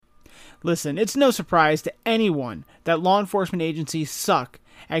Listen, it's no surprise to anyone that law enforcement agencies suck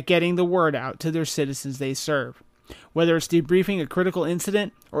at getting the word out to their citizens they serve. Whether it's debriefing a critical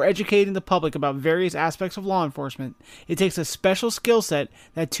incident or educating the public about various aspects of law enforcement, it takes a special skill set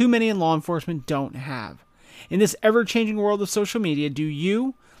that too many in law enforcement don't have. In this ever-changing world of social media, do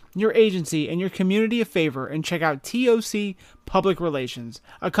you, your agency, and your community a favor and check out TOC Public Relations,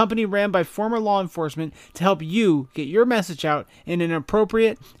 a company ran by former law enforcement to help you get your message out in an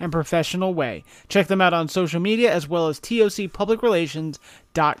appropriate and professional way. Check them out on social media as well as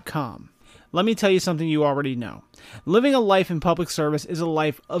tocpublicrelations.com. Let me tell you something you already know. Living a life in public service is a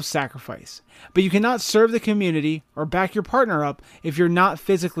life of sacrifice, but you cannot serve the community or back your partner up if you're not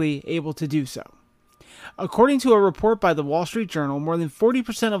physically able to do so. According to a report by the Wall Street Journal, more than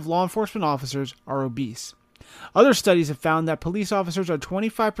 40% of law enforcement officers are obese. Other studies have found that police officers are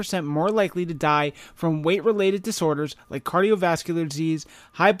 25% more likely to die from weight-related disorders like cardiovascular disease,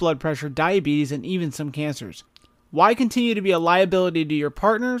 high blood pressure, diabetes, and even some cancers. Why continue to be a liability to your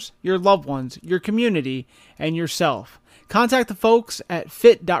partners, your loved ones, your community, and yourself? Contact the folks at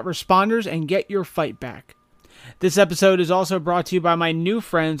fit.responders and get your fight back. This episode is also brought to you by my new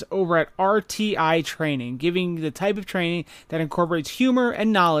friends over at RTI Training, giving you the type of training that incorporates humor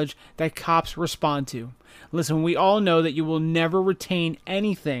and knowledge that cops respond to. Listen, we all know that you will never retain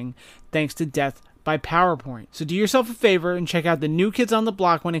anything thanks to death by PowerPoint. So do yourself a favor and check out the new kids on the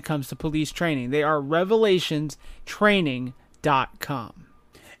block when it comes to police training. They are revelationstraining.com.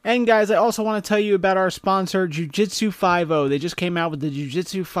 And guys, I also want to tell you about our sponsor, Jiu-Jitsu 5.0. They just came out with the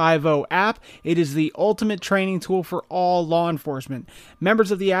Jiu-Jitsu 5.0 app. It is the ultimate training tool for all law enforcement. Members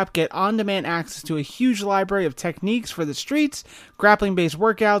of the app get on-demand access to a huge library of techniques for the streets, grappling-based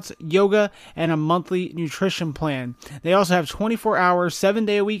workouts, yoga, and a monthly nutrition plan. They also have 24-hour,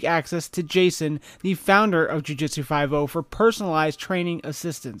 7-day-a-week access to Jason, the founder of Jiu-Jitsu 5.0, for personalized training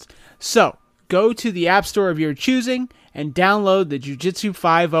assistance. So, go to the app store of your choosing and download the Jiu-Jitsu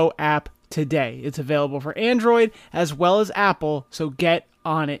 5.0 app today. It's available for Android as well as Apple, so get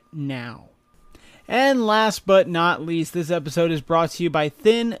on it now. And last but not least, this episode is brought to you by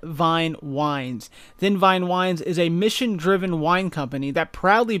Thin Vine Wines. Thin Vine Wines is a mission-driven wine company that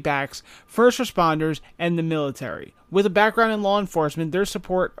proudly backs first responders and the military. With a background in law enforcement, their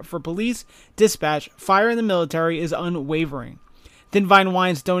support for police, dispatch, fire, and the military is unwavering. Thin Vine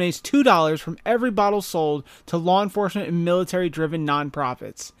Wines donates $2 from every bottle sold to law enforcement and military-driven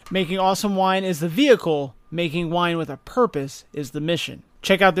nonprofits. Making awesome wine is the vehicle. Making wine with a purpose is the mission.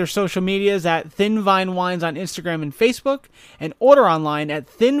 Check out their social medias at Thin Vine Wines on Instagram and Facebook, and order online at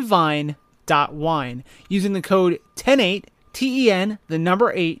thinvine.wine using the code 108, TEN, the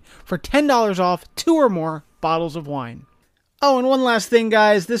number 8, for $10 off 2 or more bottles of wine. Oh, and one last thing,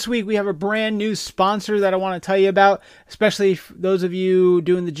 guys. This week we have a brand new sponsor that I want to tell you about, especially those of you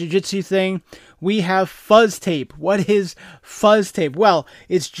doing the jiu-jitsu thing. We have Fuzz Tape. What is Fuzz Tape? Well,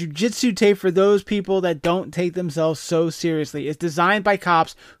 it's jiu-jitsu tape for those people that don't take themselves so seriously. It's designed by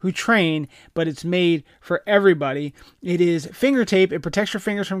cops who train, but it's made for everybody. It is finger tape. It protects your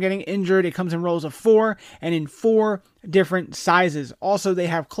fingers from getting injured. It comes in rolls of 4 and in 4 different sizes. Also, they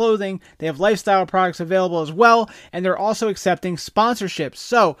have clothing. They have lifestyle products available as well, and they're also accepting sponsorships.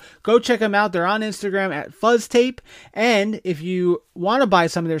 So go check them out. They're on Instagram at Fuzz Tape, and if you want to buy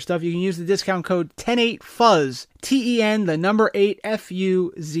some of their stuff, you can use the discount code 108FUZZ, TEN, the number 8,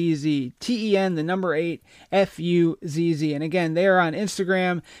 FUZZ, TEN, the number 8, FUZZ. And again, they are on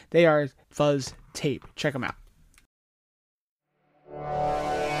Instagram. They are Fuzz Tape. Check them out.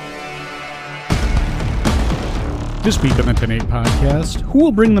 This week on the 10-8 podcast, who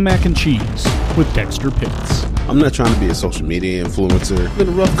will bring the mac and cheese with Dexter Pitts? I'm not trying to be a social media influencer. It's been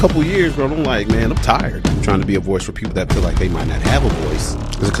a rough couple years, bro. I'm like, man, I'm tired. I'm trying to be a voice for people that feel like they might not have a voice.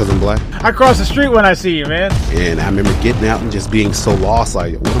 Is it because I'm black? I cross the street when I see you, man. And I remember getting out and just being so lost.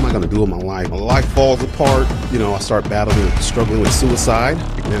 Like, what am I going to do with my life? My life falls apart. You know, I start struggling with suicide.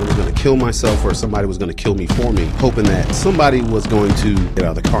 Man, I was going to kill myself, or somebody was going to kill me for me, hoping that somebody was going to get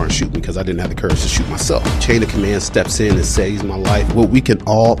out of the car and shoot me because I didn't have the courage to shoot myself. Chain of command steps in and saves my life. What we can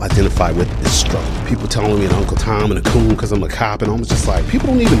all identify with is struggle. People telling me an Uncle Tom and a coon because I'm a cop, and I'm just like, people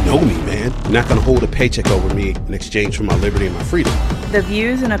don't even know me, man. You're not going to hold a paycheck over me in exchange for my liberty and my freedom. The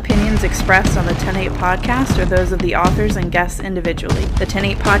views and opinions expressed on the 10-8 podcast are those of the authors and guests individually. The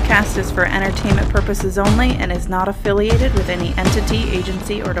 10-8 podcast is for entertainment purposes only and is not affiliated with any entity,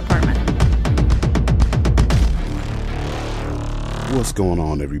 agency, or department. What's going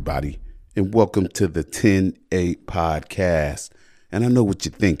on, everybody? And welcome to the 10-8 podcast. And I know what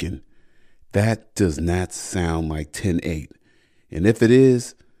you're thinking. That does not sound like 10-8. And if it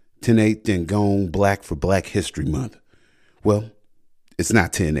is, 10-8 then gone black for Black History Month. Well, it's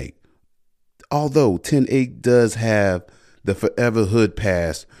not 10-8. Although 10-8 does have the forever hood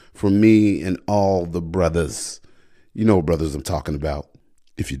pass for me and all the brothers. You know what brothers I'm talking about.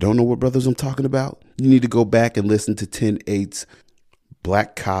 If you don't know what brothers I'm talking about, you need to go back and listen to 10-8's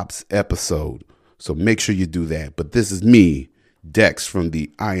Black Cops episode. So make sure you do that. But this is me, Dex, from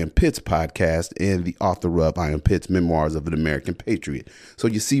the I Am Pitts podcast and the author of I Am Pitts, Memoirs of an American Patriot. So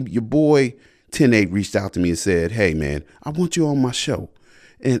you see, your boy 10-8 reached out to me and said, hey, man, I want you on my show.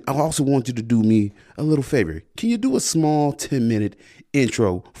 And I also want you to do me a little favor. Can you do a small 10-minute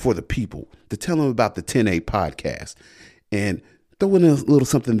intro for the people to tell them about the 10-8 podcast and throw in a little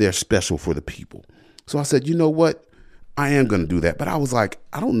something there special for the people? So I said, you know what? I am going to do that. But I was like,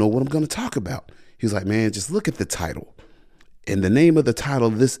 I don't know what I'm going to talk about. He was like, man, just look at the title. And the name of the title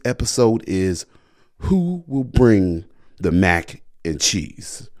of this episode is Who Will Bring the Mac and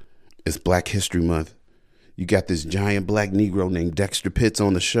Cheese? It's Black History Month. You got this giant black Negro named Dexter Pitts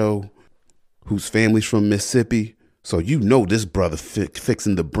on the show, whose family's from Mississippi. So you know this brother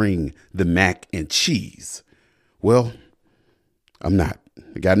fixing to bring the mac and cheese. Well, I'm not.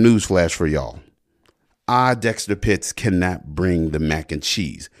 I got a news flash for y'all. I, Dexter Pitts, cannot bring the mac and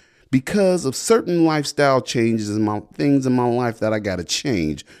cheese because of certain lifestyle changes and things in my life that I got to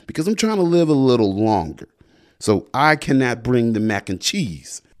change because I'm trying to live a little longer. So I cannot bring the mac and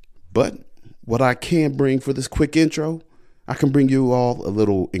cheese. But what I can bring for this quick intro, I can bring you all a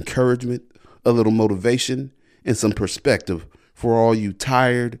little encouragement, a little motivation, and some perspective for all you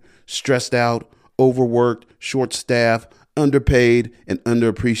tired, stressed out, overworked, short-staffed, underpaid, and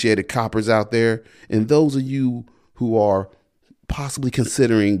underappreciated coppers out there, and those of you who are possibly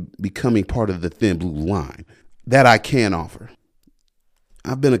considering becoming part of the Thin Blue Line. That I can offer.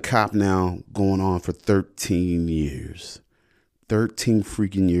 I've been a cop now going on for 13 years. 13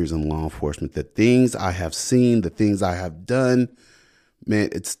 freaking years in law enforcement. The things I have seen, the things I have done, man,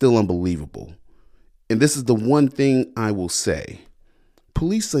 it's still unbelievable. And this is the one thing I will say.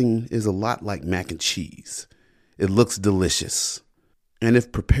 Policing is a lot like mac and cheese. It looks delicious. And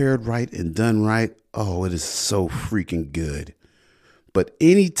if prepared right and done right, oh, it is so freaking good. But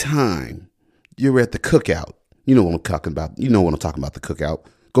anytime you're at the cookout, you know what I'm talking about. You know what I'm talking about, the cookout.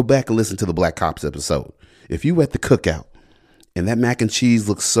 Go back and listen to the Black Cops episode. If you at the cookout and that mac and cheese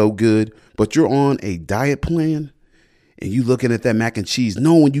looks so good, but you're on a diet plan and you looking at that mac and cheese,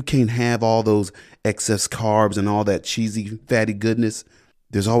 knowing you can't have all those excess carbs and all that cheesy, fatty goodness,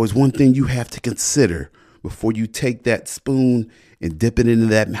 there's always one thing you have to consider before you take that spoon and dip it into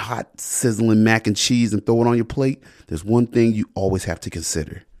that hot, sizzling mac and cheese and throw it on your plate. There's one thing you always have to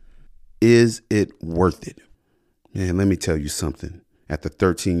consider. Is it worth it? Man, let me tell you something. After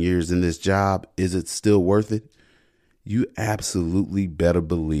 13 years in this job, is it still worth it? You absolutely better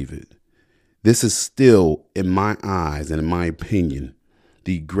believe it. This is still, in my eyes and in my opinion,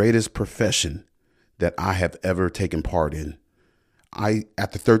 the greatest profession that I have ever taken part in.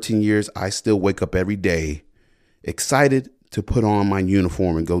 After 13 years, I still wake up every day excited to put on my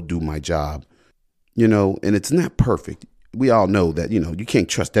uniform and go do my job. You know, and it's not perfect. We all know that, you can't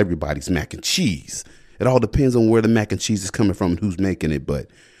trust everybody's mac and cheese. It all depends on where the mac and cheese is coming from and who's making it. But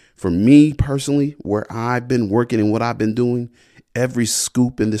for me personally, where I've been working and what I've been doing, every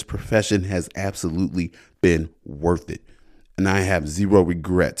scoop in this profession has absolutely been worth it. And I have zero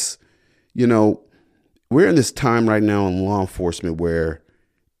regrets. We're in this time right now in law enforcement where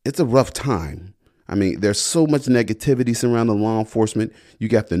it's a rough time. I mean, there's so much negativity surrounding law enforcement. You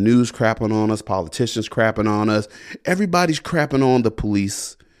got the news crapping on us, politicians crapping on us. Everybody's crapping on the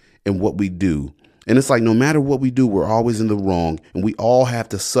police and what we do. And it's like no matter what we do, we're always in the wrong. And we all have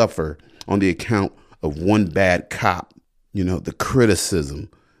to suffer on the account of one bad cop. The criticism,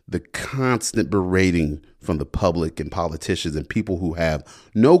 the constant berating from the public and politicians and people who have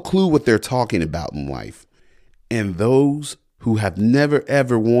no clue what they're talking about in life. And those who have never,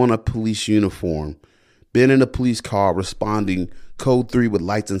 ever worn a police uniform, been in a police car responding code 3 with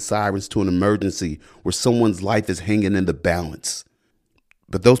lights and sirens to an emergency where someone's life is hanging in the balance.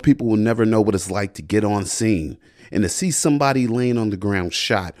 But those people will never know what it's like to get on scene and to see somebody laying on the ground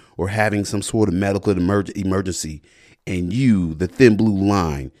shot or having some sort of medical emergency. And you, the Thin Blue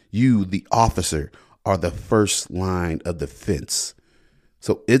Line, you, the officer, are the first line of defense.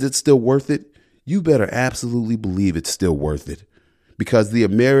 So is it still worth it? You better absolutely believe it's still worth it, because the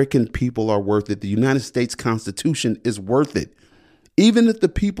American people are worth it. The United States Constitution is worth it. Even if the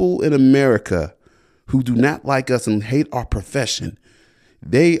people in America who do not like us and hate our profession,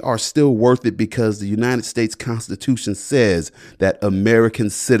 they are still worth it because the United States Constitution says that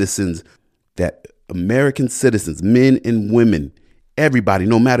American citizens, men and women, everybody,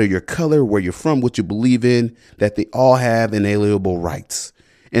 no matter your color, where you're from, what you believe in, that they all have inalienable rights.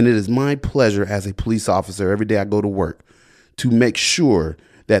 And it is my pleasure as a police officer every day I go to work to make sure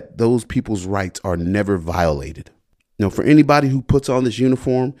that those people's rights are never violated. Now, for anybody who puts on this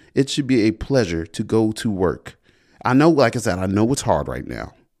uniform, it should be a pleasure to go to work. I know, like I said, I know it's hard right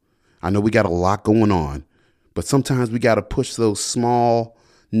now. I know we got a lot going on, but sometimes we got to push those small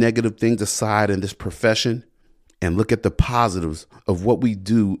negative things aside in this profession and look at the positives of what we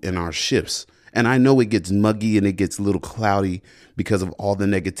do in our shifts. And I know it gets muggy and it gets a little cloudy because of all the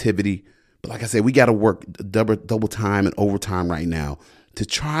negativity. But like I said, we got to work double time and overtime right now to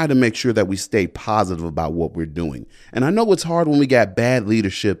try to make sure that we stay positive about what we're doing. And I know it's hard when we got bad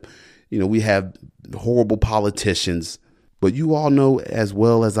leadership. You know, we have horrible politicians, but you all know as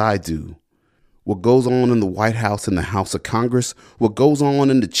well as I do what goes on in the White House and the House of Congress, what goes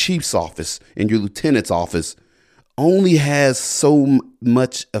on in the chief's office and your lieutenant's office only has so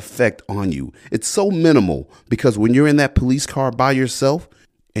much effect on you. It's so minimal because when you're in that police car by yourself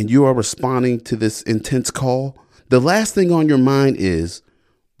and you are responding to this intense call, the last thing on your mind is,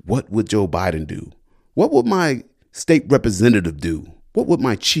 what would Joe Biden do? What would my state representative do? What would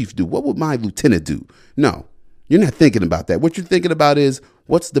my chief do? What would my lieutenant do? No, you're not thinking about that. What you're thinking about is,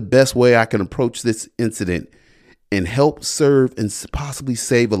 what's the best way I can approach this incident and help serve and possibly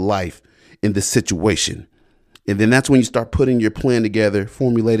save a life in this situation? And then that's when you start putting your plan together,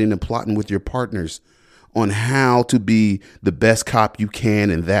 formulating and plotting with your partners on how to be the best cop you can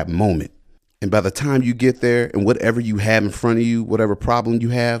in that moment. And by the time you get there and whatever you have in front of you, whatever problem you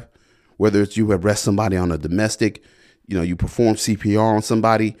have, whether it's you arrest somebody on a domestic, you perform CPR on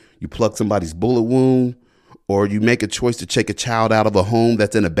somebody, you plug somebody's bullet wound, or you make a choice to take a child out of a home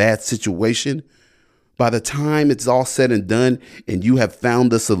that's in a bad situation, by the time it's all said and done and you have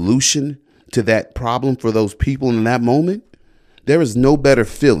found the solution to that problem for those people in that moment, there is no better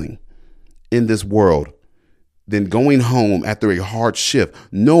feeling in this world than going home after a hard shift,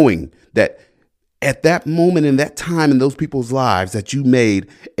 knowing that at that moment in that time in those people's lives that you made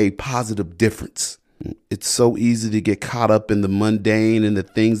a positive difference. It's so easy to get caught up in the mundane and the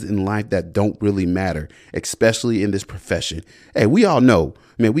things in life that don't really matter, especially in this profession. Hey, we all know,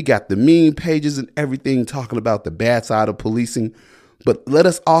 man, we got the meme pages and everything talking about the bad side of policing, but let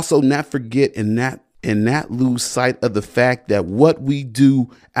us also not forget and not lose sight of the fact that what we do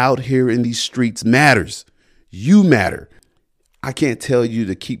out here in these streets matters. You matter. I can't tell you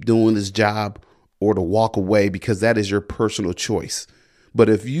to keep doing this job or to walk away because that is your personal choice. But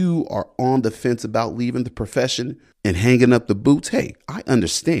if you are on the fence about leaving the profession and hanging up the boots, hey, I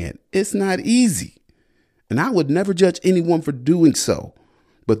understand. It's not easy. And I would never judge anyone for doing so.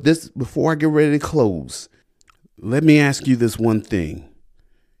 But before I get ready to close, let me ask you this one thing.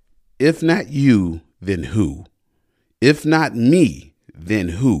 If not you, then who? If not me, then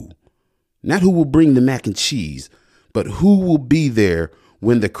who? Not who will bring the mac and cheese, but who will be there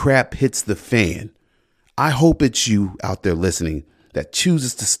when the crap hits the fan. I hope it's you out there listening that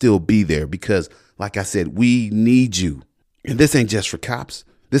chooses to still be there because, like I said, we need you. And this ain't just for cops.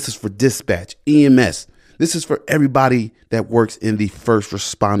 This is for dispatch, EMS. This is for everybody that works in the first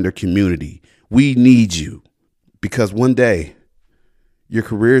responder community. We need you because one day your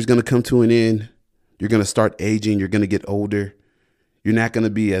career is going to come to an end. You're going to start aging. You're going to get older. You're not going to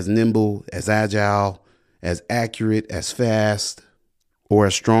be as nimble, as agile, as accurate, as fast, or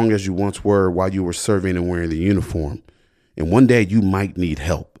as strong as you once were while you were serving and wearing the uniform. And one day you might need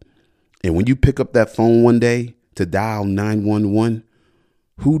help. And when you pick up that phone one day to dial 911,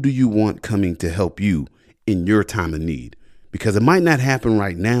 who do you want coming to help you in your time of need? Because it might not happen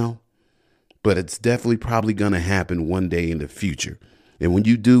right now, but it's definitely probably going to happen one day in the future. And when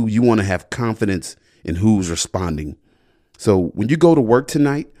you do, you want to have confidence in who's responding. So when you go to work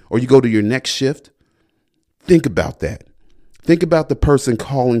tonight or you go to your next shift, think about that. Think about the person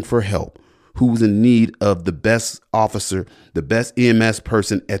calling for help who's in need of the best officer, the best EMS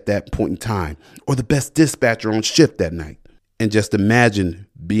person at that point in time, or the best dispatcher on shift that night. And just imagine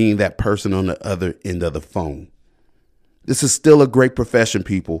being that person on the other end of the phone. This is still a great profession,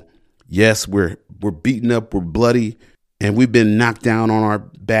 people. Yes, we're beaten up, we're bloody, and we've been knocked down on our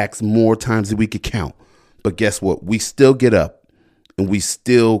backs more times than we could count. But guess what? We still get up and we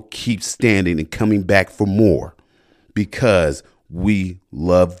still keep standing and coming back for more because we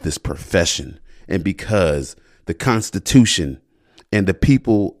love this profession and because the Constitution and the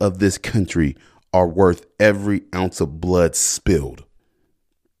people of this country are worth every ounce of blood spilled.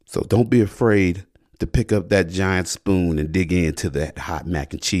 So don't be afraid to pick up that giant spoon and dig into that hot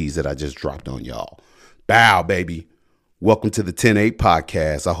mac and cheese that I just dropped on y'all. Bow, baby. Welcome to the 10-8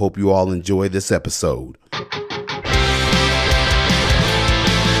 podcast. I hope you all enjoy this episode.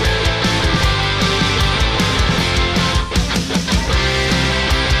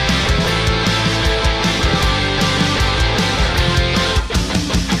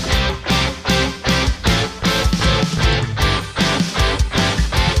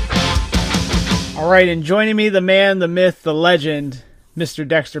 right, and joining me, the man, the myth, the legend, Mr.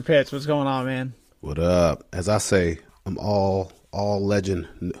 Dexter Pitts. What's going on, man? What up? As I say, I'm all legend,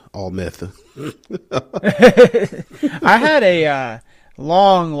 all myth. I had a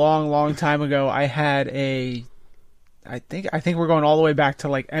long time ago. I had a, I think we're going all the way back to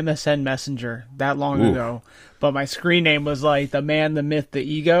like MSN Messenger that long ago. But my screen name was like the man, the myth, the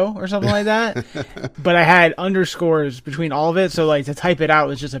ego, or something like that. But I had underscores between all of it, so like to type it out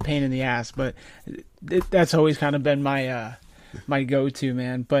was just a pain in the ass. But that's always kind of been my my go-to,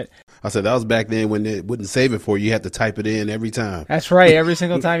 man. But I said that was back then when it wouldn't save it for you. You had to type it in every time. That's right. Every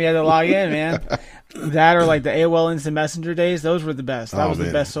single time you had to log in, man. That or like the AOL Instant Messenger days, those were the best. That was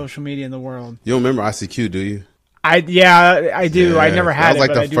the best social media in the world. You don't remember ICQ, do you? I do. Yeah, I never had that was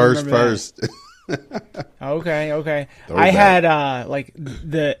it. Like the first. Okay. I had like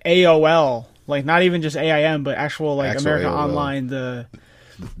the AOL, like not even just AIM, but actual America AOL. Online. The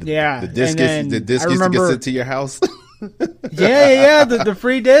disc used to get sent to your house. yeah, the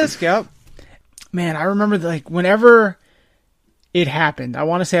free disc. Yep. Man, I remember like whenever it happened. I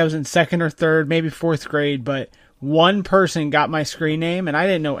want to say I was in second or third, maybe fourth grade, but one person got my screen name, and I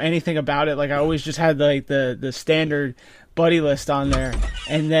didn't know anything about it. Like I always just had like the standard buddy list on there,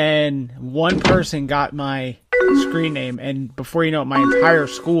 and then one person got my screen name, and before you know it, my entire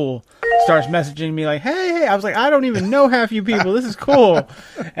school starts messaging me like, hey, I was like, I don't even know half you people, this is cool.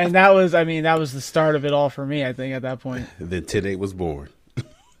 And that was the start of it all for me, I think, at that point. And then 10-8 was born.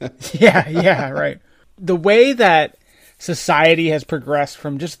 yeah, right. The way that society has progressed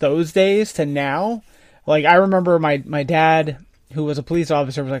from just those days to now, like I remember my dad, who was a police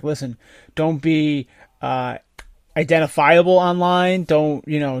officer, was like, listen, don't be identifiable online.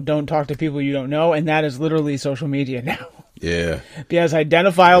 Don't talk to people you don't know. And that is literally social media now. Yeah. Be as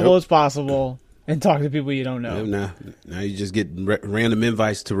identifiable as possible and talk to people you don't know. Now you just get random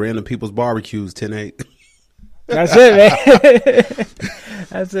invites to random people's barbecues, 10-8. That's it, man.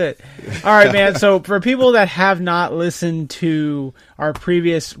 That's it. All right, man. So for people that have not listened to our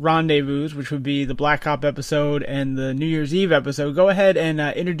previous rendezvous, which would be the Black Op episode and the New Year's Eve episode, go ahead and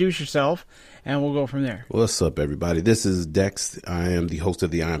introduce yourself, and we'll go from there. What's up, everybody? This is Dex. I am the host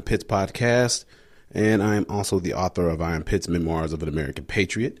of the I Am Pitts podcast, and I am also the author of I Am Pitts, Memoirs of an American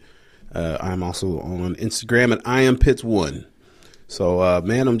Patriot. I'm also on Instagram at I Am Pitts1. So,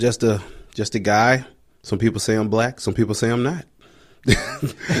 man, I'm just a guy. Some people say I'm black. Some people say I'm not.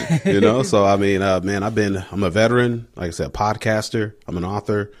 So I mean, man, I'm a veteran, like I said, podcaster. I'm an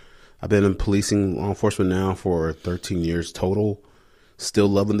author. I've been in policing, law enforcement now for 13 years total. Still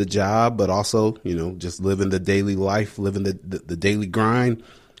loving the job, but also, just living the daily life, living the daily grind,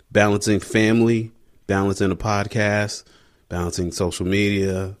 balancing family, balancing a podcast, balancing social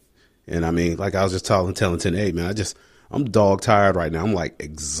media. And I mean, like I was just telling 10-8, man, I'm dog tired right now. I'm like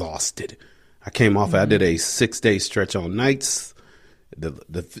exhausted. I came off, I did a 6-day stretch on nights. The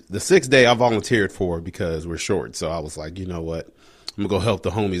 6th day I volunteered for because we're short. So I was like, you know what? I'm going to go help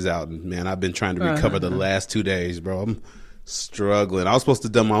the homies out. And man, I've been trying to recover the last 2 days, bro. I'm struggling. I was supposed to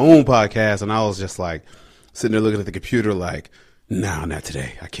do my own podcast, and I was just like sitting there looking at the computer like, no, not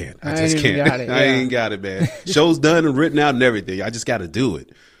today. I can't. I just can't. I ain't got it, man. Show's done and written out and everything. I just got to do it.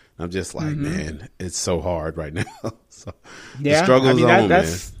 I'm just like, man, it's so hard right now. So the struggle is on, man.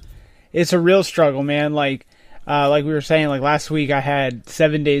 It's a real struggle, man. Like we were saying, like last week I had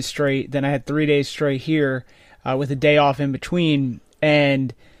 7 days straight. Then I had 3 days straight here with a day off in between.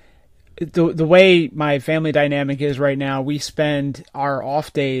 And the way my family dynamic is right now, we spend our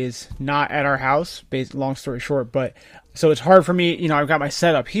off days not at our house, long story short. But so it's hard for me. I've got my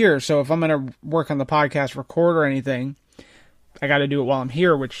setup here. So if I'm going to work on the podcast, record or anything, I got to do it while I'm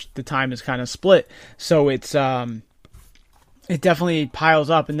here, which the time is kind of split. So it's it definitely piles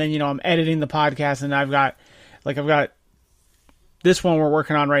up, and then I'm editing the podcast, and I've got this one we're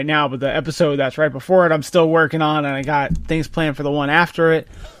working on right now, but the episode that's right before it I'm still working on, and I got things planned for the one after it,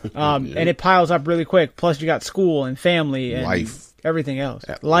 and it piles up really quick. Plus you got school and family and life, everything else.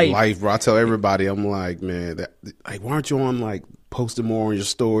 Life, bro. I tell everybody, I'm like, man, why aren't you on like posting more on your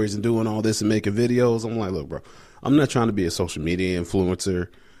stories and doing all this and making videos? I'm like, look, bro, I'm not trying to be a social media influencer.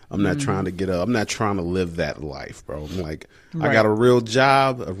 I'm not trying to get up. I'm not trying to live that life, bro. I'm like, I got a real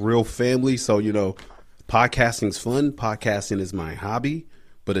job, a real family. So, podcasting's fun. Podcasting is my hobby,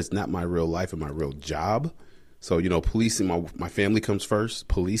 but it's not my real life and my real job. So, policing, my family comes first,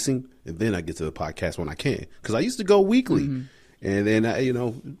 policing, and then I get to the podcast when I can. Because I used to go weekly. And then,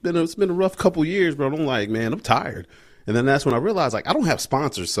 it's been a rough couple years, bro. I'm like, man, I'm tired. And then that's when I realized, like, I don't have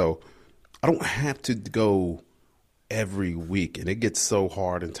sponsors, so I don't have to go every week, and it gets so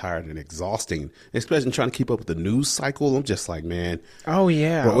hard and tired and exhausting, especially trying to keep up with the news cycle. I'm just like, man. Oh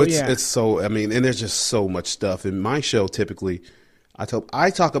yeah, bro, it's so. I mean, and there's just so much stuff. In my show, typically, I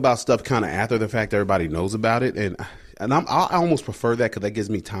talk about stuff kind of after the fact. Everybody knows about it, and I almost prefer that because that gives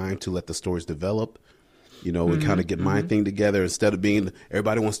me time to let the stories develop. You know, and kind of get my thing together instead of being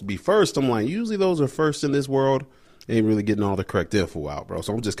everybody wants to be first. I'm like, usually those are first in this world. Ain't really getting all the correct info out, bro.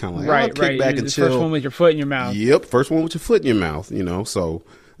 So I'm just kind of like, I'll kick back and chill. First one with your foot in your mouth. Yep, first one with your foot in your mouth. You know, so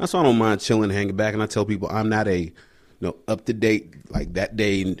that's why I don't mind chilling, hanging back. And I tell people I'm not a up to date like that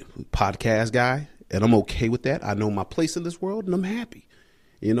day podcast guy, and I'm okay with that. I know my place in this world, and I'm happy.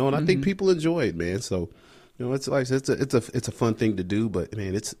 You know, and I think people enjoy it, man. So. You know, it's like it's a fun thing to do, but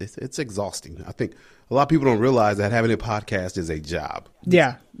man, it's exhausting. I think a lot of people don't realize that having a podcast is a job.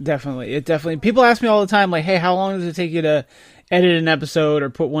 Yeah, definitely. It definitely. People ask me all the time, like, "Hey, how long does it take you to edit an episode or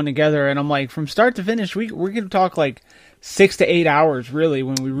put one together?" And I'm like, from start to finish, we're going to talk like 6 to 8 hours, really,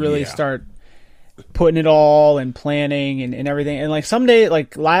 when we really start putting it all and planning and everything. And like someday,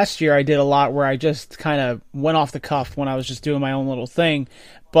 like last year, I did a lot where I just kind of went off the cuff when I was just doing my own little thing,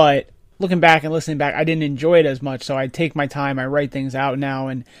 but. Looking back and listening back, I didn't enjoy it as much, so I take my time, I write things out now,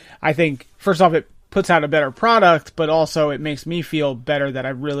 and I think, first off, it puts out a better product, but also it makes me feel better that I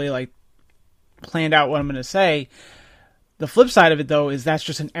really, like, planned out what I'm going to say. The flip side of it, though, is that's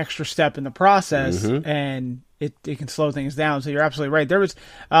just an extra step in the process, and it can slow things down, so you're absolutely right. There was,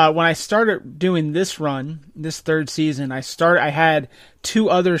 when I started doing this run, this third season, I had 2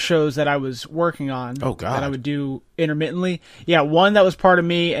 other shows that I was working on that I would do intermittently. Yeah, one that was part of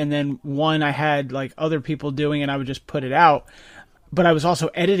me, and then one I had like other people doing, and I would just put it out. But I was also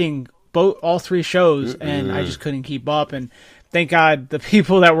editing all 3 shows, and I just couldn't keep up. And thank God the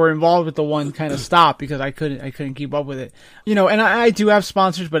people that were involved with the one kind of stopped because I couldn't keep up with it. You know, and I do have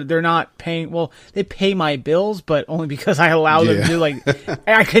sponsors, but they're not paying. Well, they pay my bills, but only because I allow them to. Like,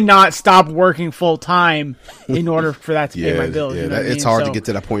 I could not stop working full time in order for that to pay my bills. Yeah, you know what it's I mean? hard to get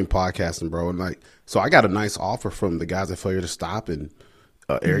to that point in podcasting, bro. And like, so I got a nice offer from the guys at Failure to Stop and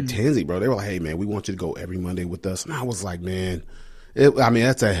Eric Tanzi, bro. They were like, "Hey, man, we want you to go every Monday with us." And I was like, man.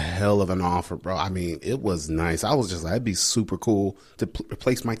 That's a hell of an offer, bro. I mean, it was nice. I was just like, it'd be super cool to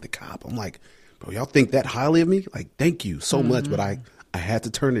replace Mike the Cop. I'm like, bro, y'all think that highly of me? Like, thank you so much. But I had to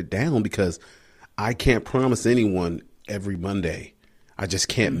turn it down because I can't promise anyone every Monday. I just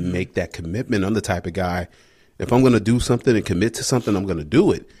can't make that commitment. I'm the type of guy, if I'm going to do something and commit to something, I'm going to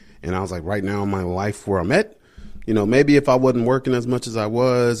do it. And I was like, right now in my life where I'm at, you know, maybe if I wasn't working as much as I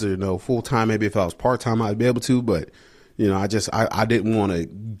was, or, you know, full time, maybe if I was part time, I'd be able to, but you know, I didn't want to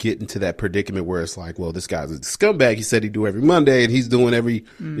get into that predicament where it's like, well, this guy's a scumbag. He said he'd do every Monday, and he's doing every,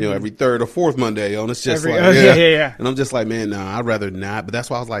 you know, every third or fourth Monday. And it's just yeah. And I'm just like, man, no, I'd rather not. But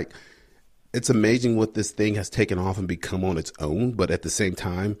that's why I was like, it's amazing what this thing has taken off and become on its own. But at the same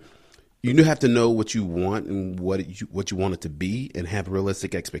time, you do have to know what you want and what you want it to be, and have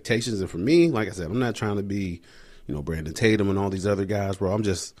realistic expectations. And for me, like I said, I'm not trying to be, you know, Brandon Tatum and all these other guys, bro. I'm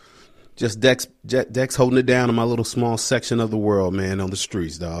just Dex holding it down in my little small section of the world, man, on the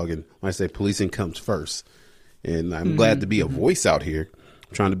streets, dog. And like I say, policing comes first. And I'm glad to be a voice out here.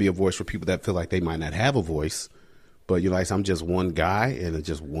 I'm trying to be a voice for people that feel like they might not have a voice. But you know, like, I'm just one guy and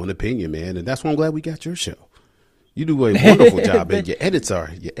just one opinion, man. And that's why I'm glad we got your show. You do a wonderful job, and your edits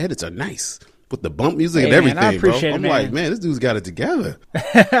are nice. With the bump music and everything, man, I appreciate bro. I'm like, man, this dude's got it together.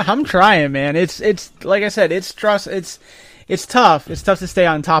 I'm trying, man. It's like I said, it's tough. It's tough to stay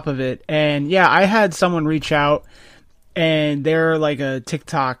on top of it. And yeah, I had someone reach out, and they're like a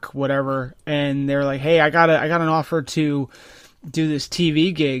TikTok whatever, and they're like, "Hey, I got an offer to do this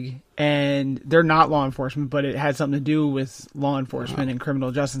TV gig," and they're not law enforcement, but it had something to do with law enforcement and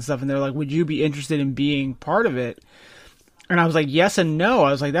criminal justice stuff. And they're like, "Would you be interested in being part of it?" And I was like, yes and no.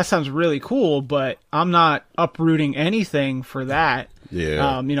 I was like, that sounds really cool, but I'm not uprooting anything for that.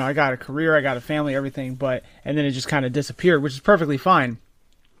 Yeah. You know, I got a career, I got a family, everything, and then it just kind of disappeared, which is perfectly fine.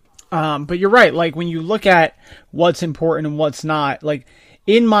 But you're right. Like, when you look at what's important and what's not, like,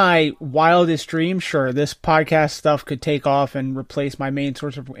 in my wildest dreams, sure, this podcast stuff could take off and replace my main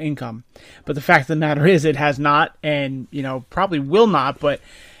source of income. But the fact of the matter is it has not, and, you know, probably will not, but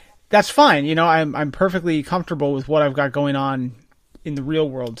that's fine. You know, I'm perfectly comfortable with what I've got going on in the real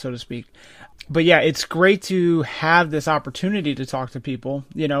world, so to speak. But yeah, it's great to have this opportunity to talk to people.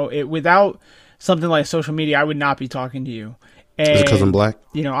 You know, without something like social media, I would not be talking to you. And, is it because I'm black?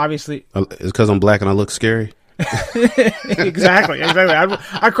 You know, obviously. It's because I'm black and I look scary? Exactly.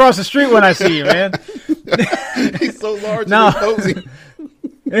 I cross the street when I see you, man. He's so large and imposing.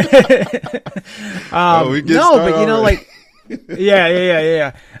 But you know, like,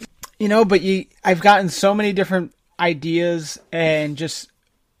 yeah. You know, but I've gotten so many different ideas and just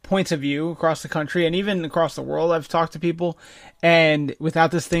points of view across the country and even across the world. I've talked to people, and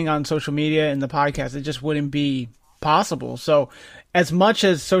without this thing on social media and the podcast, it just wouldn't be possible. So as much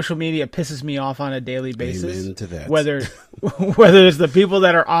as social media pisses me off on a daily basis, Amen to that. whether it's the people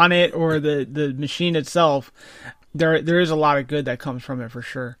that are on it or the machine itself, there is a lot of good that comes from it for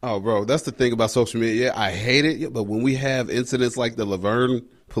sure. Oh, bro, that's the thing about social media. Yeah, I hate it, but when we have incidents like the Laverne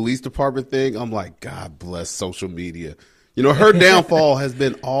Police Department thing, I'm like, God bless social media. You know, her downfall has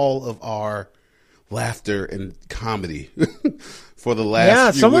been all of our laughter and comedy for the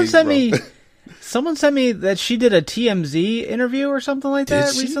last few weeks, someone sent me that she did a TMZ interview or something like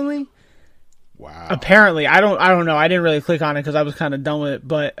that recently. Wow. Apparently, I don't know. I didn't really click on it because I was kind of done with it,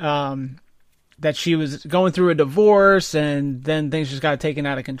 but that she was going through a divorce and then things just got taken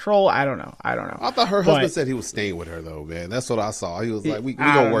out of control. I don't know. I thought her husband said he was staying with her though, man. That's what I saw. He was like, we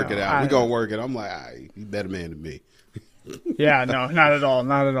gonna work it out. We gonna work it. I'm like, you better man than me. Yeah, no, not at all.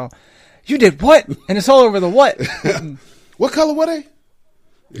 Not at all. You did what? And it's all over the what? What color were they?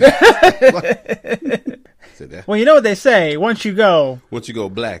 Well, you know what they say. Once you go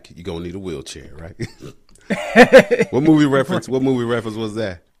black, you're gonna need a wheelchair, right? What movie reference was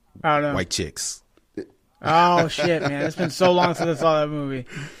that? I don't know. White Chicks. Oh shit, man! It's been so long since I saw that movie.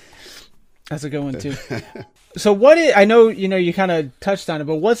 That's a good one too. So I know you kind of touched on it,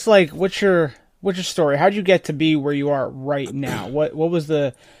 but what's your story? How'd you get to be where you are right now? What was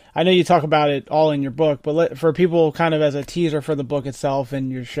I know you talk about it all in your book, but for people kind of as a teaser for the book itself and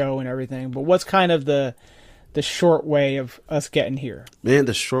your show and everything, but what's kind of the short way of us getting here? Man,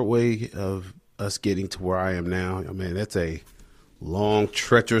 the short way of us getting to where I am now, man, that's a long,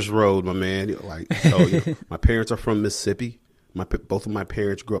 treacherous road, my man. My parents are from Mississippi. Both of my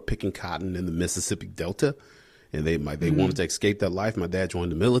parents grew up picking cotton in the Mississippi Delta, and they wanted to escape that life. My dad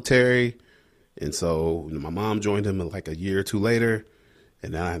joined the military, and so my mom joined him like a year or two later.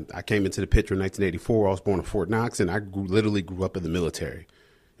 And then I came into the picture in 1984. I was born in Fort Knox, and I literally grew up in the military.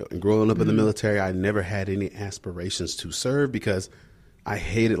 And growing up in the military, I never had any aspirations to serve because I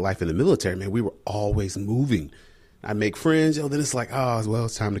hated life in the military, man. We were always moving. I make friends, then it's like,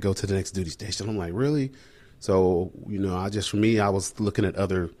 it's time to go to the next duty station. I'm like, really? So, I was looking at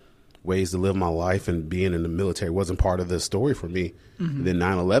other ways to live my life, and being in the military wasn't part of the story for me. Mm-hmm. Then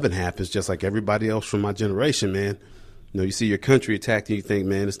 9/11 happens, just like everybody else from my generation, man. You see your country attacked and you think,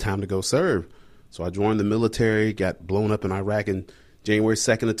 man, it's time to go serve. So I joined the military, got blown up in Iraq in January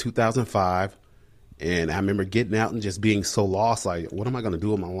 2nd of 2005. And I remember getting out and just being so lost. Like, what am I going to do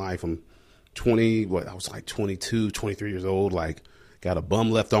with my life? I'm 20, I was like 22, 23 years old, like got a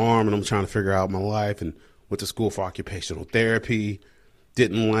bum left arm, and I'm trying to figure out my life, and went to school for occupational therapy.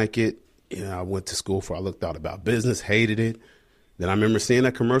 Didn't like it. I went to school I looked out about business, hated it. Then I remember seeing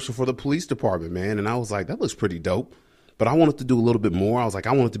that commercial for the police department, man. And I was like, that looks pretty dope. But I wanted to do a little bit more. I was like,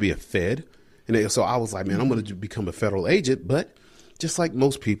 I wanted to be a Fed. And so I was like, man, I'm going to become a federal agent. But just like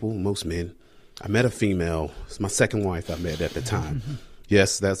most people, most men, I met a female. It's my second wife I met at the time.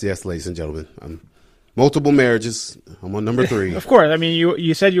 Yes, ladies and gentlemen. Multiple marriages. I'm on number 3. Of course. I mean,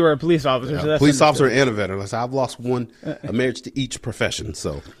 you said you were a police officer. So that's police officer and a veteran. So I've lost a marriage to each profession.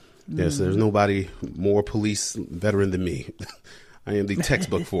 So yes, there's nobody more police veteran than me. I am the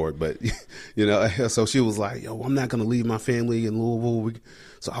textbook for it, but so she was like, I'm not going to leave my family in Louisville.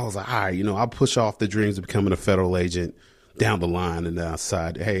 So I was like, all right, I'll push off the dreams of becoming a federal agent down the line, and then I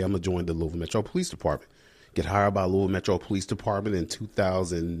decided, hey, I'm going to join the Louisville Metro Police Department. Get hired by Louisville Metro Police Department in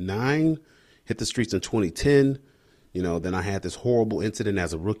 2009, hit the streets in 2010. Then I had this horrible incident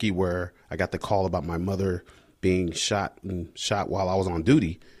as a rookie where I got the call about my mother being shot while I was on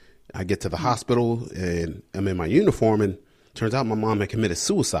duty. I get to the hospital, and I'm in my uniform, and turns out my mom had committed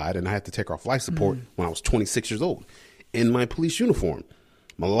suicide, and I had to take her off life support when I was 26 years old in my police uniform.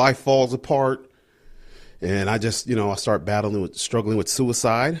 My life falls apart, and I just, I start struggling with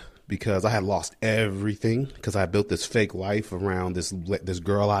suicide because I had lost everything because I built this fake life around this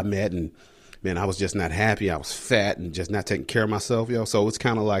girl I met, and man, I was just not happy. I was fat and just not taking care of myself, So it's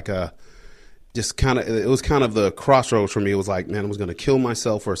kind of like it was kind of the crossroads for me. It was like, man, I was going to kill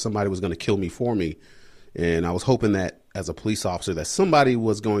myself, or somebody was going to kill me for me. And I was hoping that as a police officer that I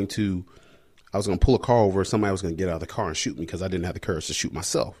was going to pull a car over, somebody was going to get out of the car and shoot me because I didn't have the courage to shoot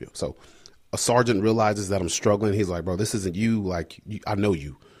myself. So a sergeant realizes that I'm struggling. He's like, bro, this isn't you. I know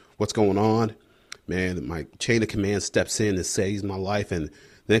you. What's going on? Man, my chain of command steps in and saves my life. And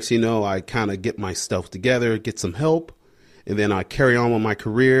the next thing you know, I kind of get my stuff together, get some help, and then I carry on with my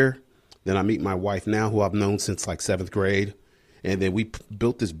career. Then I meet my wife now, who I've known since like 7th grade. And then we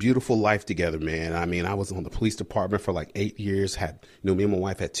built this beautiful life together, man. I mean, I was on the police department for like 8 years. Me and my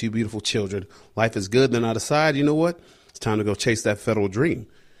wife had 2 beautiful children. Life is good. Then I decided, you know what? It's time to go chase that federal dream.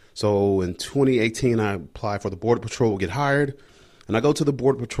 So in 2018, I applied for the Border Patrol, get hired. And I go to the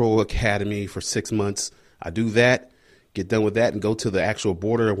Border Patrol Academy for 6 months. I do that, get done with that, and go to the actual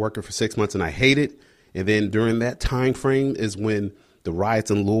border and working for 6 months. And I hate it. And then during that time frame is when the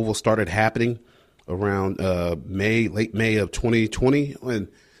riots in Louisville started happening. Around late May of 2020. And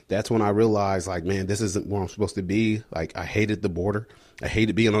that's when I realized, like, man, this isn't where I'm supposed to be. Like, I hated the border. I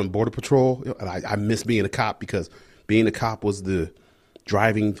hated being on Border Patrol. And I miss being a cop, because being a cop was the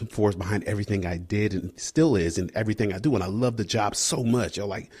driving force behind everything I did, and still is, in everything I do. And I love the job so much.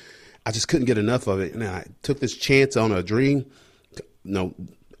 Like, I just couldn't get enough of it. And I took this chance on a dream.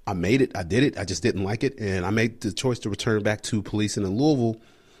 I made it. I did it. I just didn't like it. And I made the choice to return back to policing in Louisville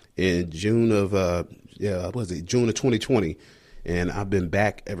in June of 2020, and I've been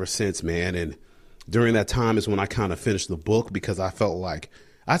back ever since, man. And during that time is when I kind of finished the book, because I felt like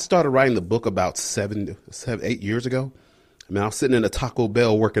I started writing the book about 8 years ago. I mean, I was sitting in a Taco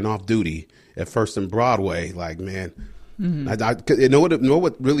Bell working off duty at First and Broadway, like, man. You know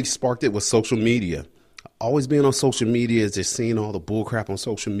what really sparked it was social media. Always being on social media, is just seeing all the bull crap on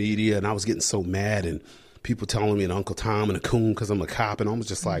social media, and I was getting so mad, and people telling me an Uncle Tom and a coon because I'm a cop. And I was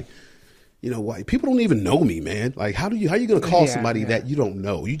just like, you know what? People don't even know me, man. Like, how are you going to call somebody that you don't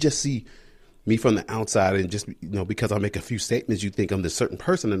know? You just see me from the outside, and just, because I make a few statements, you think I'm this certain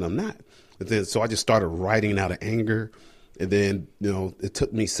person, and I'm not. And then, so I just started writing out of anger. And then, it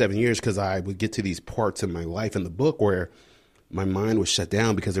took me 7 years, because I would get to these parts in my life in the book where my mind was shut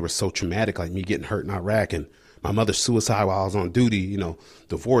down because they were so traumatic, like me getting hurt in Iraq, and my mother's suicide while I was on duty,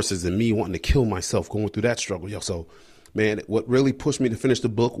 divorces, and me wanting to kill myself, going through that struggle. So, man, what really pushed me to finish the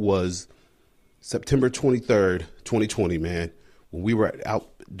book was September 23rd, 2020, man, when we were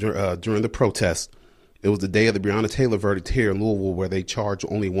out during the protest. It was the day of the Breonna Taylor verdict here in Louisville, where they charged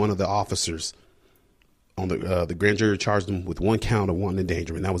only one of the officers. On the grand jury charged them with 1 count of wanton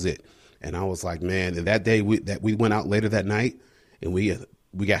endangerment. That was it. And I was like, man, and that day we went out later that night, and we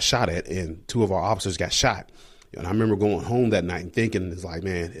got shot at, and 2 of our officers got shot. And I remember going home that night and thinking, it's like,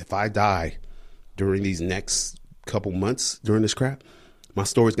 man, if I die during these next couple months during this crap, my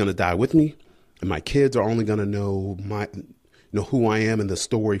story's going to die with me, and my kids are only going to know who I am and the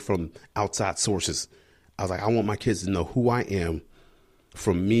story from outside sources. I was like, I want my kids to know who I am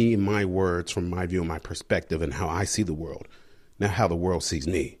from me and my words, from my view and my perspective, and how I see the world, not how the world sees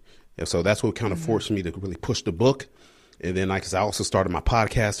me. And so that's what kind of forced me to really push the book. And then, I also started my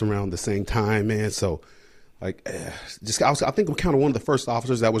podcast around the same time, man. So, I think I'm kind of one of the first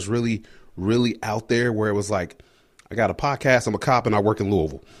officers that was really, really out there, where it was like, I got a podcast, I'm a cop, and I work in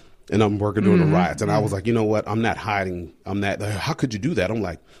Louisville, and I'm working during the riots. And I was like, you know what? I'm not hiding. How could you do that? I'm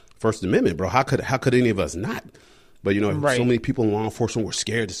like, First Amendment, bro. How could any of us not? But, right. So many people in law enforcement were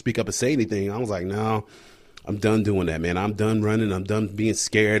scared to speak up and say anything. I was like, no, I'm done doing that, man. I'm done running. I'm done being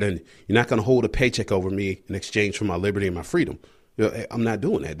scared. And you're not going to hold a paycheck over me in exchange for my liberty and my freedom. I'm not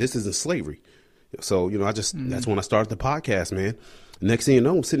doing that. This isn't slavery. So, that's when I started the podcast, man. Next thing you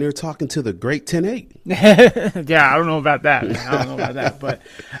know, I'm sitting here talking to the great 10-8. Yeah, I don't know about that, man. I don't know about that. But,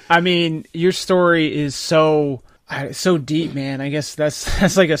 I mean, your story is so deep, man. I guess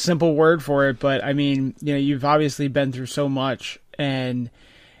that's like a simple word for it. But, I mean, you've obviously been through so much, and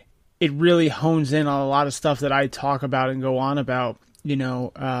it really hones in on a lot of stuff that I talk about and go on about,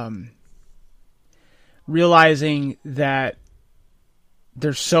 realizing that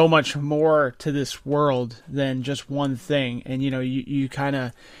there's so much more to this world than just one thing. And, you kind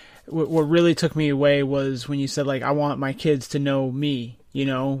of, what really took me away was when you said, like, I want my kids to know me,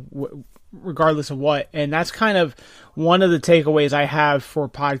 regardless of what. And that's kind of one of the takeaways I have for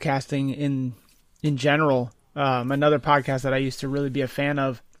podcasting in general. Another podcast that I used to really be a fan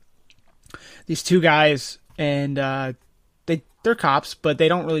of, these 2 guys, and they're cops, but they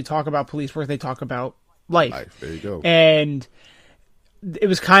don't really talk about police work. They talk about life. There you go. And it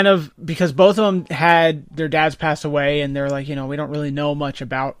was kind of because both of them had their dads pass away, and they're like, we don't really know much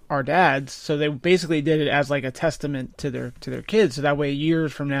about our dads. So they basically did it as like a testament to their kids. So that way,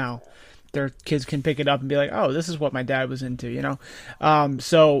 years from now, their kids can pick it up and be like, oh, this is what my dad was into,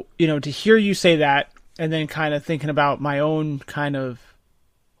 So, to hear you say that, and then kind of thinking about my own kind of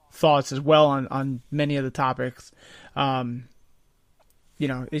thoughts as well on many of the topics, it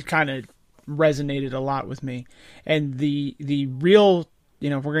kind of resonated a lot with me. And the real,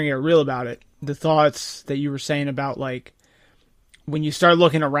 if we're going to get real about it, the thoughts that you were saying about, like, when you start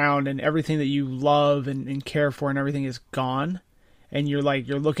looking around and everything that you love and care for and everything is gone, and you're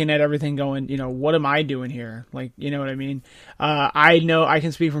looking at everything going, what am I doing here? Like, you know what I mean? I know I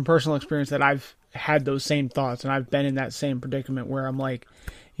can speak from personal experience that I've had those same thoughts, and I've been in that same predicament where I'm like,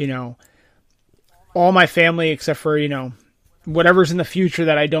 all my family except for, whatever's in the future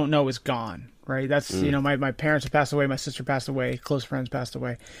that I don't know is gone. Right. That's, my parents have passed away. My sister passed away. Close friends passed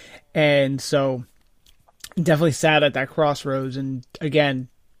away. And so definitely sat at that crossroads. And again,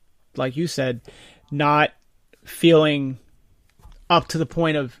 like you said, not feeling up to the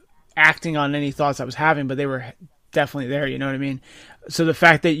point of acting on any thoughts I was having, but they were definitely there. You know what I mean? So the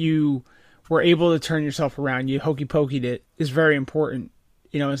fact that you were able to turn yourself around, you hokey pokeyed it, is very important.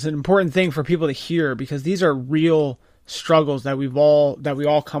 It's an important thing for people to hear, because these are real struggles that we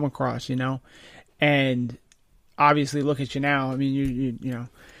all come across, and obviously look at you now. I mean,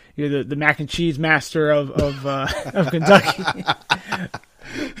 you're the mac and cheese master of Kentucky.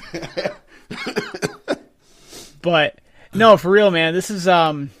 But no, for real, man, this is,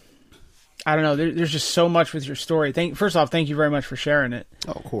 I don't know. There's just so much with your story. First off, thank you very much for sharing it.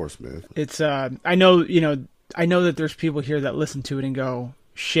 Oh, of course, man. It's, I know that there's people here that listen to it and go,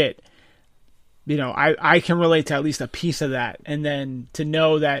 shit, I can relate to at least a piece of that. And then to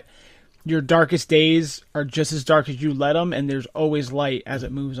know that your darkest days are just as dark as you let them, and there's always light as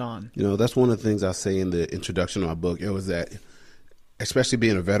it moves on. That's one of the things I say in the introduction of my book. It was that, especially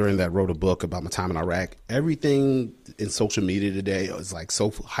being a veteran that wrote a book about my time in Iraq, everything in social media today is like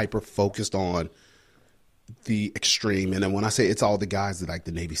so hyper focused on the extreme. And then when I say it's all the guys that like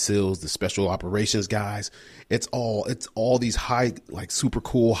the Navy SEALs, the special operations guys, it's all these high, like super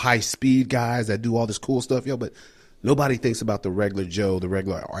cool, high speed guys that do all this cool stuff. But nobody thinks about the regular Joe, the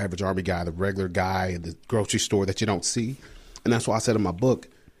regular average Army guy, the regular guy in the grocery store that you don't see. And that's why I said in my book,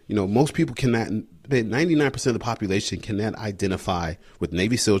 most people cannot, 99% of the population cannot identify with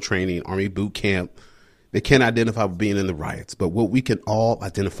Navy SEAL training, Army boot camp. They can't identify with being in the riots. But what we can all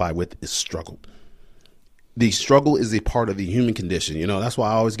identify with is struggle. The struggle is a part of the human condition. That's why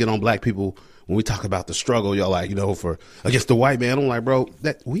I always get on black people when we talk about the struggle. Y'all like, for against the white man. I'm like, bro,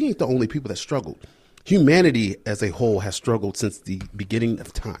 that we ain't the only people that struggled. Humanity as a whole has struggled since the beginning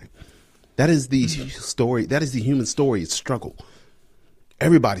of time. That is the story. That is the human story. It's struggle.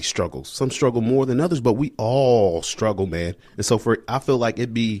 Everybody struggles. Some struggle more than others, but we all struggle, man. And so I feel like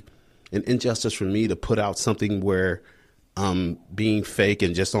it'd be an injustice for me to put out something where I'm being fake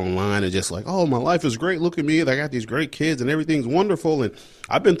and just online and just like, oh, my life is great. Look at me. I got these great kids and everything's wonderful. And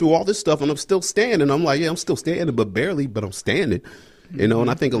I've been through all this stuff and I'm still standing. I'm like, yeah, I'm still standing, but barely, but I'm standing. And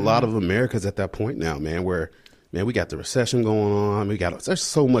I think a lot of America's at that point now, man, where, man, we got the recession going on. There's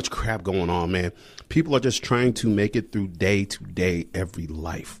so much crap going on, man. People are just trying to make it through day to day, every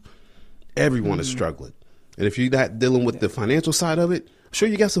life. Everyone is struggling. And if you're not dealing with the financial side of it, I'm sure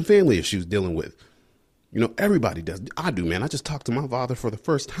you got some family issues dealing with. Everybody does. I do, man. I just talked to my father for the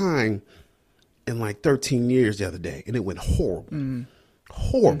first time in like 13 years the other day, and it went horrible.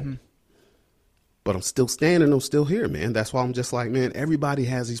 Horrible. But I'm still standing. I'm still here, man. That's why I'm just like, man, everybody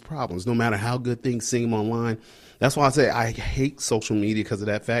has these problems, no matter how good things seem online. That's why I say I hate social media because of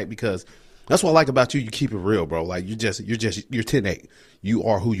that fact, because that's what I like about you. You keep it real, bro. Like you're 10-8. You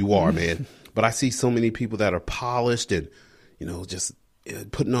are who you are, man. But I see so many people that are polished and, just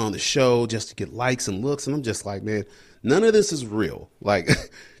putting on the show just to get likes and looks. And I'm just like, man, none of this is real. Like,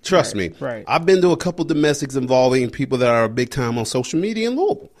 trust me. Right. I've been to a couple domestics involving people that are big time on social media in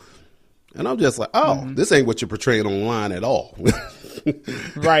Louisville. And I'm just like, oh, this ain't what you're portraying online at all.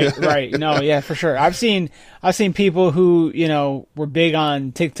 Right. No, yeah, for sure. I've seen people who, were big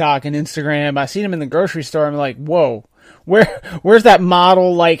on TikTok and Instagram. I seen them in the grocery store. I'm like, whoa, where's that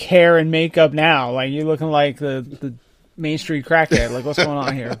model like hair and makeup now? Like you're looking like the Main Street crackhead. Like what's going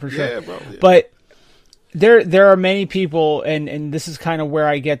on here? For sure. Yeah, bro. Yeah. But there are many people, and this is kind of where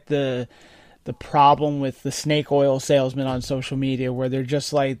I get the problem with the snake oil salesman on social media, where they're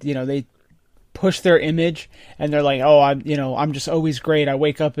just like, they push their image and they're like, oh, I'm just always great. I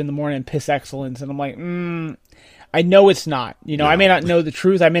wake up in the morning and piss excellence. And I'm like, I know it's not, No. I may not know the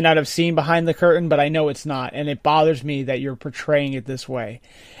truth. I may not have seen behind the curtain, but I know it's not. And it bothers me that you're portraying it this way.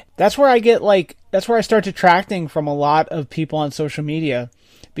 That's where I start detracting from a lot of people on social media,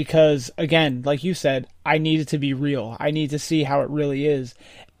 because again, like you said, I need it to be real. I need to see how it really is.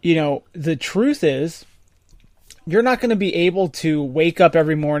 The truth is, you're not going to be able to wake up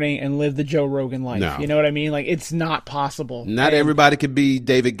every morning and live the Joe Rogan life. No. You know what I mean? Like, it's not possible. Not everybody could be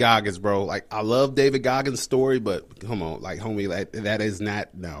David Goggins, bro. Like, I love David Goggins' story, but come on, like, homie, that is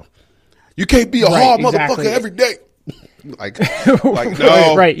not, no. You can't be a hard motherfucker every day. like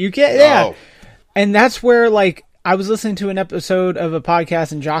no. Right. You can't, yeah. No. And that's where, like, I was listening to an episode of a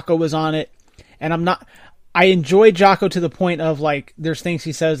podcast and Jocko was on it, and I enjoy Jocko to the point of like there's things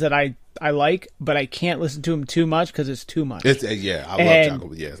he says that I like, but I can't listen to him too much because it's too much. I love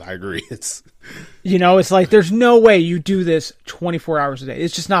Jocko. Yes, I agree. It's it's like there's no way you do this 24 hours a day.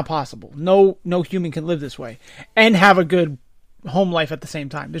 It's just not possible. No human can live this way and have a good home life at the same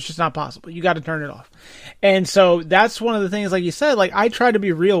time. It's just not possible. You got to turn it off. And so that's one of the things, like you said, like I try to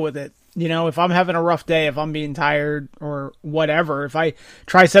be real with it. If I'm having a rough day, if I'm being tired or whatever, if I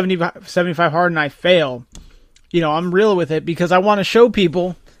try 75 hard and I fail, I'm real with it because I want to show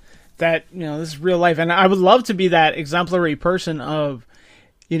people that, this is real life. And I would love to be that exemplary person of,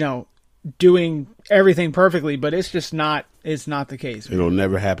 doing everything perfectly, but it's not the case. It'll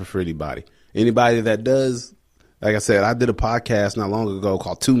never happen for anybody. Anybody that does, like I said, I did a podcast not long ago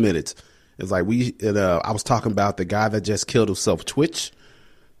called 2 Minutes. It's like I was talking about the guy that just killed himself, Twitch.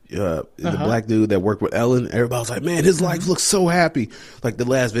 The black dude that worked with Ellen. Everybody was like, man, his life looks so happy. Like the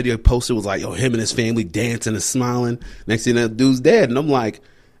last video he posted was like, him and his family dancing and smiling. Next thing that dude's dead. And I'm like,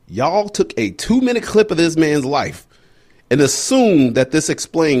 y'all took a 2-minute clip of this man's life and assumed that this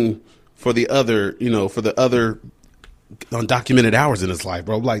explained for the other undocumented hours in his life,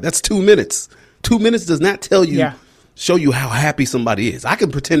 bro. Like that's 2 minutes. 2 minutes does not show you how happy somebody is. I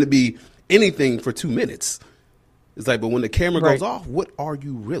can pretend to be anything for 2 minutes. It's like, but when the camera goes off, what are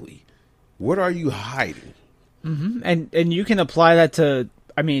you really? What are you hiding? Mm-hmm. And you can apply that to,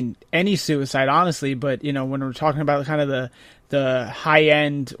 any suicide, honestly. But when we're talking about kind of the high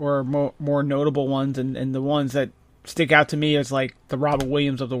end or more notable ones, and the ones that stick out to me as like the Robin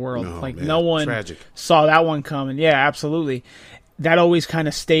Williams of the world, no one saw that one coming. Yeah, absolutely. That always kind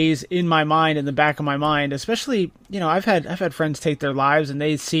of stays in my mind, in the back of my mind. Especially, I've had friends take their lives, and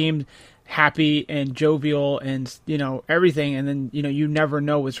they seemed happy and jovial and everything, and then you never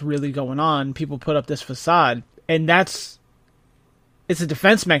know what's really going on. People put up this facade, and it's a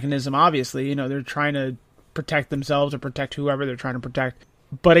defense mechanism. Obviously, they're trying to protect themselves or protect whoever they're trying to protect.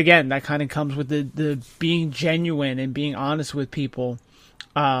 But again, that kind of comes with the being genuine and being honest with people.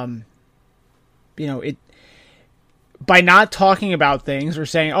 By not talking about things or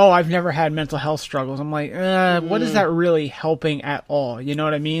saying, I've never had mental health struggles, I'm like, what is that really helping at all? You know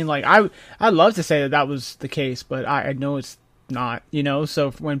what I mean? Like, I'd love to say that was the case, but I know it's not, So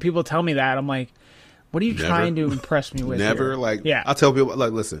when people tell me that, I'm like, what are you trying to impress me with? Never, here? I tell people,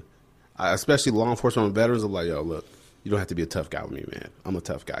 like, listen, especially law enforcement and veterans, I'm like, look, you don't have to be a tough guy with me, man. I'm a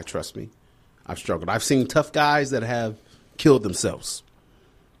tough guy. Trust me. I've struggled. I've seen tough guys that have killed themselves.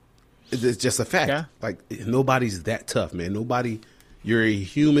 It's just a fact. Yeah. Like, nobody's that tough, man. You're a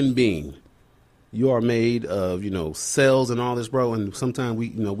human being. You are made of, cells and all this, bro. And sometimes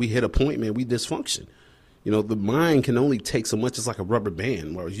we hit a point, man, we dysfunction. The mind can only take so much. It's like a rubber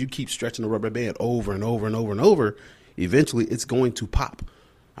band. Whereas you keep stretching the rubber band over and over and over and over, eventually it's going to pop.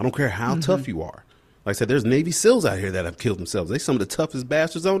 I don't care how tough you are. Like I said, there's Navy SEALs out here that have killed themselves. They're some of the toughest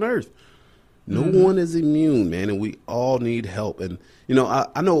bastards on earth. No one is immune, man, and we all need help. And,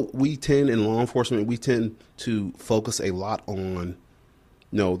 I know we tend, in law enforcement, we tend to focus a lot on,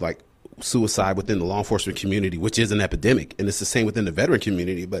 like suicide within the law enforcement community, which is an epidemic. And it's the same within the veteran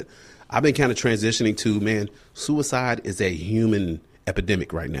community. But I've been kind of transitioning to, man, suicide is a human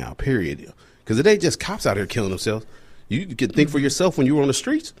epidemic right now, period. Because it ain't just cops out here killing themselves. You can think for yourself when you were on the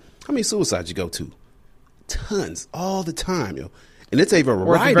streets, how many suicides you go to? Tons, all the time, And it's a variety,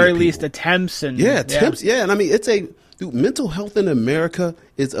 or at the very least attempts. And attempts. Yeah, and mental health in America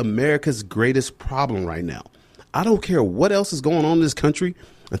is America's greatest problem right now. I don't care what else is going on in this country.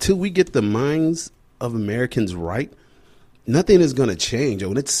 Until we get the minds of Americans right, nothing is going to change.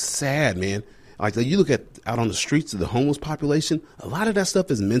 And it's sad, man. Like you look at out on the streets of the homeless population, a lot of that stuff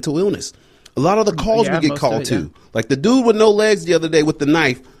is mental illness. A lot of the calls we get called to, like the dude with no legs the other day with the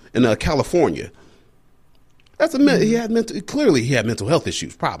knife in California. That's he had mental health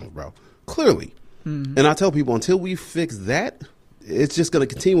issues, problems, bro. Clearly. Mm-hmm. And I tell people, until we fix that, it's just going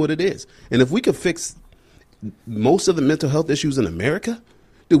to continue what it is. And if we could fix most of the mental health issues in America,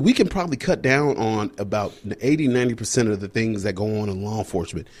 dude, we can probably cut down on about 80-90% of the things that go on in law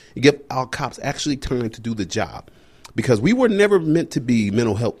enforcement and give our cops actually time to do the job. Because we were never meant to be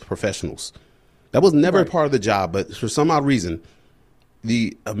mental health professionals. That was never a part of the job. But for some odd reason,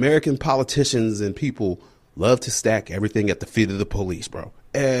 the American politicians and people love to stack everything at the feet of the police, bro.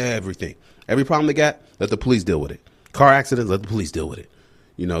 Everything. Every problem they got, let the police deal with it. Car accidents, let the police deal with it.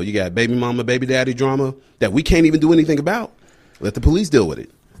 You got baby mama, baby daddy drama that we can't even do anything about. Let the police deal with it.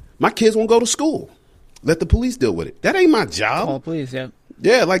 My kids won't go to school. Let the police deal with it. That ain't my job. Call the police, yeah.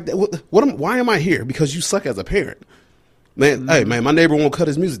 Yeah, like, why am I here? Because you suck as a parent. Man, Hey, man, my neighbor won't cut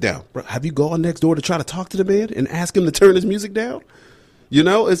his music down. Bro, have you gone next door to try to talk to the man and ask him to turn his music down? You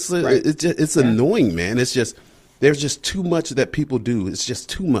know, it's annoying, man. It's just, there's just too much that people do. It's just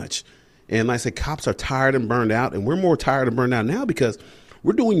too much. And like I said, cops are tired and burned out, and we're more tired and burned out now because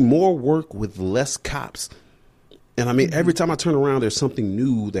we're doing more work with less cops. And I mean, every time I turn around, there's something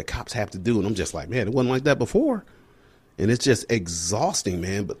new that cops have to do. And I'm just like, man, it wasn't like that before. And it's just exhausting,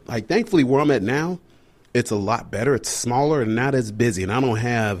 man. But like, thankfully, where I'm at now, it's a lot better. It's smaller and not as busy. And I don't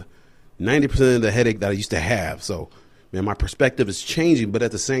have 90% of the headache that I used to have. So, man, my perspective is changing. But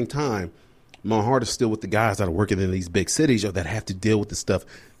at the same time, my heart is still with the guys that are working in these big cities or that have to deal with this stuff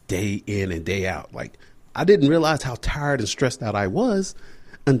day in and day out. Like, I didn't realize how tired and stressed out I was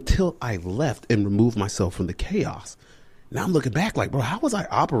until I left and removed myself from the chaos. Now I'm looking back like, bro, how was I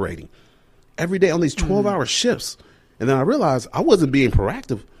operating every day on these 12-hour shifts? And then I realized I wasn't being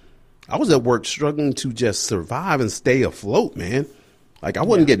proactive. I was at work struggling to just survive and stay afloat, man. Like, I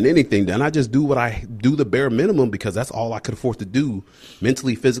wasn't getting anything done. I just do what I do, the bare minimum, because that's all I could afford to do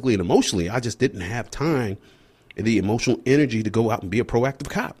mentally, physically, and emotionally. I just didn't have time and the emotional energy to go out and be a proactive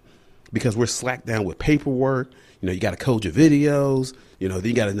cop because we're slacked down with paperwork. You know, you got to code your videos. You know, then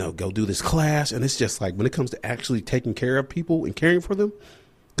you got to go do this class. And it's just like, when it comes to actually taking care of people and caring for them,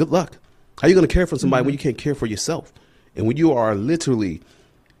 good luck. How are you going to care for somebody when you can't care for yourself? And when you are literally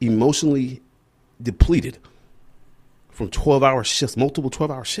emotionally depleted from 12-hour shifts, multiple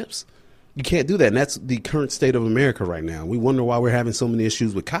 12-hour shifts, you can't do that. And that's the current state of America right now. We wonder why we're having so many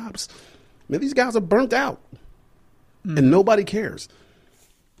issues with cops. Man, these guys are burnt out and nobody cares.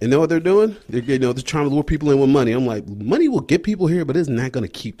 And know what they're doing? They're trying to lure people in with money. I'm like, money will get people here, but it's not going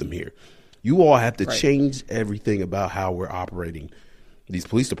to keep them here. You all have to change everything about how we're operating these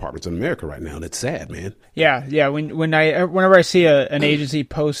police departments in America right now, and it's sad, man. Yeah. Whenever I see an agency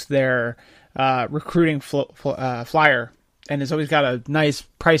post their recruiting flyer, and it's always got a nice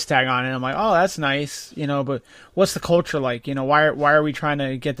price tag on it, I'm like, oh, that's nice, but what's the culture like? Why are we trying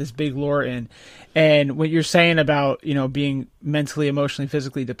to get this big lure in? And what you're saying about, being mentally, emotionally,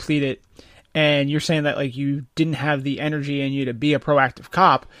 physically depleted, and you're saying that like you didn't have the energy in you to be a proactive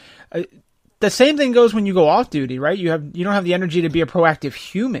cop. The same thing goes when you go off duty, right? You don't have the energy to be a proactive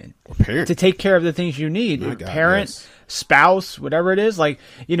human, to take care of the things you need. Your parent, spouse, whatever it is. Like,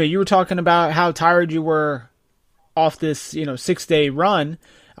 you were talking about how tired you were off this, 6-day run.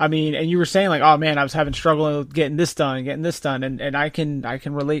 I mean, and you were saying like, oh man, I was having struggle getting this done. And I can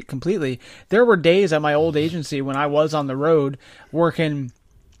relate completely. There were days at my old agency when I was on the road working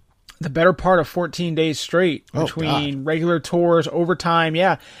the better part of 14 days straight between regular tours, overtime.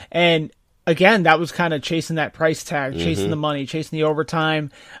 Yeah. And again, that was kind of chasing that price tag, chasing the money, chasing the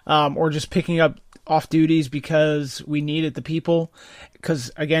overtime, or just picking up off duties because we needed the people.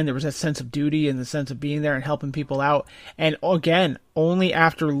 Because again, there was that sense of duty and the sense of being there and helping people out. And again, only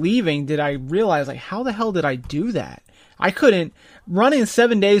after leaving did I realize, like, how the hell did I do that? I couldn't. Running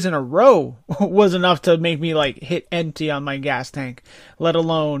 7 days in a row was enough to make me like hit empty on my gas tank, let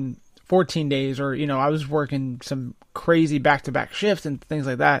alone 14 days, or, I was working some crazy back-to-back shifts and things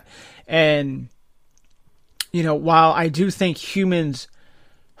like that. And, while I do think humans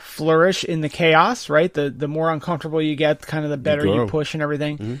flourish in the chaos, right? The more uncomfortable you get, kind of the better you push and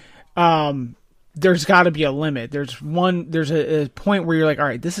everything. There's got to be a limit. There's a point where you're like, all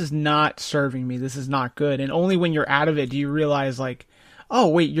right, this is not serving me. This is not good. And only when you're out of it do you realize like, oh,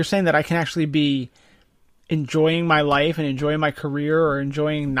 wait, you're saying that I can actually be enjoying my life and enjoying my career or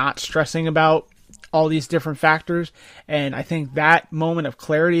enjoying not stressing about all these different factors. And I think that moment of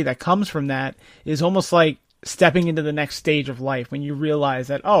clarity that comes from that is almost like stepping into the next stage of life when you realize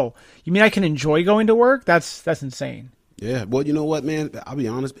that, oh, you mean I can enjoy going to work? That's insane. Yeah. Well, you know what, man? I'll be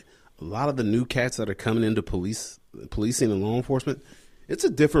honest. A lot of the new cats that are coming into policing and law enforcement, it's a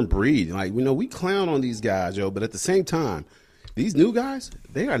different breed. Like, we clown on these guys, but at the same time, these new guys,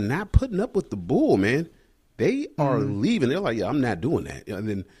 they are not putting up with the bull, man. They are leaving. They're like, yeah, I'm not doing that. And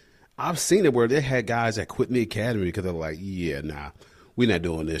then I've seen it where they had guys that quit the academy because they're like, yeah, nah, we're not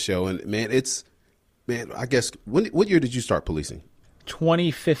doing this, And man, I guess, what year did you start policing?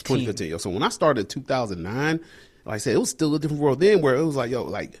 2015. 2015. So when I started in 2009, like I said, it was still a different world then where it was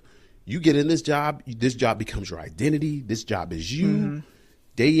like, you get in this job becomes your identity. This job is you.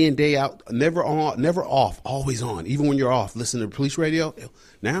 Day in, day out, never on, never off, always on. Even when you're off, listen to police radio.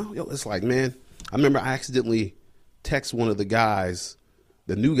 Now, it's like, man, I remember I accidentally text one of the guys,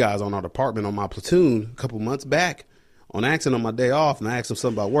 the new guys on our department on my platoon a couple months back on accident on my day off, and I asked him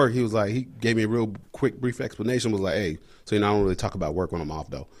something about work. He was like, he gave me a real quick, brief explanation, was like, hey, so I don't really talk about work when I'm off,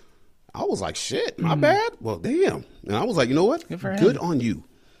 though. I was like, shit, my bad? Well, damn. And I was like, you know what? Good on you.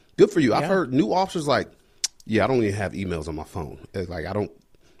 Good for you. Yeah. I've heard new officers like, yeah, I don't even have emails on my phone. It's like,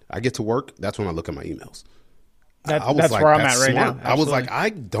 I get to work, that's when I look at my emails. That's where I'm at right now. I was like, I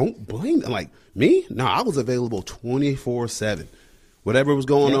don't blame them. Like, me? No, I was available 24/7. Whatever was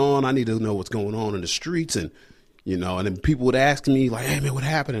going on, I need to know what's going on in the streets. And, and then people would ask me, like, hey, man, what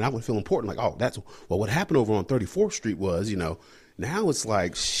happened? And I would feel important. Like, what happened over on 34th Street was, now it's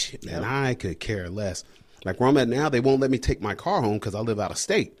like, shit, man, I could care less. Like, where I'm at now, they won't let me take my car home because I live out of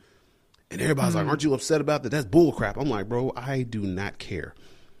state. And everybody's like, aren't you upset about that? That's bull crap. I'm like, bro, I do not care.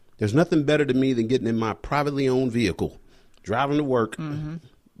 There's nothing better to me than getting in my privately owned vehicle, driving to work,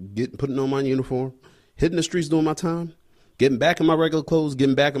 putting on my uniform, hitting the streets doing my time, getting back in my regular clothes,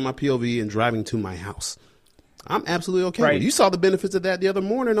 getting back in my POV, and driving to my house. I'm absolutely okay with it. You saw the benefits of that the other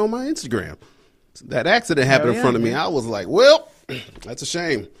morning on my Instagram. That accident happened in front of me. I was like, well, that's a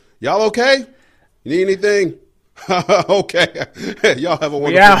shame. Y'all okay? You need anything? Okay. Y'all have a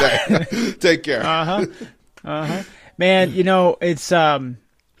wonderful day. Take care. Man, it's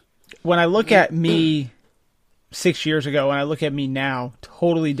when I look at me 6 years ago and I look at me now,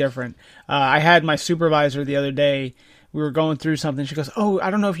 totally different. I had my supervisor the other day. We were going through something. She goes, "Oh, I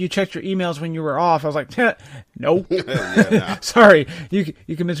don't know if you checked your emails when you were off." I was like, "Nope." Sorry, you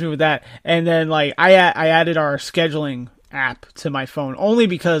convinced me with that. And then like I added our scheduling app to my phone only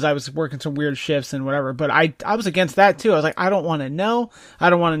because I was working some weird shifts and whatever. But I was against that too. I was like, I don't want to know. I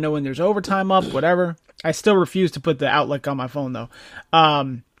don't want to know when there's overtime up, whatever. I still refuse to put the Outlook on my phone though.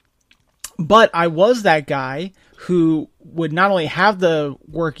 But I was that guy who would not only have the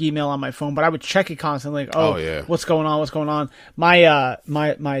work email on my phone, but I would check it constantly. Like, what's going on? What's going on? My I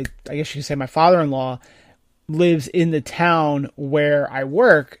guess you could say my father-in-law lives in the town where I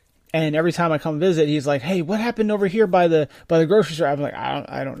work. And every time I come visit, he's like, "Hey, what happened over here by the grocery store?" I'm like,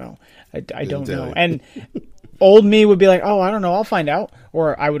 "I don't know. I don't know." And old me would be like, "Oh, I don't know. I'll find out,"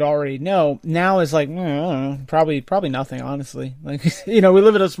 or I would already know. Now it's like, I don't know, probably nothing. Honestly, like we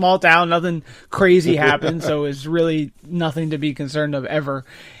live in a small town, nothing crazy happens, so it's really nothing to be concerned of ever.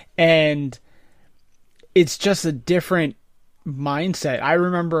 And it's just a different mindset. I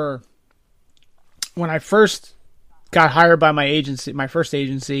remember when I first got hired by my first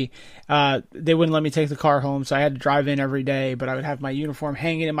agency, they wouldn't let me take the car home, so I had to drive in every day, but I would have my uniform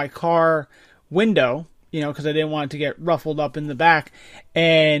hanging in my car window, because I didn't want it to get ruffled up in the back.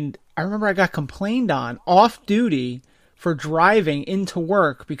 And I remember I got complained on off duty for driving into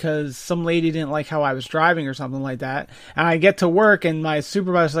work because some lady didn't like how I was driving or something like that. And I get to work and my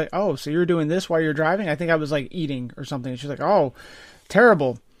supervisor's like, "Oh, so you're doing this while you're driving?" I think I was like eating or something. And she's like, "Oh,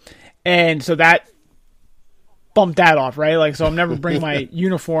 terrible." And so that bumped that off, right? Like, so I'm never bringing my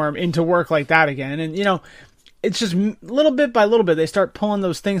uniform into work like that again. And, it's just little bit by little bit, they start pulling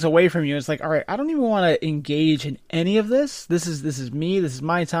those things away from you. It's like, all right, I don't even want to engage in any of this. This is me. This is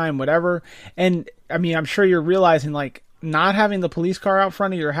my time, whatever. And I mean, I'm sure you're realizing like not having the police car out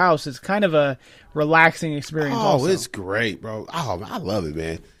front of your house is kind of a relaxing experience. Oh, it's great, bro. Oh, I love it,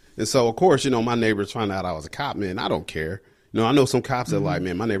 man. And so, of course, my neighbors found out I was a cop, man. I don't care. I know some cops that are like,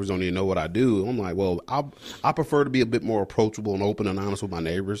 man, my neighbors don't even know what I do. I'm like, well, I prefer to be a bit more approachable and open and honest with my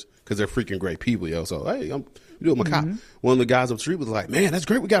neighbors because they're freaking great people, yo. So, hey, I'm doing my cop. One of the guys up the street was like, "Man, that's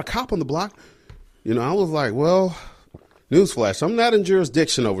great. We got a cop on the block." I was like, well, newsflash, I'm not in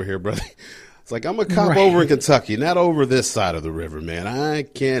jurisdiction over here, brother. It's like, I'm a cop over in Kentucky, not over this side of the river, man. I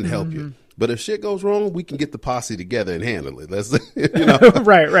can't help you. But if shit goes wrong, we can get the posse together and handle it. Let's,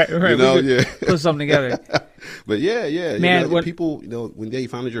 right. Put something together. But yeah, man. When people, when they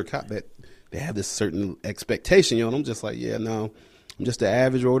find out you're a cop, that they have this certain expectation, and I'm just like, yeah, no, I'm just the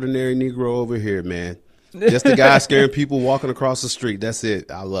average, ordinary Negro over here, man. Just the guy scaring people walking across the street. That's it.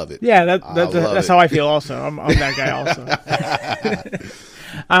 I love it. Yeah, that's how I feel. Also, I'm that guy. Also,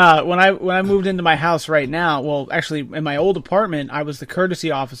 when I moved into my house right now, well, actually, in my old apartment, I was the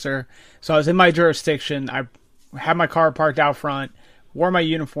courtesy officer, so I was in my jurisdiction. I had my car parked out front, wore my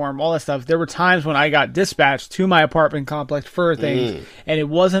uniform, all that stuff. There were times when I got dispatched to my apartment complex for things, and it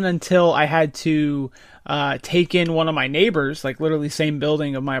wasn't until I had to take in one of my neighbors, like literally same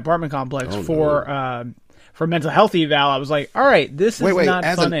building of my apartment complex, for mental health eval. I was like, all right, this is not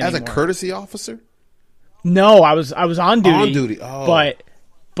fun anymore. As a courtesy officer? No, I was on duty. On duty,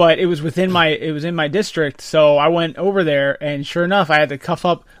 but it was in my district, so I went over there, and sure enough, I had to cuff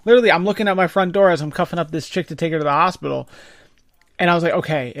up. Literally, I'm looking at my front door as I'm cuffing up this chick to take her to the hospital, and I was like,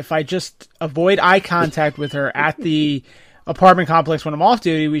 okay, if I just avoid eye contact with her at the apartment complex when I'm off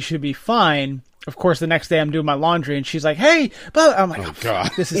duty, we should be fine. Of course, the next day I'm doing my laundry, and she's like, "Hey," but I'm like, "Oh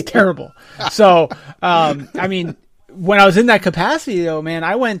God, this is terrible." So, I mean, when I was in that capacity, though, man,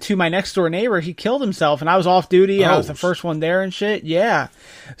 I went to my next door neighbor. He killed himself, and I was off duty, and I was the first one there and shit. Yeah.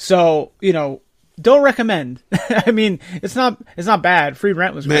 So, don't recommend. I mean, it's not bad. Free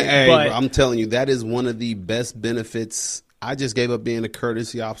rent was great, Man, but I'm telling you, that is one of the best benefits. I just gave up being a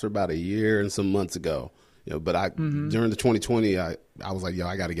courtesy officer about a year and some months ago. But during the 2020, I was like,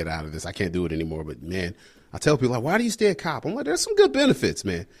 I got to get out of this. I can't do it anymore. But man, I tell people like, why do you stay a cop? I'm like, there's some good benefits,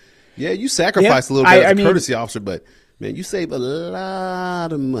 man. Yeah, you sacrifice a little bit as a courtesy officer, but man, you save a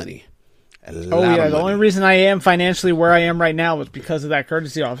lot of money. The only reason I am financially where I am right now was because of that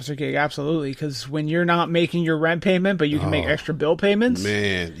courtesy officer gig. Absolutely, because when you're not making your rent payment, but you can make extra bill payments.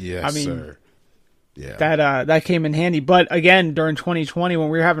 Man, yes, sir. Yeah, that came in handy. But again, during 2020, when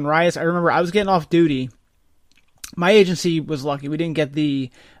we were having riots, I remember I was getting off duty. My agency was lucky; we didn't get the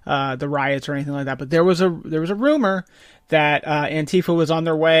riots or anything like that. But there was a rumor that Antifa was on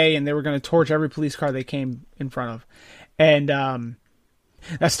their way and they were going to torch every police car they came in front of, and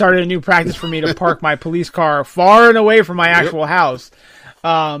that started a new practice for me to park my police car far and away from my actual house.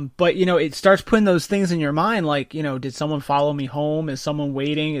 But, it starts putting those things in your mind, like, did someone follow me home? Is someone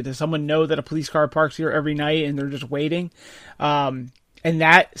waiting? Does someone know that a police car parks here every night and they're just waiting? And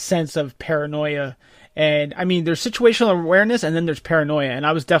that sense of paranoia. And, I mean, there's situational awareness and then there's paranoia. And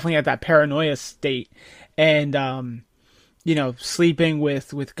I was definitely at that paranoia state. And, sleeping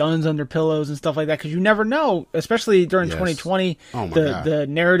with guns under pillows and stuff like that, because you never know, especially during 2020. The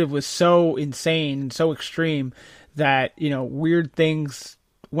narrative was so insane and so extreme that weird things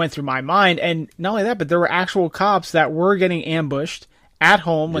went through my mind. And not only that, but there were actual cops that were getting ambushed at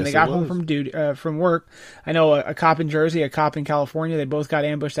home when they got home from work. I know a cop in Jersey, a cop in California, they both got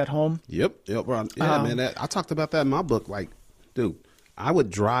ambushed at home. Yep. Man, I talked about that in my book. Like, dude, I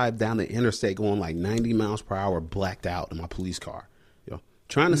would drive down the interstate going like 90 miles per hour, blacked out in my police car,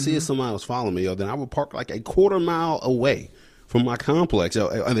 trying to see if somebody was following me. Then I would park like a quarter mile away from my complex,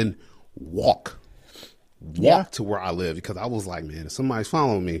 and then walk to where I live, because I was like, man, if somebody's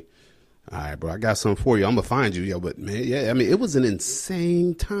following me, all right, bro, I got something for you. I'm gonna find you, But man, I mean, it was an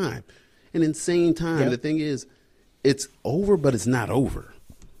insane time. Yep. The thing is, it's over, but it's not over.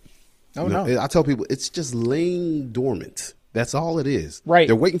 Oh no! I tell people it's just laying dormant. That's all it is. Right.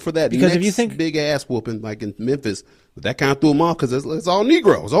 They're waiting for that because next if you think big ass whooping like in Memphis. But that kind of threw them off because it's all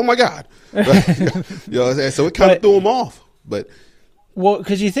Negroes. Oh, my God. So it kind of threw them off. But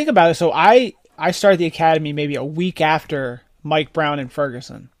because you think about it. So I started the academy maybe a week after Mike Brown and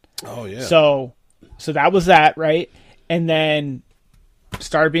Ferguson. Oh, yeah. So that was that, right? And then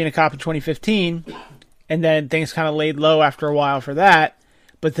started being a cop in 2015. And then things kind of laid low after a while for that.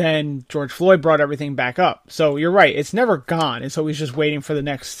 But then George Floyd brought everything back up. So you're right. It's never gone. It's always just waiting for the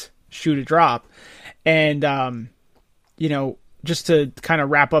next shoe to drop. And, just to kind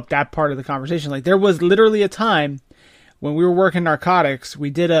of wrap up that part of the conversation, like there was literally a time when we were working narcotics, we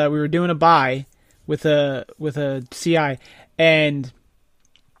were doing a buy with a CI, and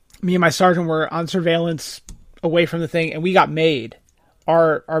me and my sergeant were on surveillance away from the thing, and we got made.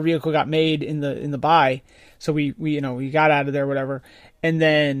 Our vehicle got made in the buy. So we got out of there, whatever. And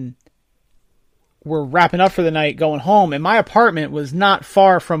then we're wrapping up for the night, going home. And my apartment was not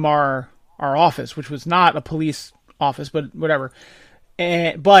far from our office, which was not a police office, but whatever.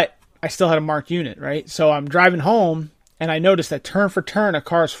 But I still had a marked unit, right? So I'm driving home, and I noticed that turn for turn, a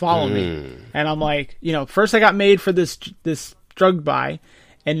car's following me. And I'm like, first I got made for this drug buy,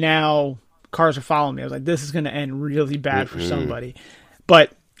 and now cars are following me. I was like, this is going to end really bad for somebody.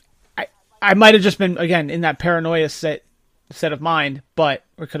 But I might have just been, again, in that paranoia set of mind, but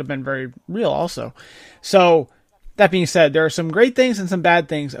it could have been very real also. So that being said, there are some great things and some bad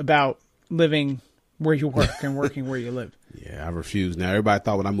things about living where you work and working where you live. Yeah, I refuse. Now, everybody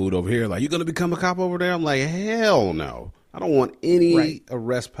thought when I moved over here, like, you going to become a cop over there? I'm like, hell no. I don't want any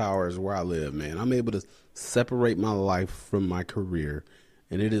arrest powers where I live, man. I'm able to separate my life from my career,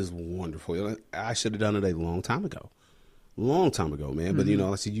 and it is wonderful. I should have done it a long time ago, man. But,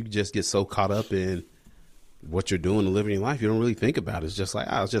 you just get so caught up in what you're doing and living your life, you don't really think about it. It's just like,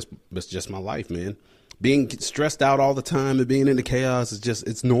 it's just my life, man. Being stressed out all the time and being in the chaos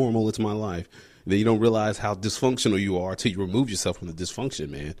it's normal. It's my life. Then you don't realize how dysfunctional you are until you remove yourself from the dysfunction,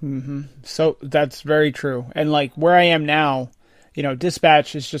 man. Mm-hmm. So that's very true. And like where I am now,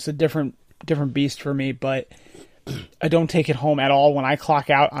 dispatch is just a different beast for me, but I don't take it home at all. When I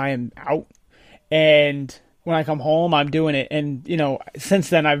clock out, I am out. And when I come home, I'm doing it. And, since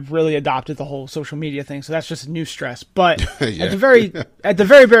then I've really adopted the whole social media thing. So that's just a new stress. But at the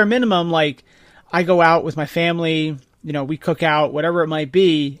very bare minimum, like I go out with my family, we cook out, whatever it might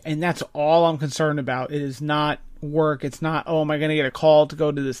be. And that's all I'm concerned about. It is not work. It's not, am I going to get a call to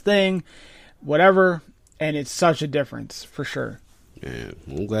go to this thing, whatever. And it's such a difference for sure. Man,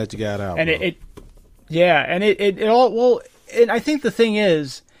 I'm glad you got out. And it all, well, and I think the thing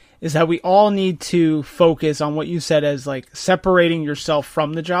is is that we all need to focus on what you said as like separating yourself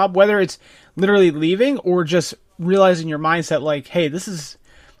from the job, whether it's literally leaving or just realizing your mindset like, hey, this is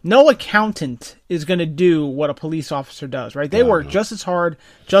no accountant is going to do what a police officer does, right? They work just as hard,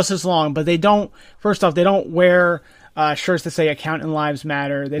 just as long, but they don't, first off, they don't wear shirts that say accountant lives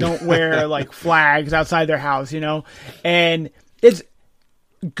matter. They don't wear like flags outside their house, and it's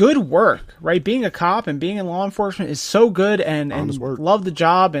good work, right? Being a cop and being in law enforcement is so good and love the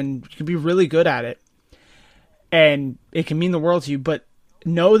job and you can be really good at it. And it can mean the world to you, but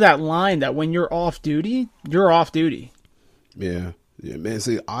know that line that when you're off duty, you're off duty. Yeah. Yeah, man.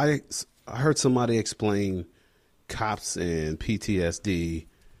 See, I heard somebody explain cops and PTSD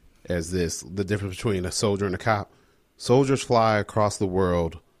as the difference between a soldier and a cop. Soldiers fly across the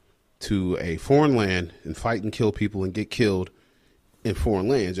world to a foreign land and fight and kill people and get killed in foreign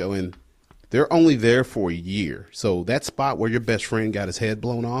lands, and they're only there for a year. So that spot where your best friend got his head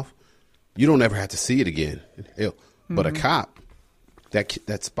blown off, you don't ever have to see it again. But a cop,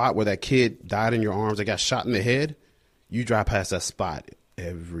 that spot where that kid died in your arms, that got shot in the head, you drive past that spot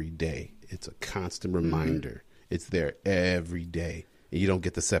every day. It's a constant reminder. It's there every day, and you don't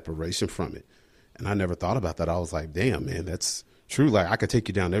get the separation from it. And I never thought about that. I was like, damn, man, that's true. Like, I could take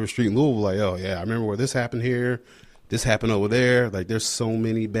you down every street in Louisville, like, oh, yeah, I remember where this happened here. This happened over there. Like, there's so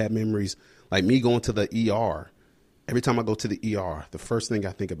many bad memories. Like me going to the ER. Every time I go to the ER, the first thing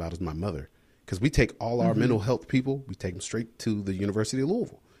I think about is my mother. Because we take all our mental health people, we take them straight to the University of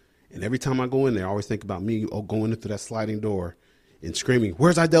Louisville. And every time I go in there, I always think about me going into that sliding door and screaming,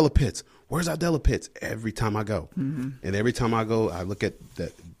 where's Idella Pitts? Where's Idella Pitts? Every time I go. And every time I go, I look at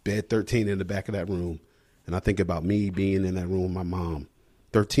that bed 13 in the back of that room, and I think about me being in that room with my mom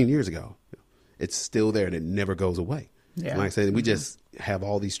 13 years ago. It's still there, and it never goes away. Yeah. And like I said, we just have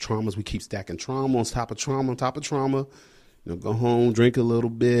all these traumas. We keep stacking trauma on top of trauma on top of trauma. Go home, drink a little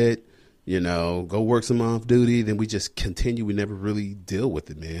bit, go work some off duty. Then we just continue. We never really deal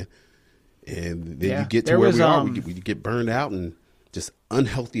with it, man. And then you get to where we are. We get burned out and just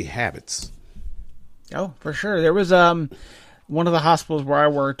unhealthy habits. Oh, for sure. There was one of the hospitals where I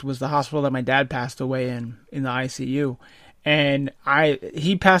worked was the hospital that my dad passed away in the ICU. And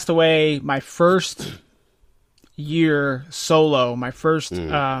he passed away my first year solo, my first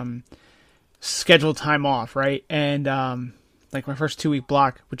scheduled time off, right? And like my first 2-week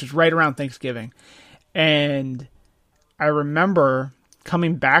block, which was right around Thanksgiving. And I remember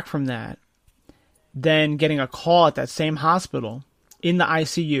coming back from that, then getting a call at that same hospital in the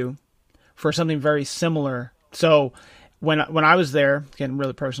ICU for something very similar. So when I was there, getting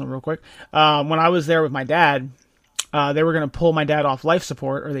really personal real quick, when I was there with my dad, they were going to pull my dad off life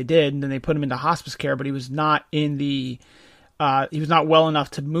support, or they did, and then they put him into hospice care, but he was not he was not well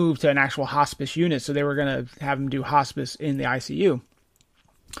enough to move to an actual hospice unit, so they were going to have him do hospice in the ICU.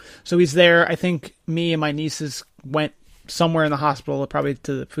 So he's there. I think me and my nieces went somewhere in the hospital, probably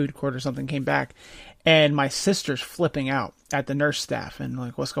to the food court or something, came back, and my sister's flipping out at the nurse staff and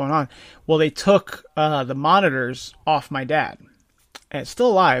like, what's going on? Well, they took the monitors off my dad. And it's still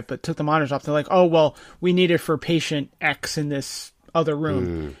alive, but took the monitors off. They're like, oh, well, we need it for patient X in this other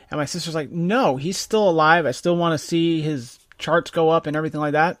room. And my sister's like, no, he's still alive. I still want to see his charts go up and everything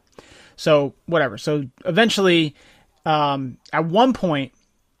like that. So whatever. So eventually, at one point,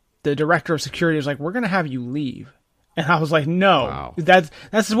 the director of security was like, we're going to have you leave. And I was like, no,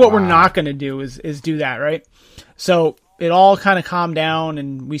 that's what we're not going to do is do that. Right. So it all kind of calmed down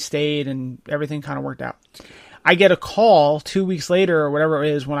and we stayed and everything kind of worked out. I get a call 2 weeks later or whatever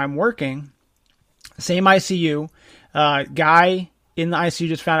it is when I'm working, same ICU, guy in the ICU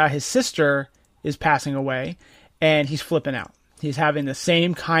just found out his sister is passing away and he's flipping out. He's having the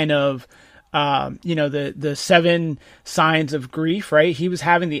same kind of, the 7 signs of grief, right? He was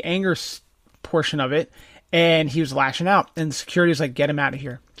having the anger portion of it and he was lashing out and the security was like, get him out of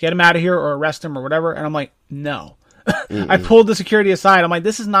here or arrest him or whatever. And I'm like, no. I pulled the security aside. I'm like,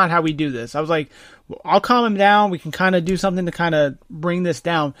 this is not how we do this. I was like, I'll calm him down. We can kind of do something to kind of bring this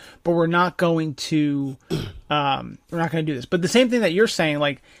down, but we're not going to do this. But the same thing that you're saying,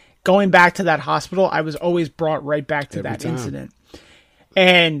 like going back to that hospital, I was always brought right back to that incident.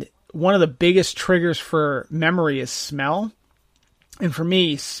 And one of the biggest triggers for memory is smell. And for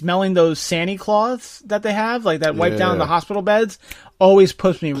me, smelling those Sani cloths that they have, like that wipe down the hospital beds, always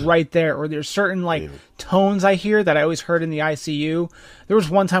puts me right there. Or there's certain tones I hear that I always heard in the ICU. There was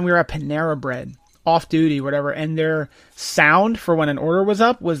one time we were at Panera Bread, off duty, whatever, and their sound for when an order was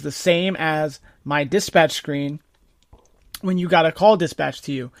up was the same as my dispatch screen when you got a call dispatched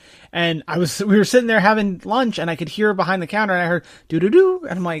to you. And we were sitting there having lunch and I could hear behind the counter and I heard doo-doo-doo.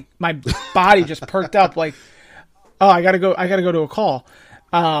 And I'm like, my body just perked up like, oh, I gotta go to a call.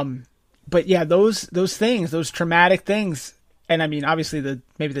 But yeah, those things, those traumatic things, and I mean, obviously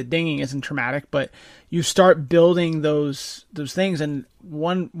maybe the dinging isn't traumatic, but you start building those things. And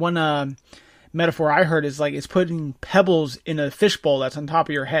one metaphor I heard is like it's putting pebbles in a fishbowl that's on top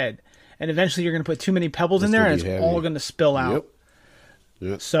of your head, and eventually you're going to put too many pebbles in there, and it's all going to spill out.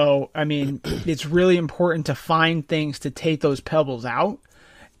 Yep. So I mean, it's really important to find things to take those pebbles out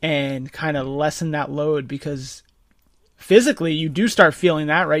and kind of lessen that load, because physically you do start feeling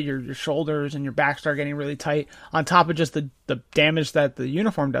that, right? Your shoulders and your back start getting really tight, on top of just the damage that the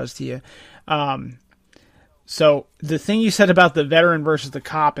uniform does to you. So the thing you said about the veteran versus the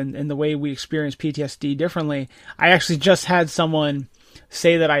cop and the way we experience PTSD differently, I actually just had someone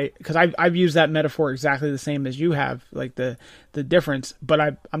say that because I've used that metaphor exactly the same as you have, like the difference, but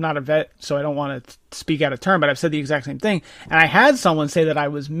I'm not a vet, so I don't want to speak out of turn, but I've said the exact same thing. And I had someone say that I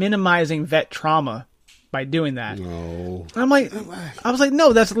was minimizing vet trauma by doing that. No. I was like,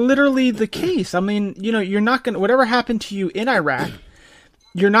 no, that's literally the case. I mean, you're not going to, whatever happened to you in Iraq,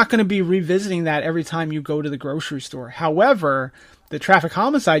 you're not going to be revisiting that every time you go to the grocery store. However, the traffic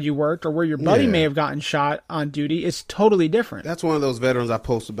homicide you worked, or where your buddy may have gotten shot on duty, is totally different. That's one of those veterans I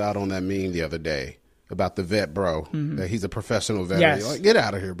posted about on that meme the other day about the vet, bro. That he's a professional veteran. Yes. Like, get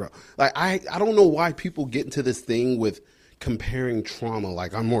out of here, bro. Like, I don't know why people get into this thing with comparing trauma.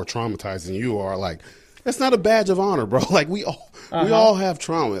 Like, I'm more traumatized than you are. Like, that's not a badge of honor, bro. Like, we all have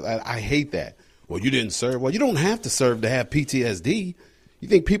trauma. I hate that. Well, you didn't serve. Well, you don't have to serve to have PTSD. You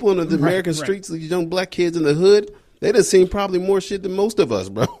think people in the American streets, these young black kids in the hood, they done seen probably more shit than most of us,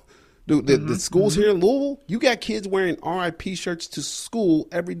 bro. Dude, the schools here in Louisville, you got kids wearing RIP shirts to school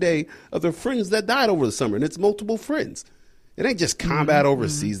every day of their friends that died over the summer, and it's multiple friends. It ain't just combat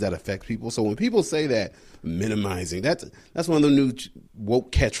overseas that affects people. So when people say that, minimizing, that's one of the new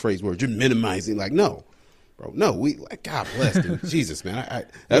woke catchphrase words. You're minimizing. Like, no, bro, no. God bless, dude. Jesus, man.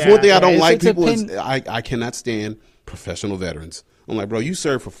 That's one thing I don't like. People is I cannot stand professional veterans. I'm like, bro, you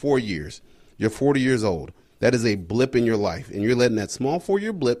served for 4 years. You're 40 years old. That is a blip in your life, and you're letting that small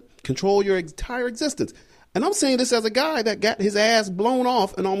 4-year blip control your entire existence. And I'm saying this as a guy that got his ass blown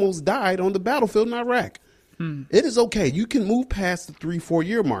off and almost died on the battlefield in Iraq. It is okay. You can move past the 3-4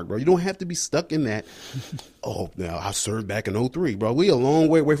 year mark, bro. You don't have to be stuck in that. Now I served back in 03, bro. We a long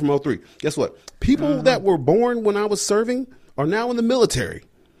way away from 03. Guess what? People that were born when I was serving are now in the military.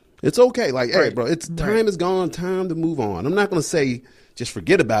 It's okay. Like, hey, bro, time is gone. Time to move on. I'm not going to say just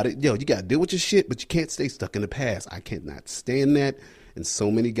forget about it. Yo, you got to deal with your shit, but you can't stay stuck in the past. I cannot stand that. And so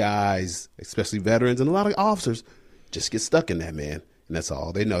many guys, especially veterans and a lot of officers, just get stuck in that, man. And that's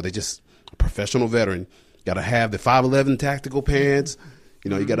all they know. They just a professional veteran. Got to have the 511 tactical pants.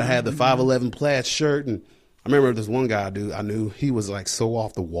 You got to have the 511 plaid shirt. And I remember this one guy, dude, I knew he was like so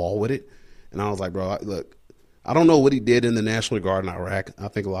off the wall with it. And I was like, bro, look, I don't know what he did in the National Guard in Iraq. I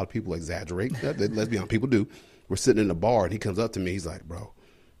think a lot of people exaggerate. Let's be honest, people do. We're sitting in the bar, and he comes up to me. He's like, bro,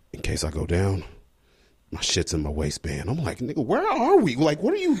 in case I go down, my shit's in my waistband. I'm like, nigga, where are we? Like,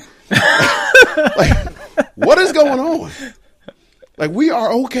 what are you? Like, what is going on? Like, we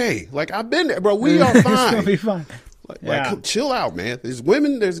are okay. Like, I've been there, bro. We are fine. It's gonna be fine. Like, chill out, man. There's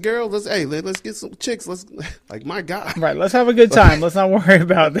women, there's girls. Let's get some chicks. Like, my God. Right. Let's have a good time. Let's not worry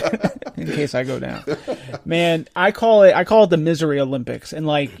about that in case I go down. Man, I call it the misery Olympics. And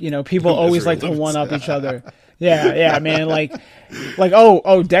like, people always like to one up each other. Yeah, man. Like,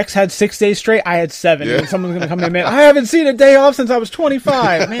 Dex had 6 days straight. I had 7. Yeah. And someone's going to come in, man, I haven't seen a day off since I was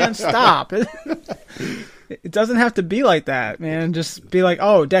 25. Man, stop. It doesn't have to be like that, man. Just be like,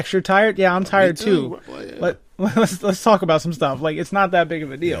 oh, Dex, you're tired? Yeah, I'm tired too. Let's talk about some stuff. Like, it's not that big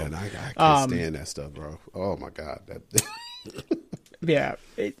of a deal. Man, I can't stand that stuff, bro. Oh my God. Yeah,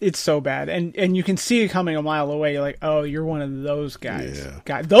 it's so bad, and you can see it coming a mile away. You're like, oh, you're one of those guys.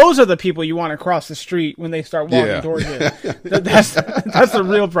 Yeah. Those are the people you want to cross the street when they start walking towards you. That's the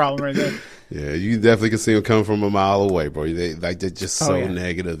real problem right there. Yeah, you definitely can see them coming from a mile away, bro. They're just so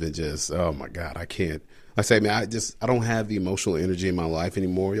negative and just, oh my God, I can't. I say, man, I don't have the emotional energy in my life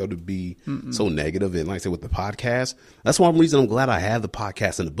anymore, to be so negative. And like I said, with the podcast, that's one reason I'm glad I have the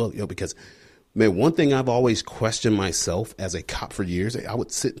podcast and the book, because, man, one thing I've always questioned myself as a cop for years, I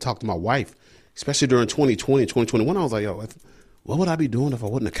would sit and talk to my wife, especially during 2020 and 2021. I was like, what would I be doing if I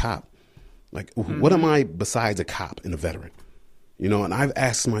wasn't a cop? Like, what am I besides a cop and a veteran? And I've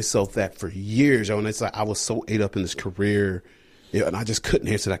asked myself that for years, and it's like I was so ate up in this career, and I just couldn't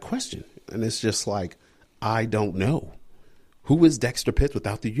answer that question. And it's just like, I don't know. Who is Dexter Pitts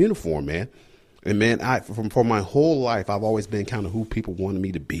without the uniform, man? And man, for my whole life, I've always been kind of who people wanted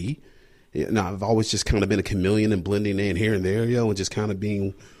me to be. I've always just kind of been a chameleon and blending in here and there, and just kind of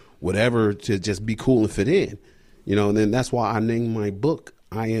being whatever to just be cool and fit in, And then that's why I named my book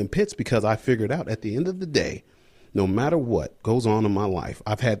I am Pitts because I figured out at the end of the day, no matter what goes on in my life,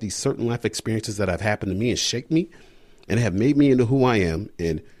 I've had these certain life experiences that have happened to me and shaped me and have made me into who I am.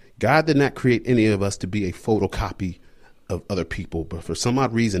 And God did not create any of us to be a photocopy of other people. But for some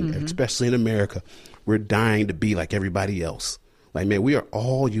odd reason, especially in America, we're dying to be like everybody else. Like, man, we are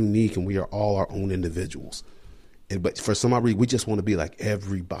all unique and we are all our own individuals. But for some odd reason, we just want to be like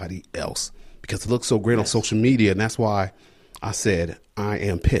everybody else because it looks so great on social media. And that's why I said, I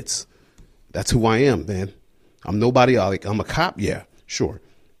am Pitts. That's who I am, man. I'm nobody else. Like, I'm a cop. Yeah, sure.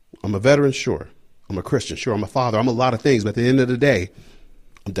 I'm a veteran. Sure. I'm a Christian. Sure. I'm a father. I'm a lot of things. But at the end of the day,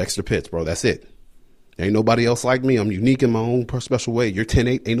 I'm Dexter Pitts, bro. That's it. Ain't nobody else like me. I'm unique in my own special way. You're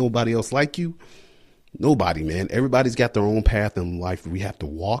 10-8. Ain't nobody else like you. Nobody, man. Everybody's got their own path in life we have to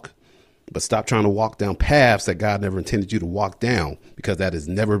walk. But stop trying to walk down paths that God never intended you to walk down, because that is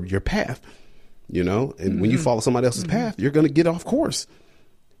never your path, you know? And when you follow somebody else's path, you're going to get off course.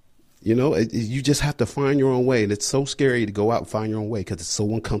 You know, you just have to find your own way. And it's so scary to go out and find your own way because it's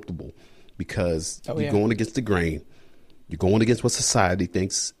so uncomfortable, because you're going against the grain. You're going against what society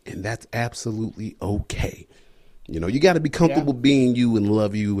thinks. And that's absolutely okay. You know, you got to be comfortable being you and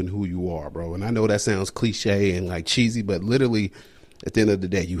love you and who you are, bro. And I know that sounds cliche and like cheesy, but literally at the end of the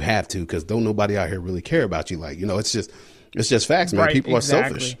day, you have to, because don't nobody out here really care about you. Like, you know, it's just facts, man. Right, people are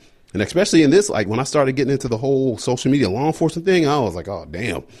selfish. And especially in this, like when I started getting into the whole social media law enforcement thing, I was like, oh,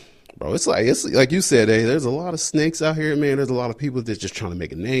 damn, bro. It's like you said, hey, there's a lot of snakes out here, man. There's a lot of people that's just trying to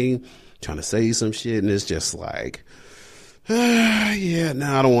make a name, trying to say some shit. And it's just like, I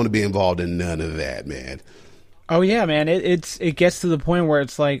don't want to be involved in none of that, man. Oh yeah, man. It gets to the point where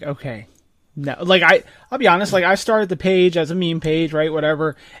it's like, okay, no, like I'll be honest, like I started the page as a meme page, right?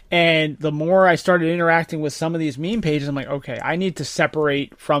 Whatever. And the more I started interacting with some of these meme pages, I'm like, okay, I need to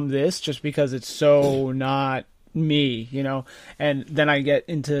separate from this just because it's so not me, you know? And then I get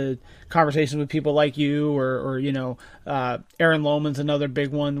into conversations with people like you or you know, Aaron Lohman's another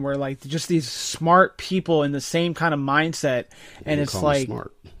big one, where like just these smart people in the same kind of mindset. And it's like,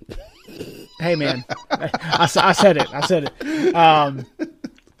 smart. Hey man, I said it.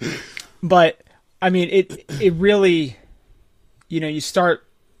 But I mean, it really, you know, you start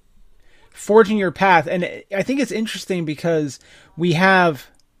forging your path. And I think it's interesting because we have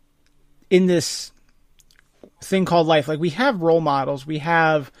in this thing called life, like we have role models, we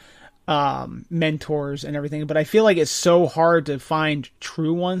have mentors and everything, but I feel like it's so hard to find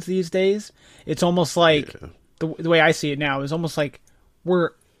true ones these days. It's almost like the way I see it now is almost like we're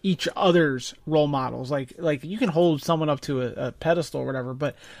each other's role models. Like you can hold someone up to a pedestal or whatever,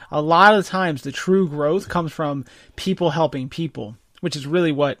 but a lot of times the true growth comes from people helping people, which is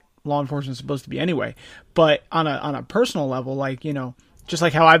really what law enforcement is supposed to be anyway. But on a personal level, like, you know, just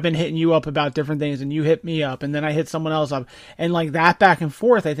like how I've been hitting you up about different things and you hit me up and then I hit someone else up, and like that back and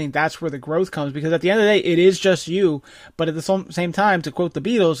forth, I think that's where the growth comes, because at the end of the day, it is just you. But at the same time, to quote the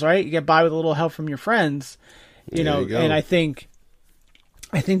Beatles, right? You get by with a little help from your friends, you know, and I think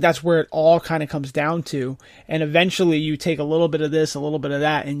that's where it all kind of comes down to. And eventually you take a little bit of this, a little bit of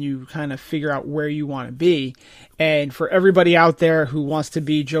that, and you kind of figure out where you want to be. And for everybody out there who wants to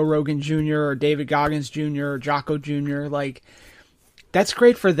be Joe Rogan Jr. or David Goggins Jr. or Jocko Jr., like, that's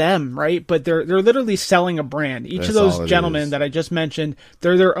great for them, right? But they're literally selling a brand. Each of those gentlemen that I just mentioned,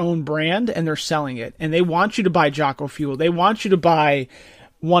 they're their own brand and they're selling it. And they want you to buy Jocko Fuel. They want you to buy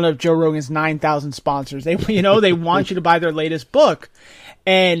one of Joe Rogan's 9,000 sponsors. They want you to buy their latest book.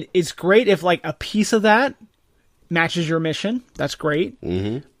 And it's great if like a piece of that matches your mission. That's great.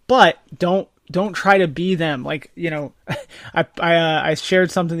 Mm-hmm. But don't try to be them. Like, you know, I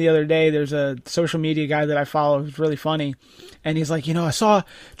shared something the other day. There's a social media guy that I follow who's really funny. And he's like, you know, I saw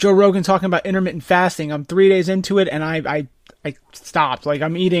Joe Rogan talking about intermittent fasting. I'm 3 days into it and I stopped. Like,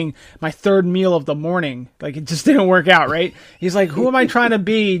 I'm eating my third meal of the morning. Like, it just didn't work out, right? He's like, who am I trying to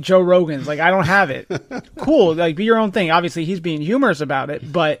be, Joe Rogan's? Like, I don't have it. Cool. Like, be your own thing. Obviously, he's being humorous about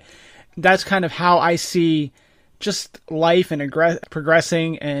it, but that's kind of how I see just life and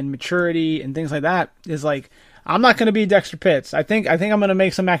progressing and maturity and things like that. Is like, I'm not going to be Dexter Pitts. I think I'm going to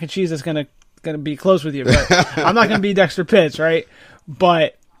make some mac and cheese that's going to be close with you, but I'm not going to be Dexter Pitts, right?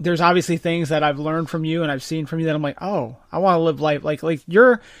 But there's obviously things that I've learned from you and I've seen from you that I'm like, oh, I want to live life like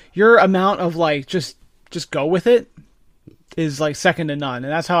your amount of like just go with it is like second to none.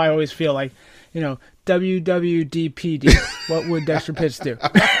 And that's how I always feel, like, you know, WWDPD. What would Dexter Pitts do?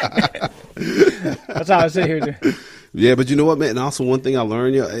 That's how I sit here. Yeah, but you know what, man? And also one thing I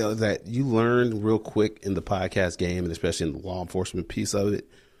learned, that you learn real quick in the podcast game, and especially in the law enforcement piece of it,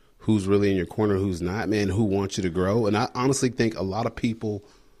 who's really in your corner, who's not, man, who wants you to grow. And I honestly think a lot of people,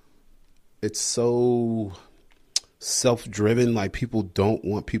 it's so self-driven, like people don't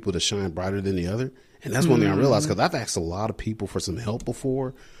want people to shine brighter than the other. And that's one thing I realized, because I've asked a lot of people for some help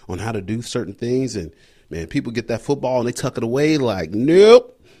before on how to do certain things. And man, people get that football and they tuck it away like,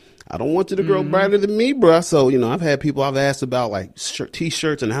 nope, I don't want you to grow brighter than me, bruh. So, you know, I've had people I've asked about like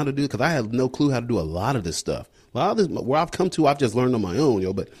T-shirts and how to do it, because I have no clue how to do a lot of this stuff. A lot of this, where I've come to, I've just learned on my own,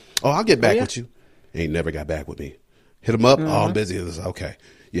 yo. But, I'll get back with you. Ain't never got back with me. Hit them up. Oh, I'm busy. Okay.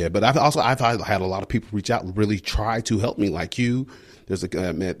 Yeah, but I've had a lot of people reach out and really try to help me, like you. There's a guy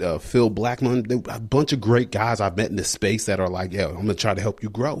I met, Phil Blackman, a bunch of great guys I've met in this space that are like, yeah, I'm going to try to help you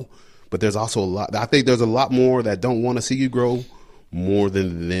grow. But there's also a lot, I think there's a lot more that don't want to see you grow more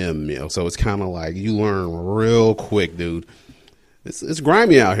than them, you know. So it's kind of like you learn real quick, dude. It's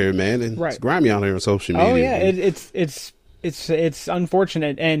grimy out here, man. And It's grimy out here on social media. Oh yeah, it's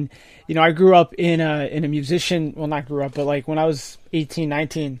unfortunate. And you know, I grew up in a musician. Well, not grew up, but like when I was 18,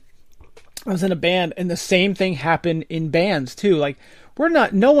 19, I was in a band, and the same thing happened in bands too. Like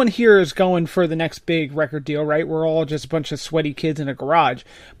no one here is going for the next big record deal, right? We're all just a bunch of sweaty kids in a garage.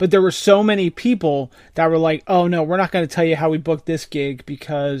 But there were so many people that were like, oh no, we're not going to tell you how we booked this gig,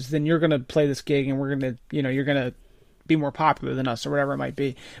 because then you're going to play this gig and we're going to, you know, you're going to be more popular than us or whatever it might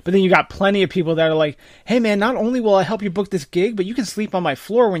be. But then you got plenty of people that are like, hey man, not only will I help you book this gig, but you can sleep on my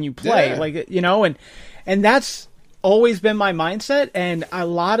floor when you play. Yeah. Like, you know, and that's always been my mindset. And a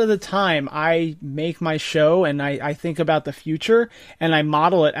lot of the time I make my show and I think about the future and I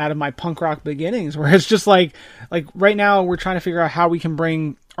model it out of my punk rock beginnings, where it's just like right now we're trying to figure out how we can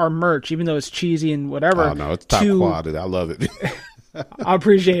bring our merch, even though it's cheesy and whatever. Oh no, it's top quality. I love it. I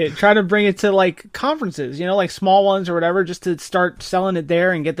appreciate it. Try to bring it to like conferences, you know, like small ones or whatever, just to start selling it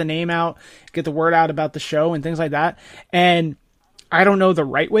there and get the name out, get the word out about the show and things like that. And I don't know the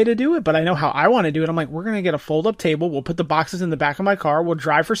right way to do it, but I know how I want to do it. I'm like, we're going to get a fold-up table. We'll put the boxes in the back of my car. We'll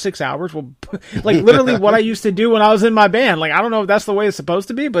drive for 6 hours. We'll like literally what I used to do when I was in my band. Like, I don't know if that's the way it's supposed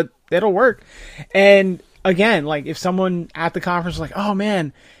to be, but it'll work. And again, like if someone at the conference is like, oh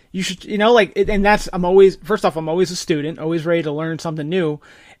man, you should, you know, like, and that's, I'm always a student, always ready to learn something new.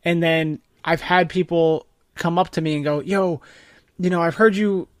 And then I've had people come up to me and go, yo, you know, I've heard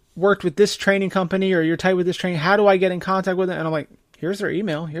you worked with this training company, or you're tight with this training. How do I get in contact with it? And I'm like, here's their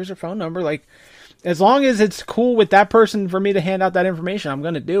email, here's their phone number. Like, as long as it's cool with that person for me to hand out that information, I'm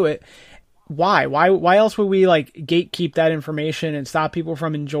going to do it. Why else would we like gatekeep that information and stop people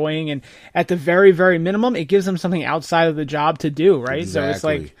from enjoying? And at the very, very minimum, it gives them something outside of the job to do, right? Exactly. So it's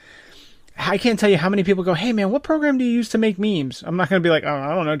like, I can't tell you how many people go, hey man, what program do you use to make memes? I'm not going to be like, oh,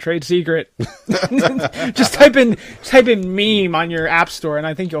 I don't know, trade secret. Just type in meme on your app store and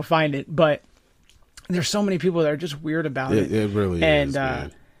I think you'll find it. But there's so many people that are just weird about it. It really is,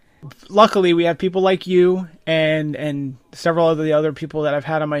 man. Luckily we have people like you and several of the other people that I've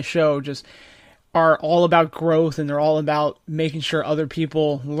had on my show just are all about growth, and they're all about making sure other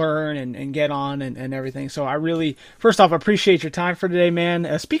people learn and get on and everything. So I really, first off, appreciate your time for today,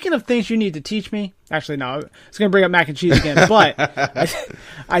 man. Speaking of things you need to teach me, actually, no, I was going to bring up mac and cheese again, but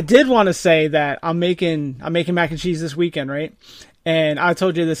I did want to say that I'm making mac and cheese this weekend, right? And I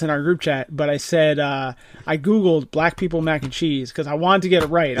told you this in our group chat, but I said, I Googled black people mac and cheese because I wanted to get it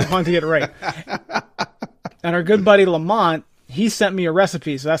right. And our good buddy Lamont, he sent me a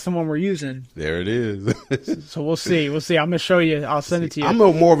recipe, so that's the one we're using. There it is. So we'll see. I'm going to show you. I'll send it to you. I'm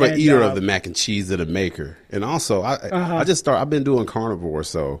more of an eater of the mac and cheese than a maker. And also, I've been doing carnivore,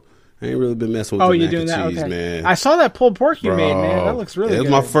 so I ain't really been messing with the mac and cheese, okay, man. I saw that pulled pork you made, man. That looks really good. It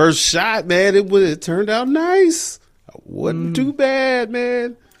was my first shot, man. It turned out nice. Wasn't too bad,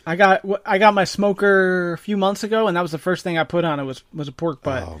 man. I got my smoker a few months ago, and that was the first thing I put on it was a pork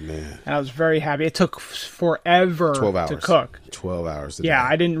butt. Oh man! And I was very happy. It took forever 12 hours to cook. 12 hours. Yeah,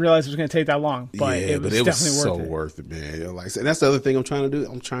 I didn't realize it was going to take that long, but it was definitely worth it, man. You know, like I said, that's the other thing I'm trying to do.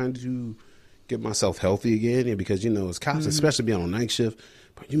 I'm trying to get myself healthy again, because as cops, especially being on night shift,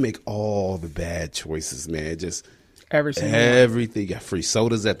 but you make all the bad choices, man. Just everything. You got free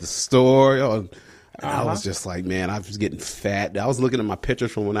sodas at the store. I was just like, man, I was getting fat. I was looking at my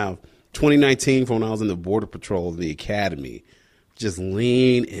pictures from 2019, from when I was in the Border Patrol in the academy. Just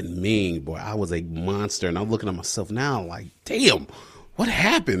lean and mean, boy. I was a monster. And I'm looking at myself now like, damn, what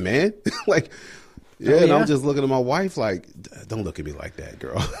happened, man? And I'm just looking at my wife like, don't look at me like that,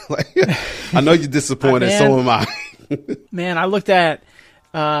 girl. Like, I know you're disappointed, so am I. Man, I looked at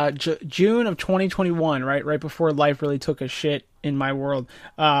June of 2021, right before life really took a shit in my world.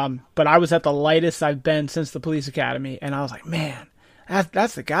 But I was at the lightest I've been since the police academy, and I was like, man,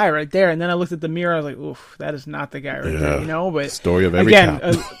 that's the guy right there. And then I looked at the mirror. I was like, oof, that is not the guy right there. You know, but story of every again,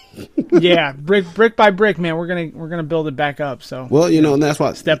 cop. Yeah, brick by brick, man. We're gonna build it back up. So well, you know, and that's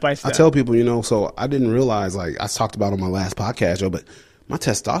why step by step. I tell people, you know, so I didn't realize, like I talked about on my last podcast, but my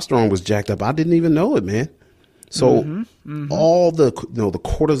testosterone was jacked up. I didn't even know it, man. So all the the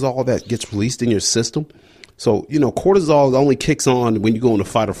cortisol that gets released in your system. So, you know, cortisol only kicks on when you go into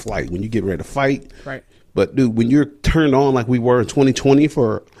fight or flight, when you get ready to fight. Right. But dude, when you're turned on like we were in 2020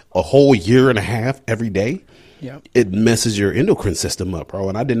 for a whole year and a half every day, it messes your endocrine system up, bro.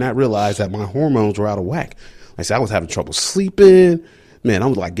 And I did not realize that my hormones were out of whack. Like I said, I was having trouble sleeping. Man, I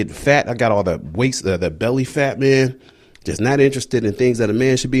was like getting fat. I got all that waist, the belly fat, man. Just not interested in things that a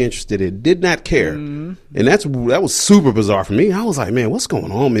man should be interested in. Did not care. And that was super bizarre for me. I was like, man, what's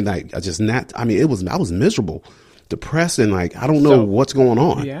going on? I mean, like, I was miserable, depressed, and like, I don't know what's going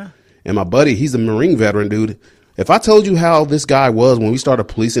on. Yeah. And my buddy, he's a Marine veteran, dude. If I told you how this guy was when we started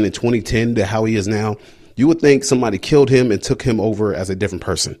policing in 2010 to how he is now, you would think somebody killed him and took him over as a different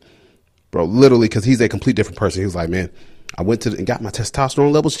person. Bro, literally, because he's a complete different person. He was like, man, I went to and got my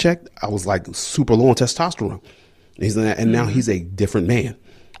testosterone levels checked. I was like super low on testosterone. And now he's a different man.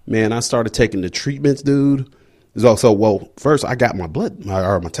 Man, I started taking the treatments, dude. First I got my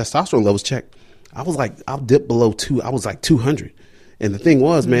testosterone levels checked. I was like, I'll dip below 2. I was like 200. And the thing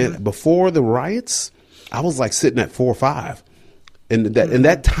was, man, before the riots, I was like sitting at 4 or 5. And in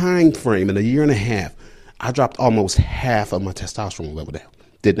that time frame, in a year and a half, I dropped almost half of my testosterone level down.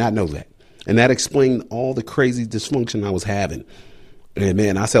 Did not know that. And that explained all the crazy dysfunction I was having. And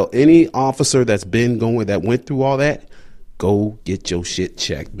man, I tell any officer that went through all that, go get your shit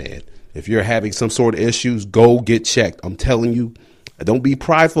checked, man. If you're having some sort of issues, go get checked. I'm telling you, don't be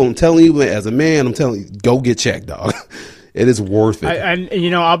prideful. I'm telling you, as a man, I'm telling you, go get checked, dog. It is worth it. And you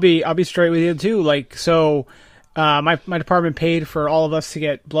know, I'll be straight with you too. Like, so, my department paid for all of us to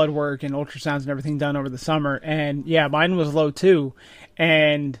get blood work and ultrasounds and everything done over the summer. And yeah, mine was low too.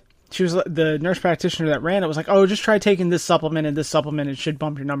 And she was the nurse practitioner that ran it was like, oh, just try taking this supplement and this supplement. It should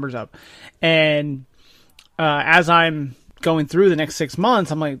bump your numbers up. And as I'm going through the next 6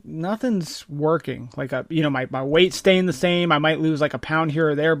 months, I'm like, nothing's working. Like, you know, my weight's staying the same. I might lose like a pound here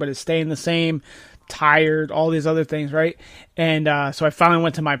or there, but it's staying the same. Tired, all these other things, right? And so I finally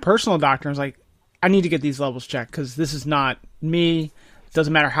went to my personal doctor and was like, I need to get these levels checked because this is not me. It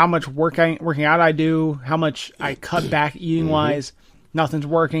doesn't matter how much working out I do, how much I cut back eating wise. Nothing's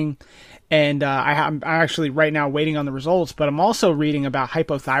working. And I'm actually right now waiting on the results, but I'm also reading about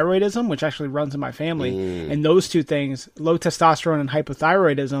hypothyroidism, which actually runs in my family. And those two things, low testosterone and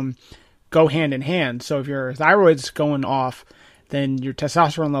hypothyroidism, go hand in hand. So if your thyroid's going off, then your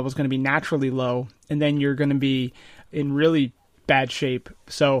testosterone level is going to be naturally low, and then you're going to be in really bad shape.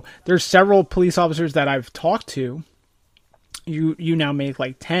 So there's several police officers that I've talked to. You now make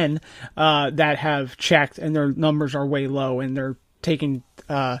like 10 that have checked, and their numbers are way low, and they're taking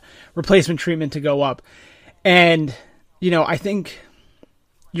replacement treatment to go up. And, you know, I think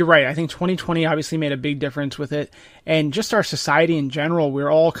you're right. I think 2020 obviously made a big difference with it. And just our society in general,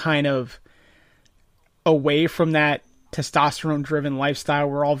 we're all kind of away from that testosterone-driven lifestyle.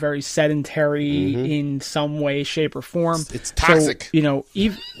 We're all very sedentary in some way, shape, or form. It's toxic. So, you know,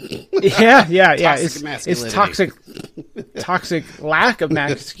 yeah. It's toxic lack of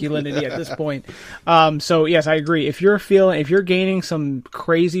masculinity at this point. So yes, I agree. If you're gaining some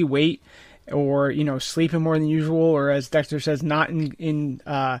crazy weight, or, you know, sleeping more than usual, or as Dexter says, not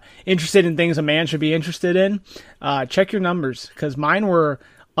interested in things a man should be interested in, check your numbers, because mine were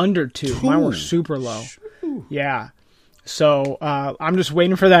under 2. Mine were super low. Yeah. So I'm just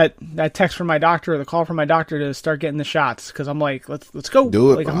waiting for that text from my doctor or the call from my doctor to start getting the shots, because I'm like, let's go.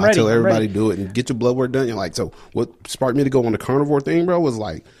 Do it. Like, I tell everybody do it and get your blood work done. You're like, so what sparked me to go on the carnivore thing, bro, was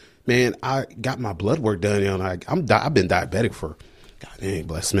like, man, I got my blood work done. You know, I've been diabetic for, God dang,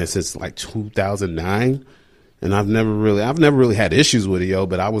 bless me, since like 2009. And I've never really had issues with it, yo,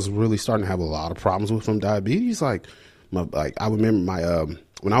 but I was really starting to have a lot of problems with diabetes. I remember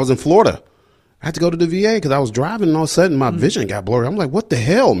when I was in Florida, I had to go to the VA because I was driving, and all of a sudden my vision got blurry. I'm like, what the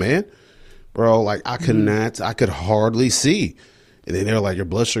hell, man? Bro, like, I could hardly see. And then they're like, your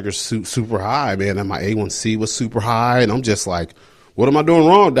blood sugar's super high, man. And my A1C was super high. And I'm just like, what am I doing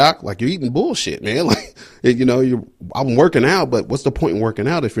wrong, doc? Like, you're eating bullshit, man. Like, you know, I'm working out, but what's the point in working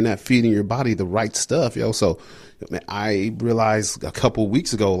out if you're not feeding your body the right stuff, yo? So, man, I realized a couple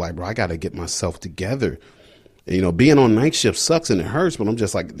weeks ago, like, bro, I got to get myself together. And, you know, being on night shift sucks and it hurts, but I'm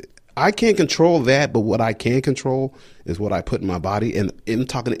just like, I can't control that, but what I can control is what I put in my body. And I'm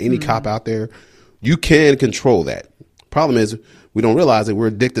talking to any cop out there, you can control that. Problem is, we don't realize that we're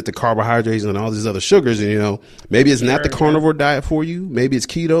addicted to carbohydrates and all these other sugars. And, you know, maybe it's not the carnivore diet for you. Maybe it's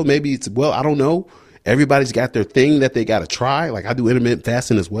keto. Maybe it's, well, I don't know. Everybody's got their thing that they got to try. Like I do intermittent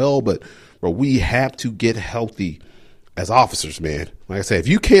fasting as well, but bro, we have to get healthy as officers, man. Like I said, if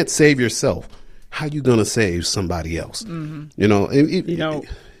you can't save yourself, how you going to save somebody else? You know,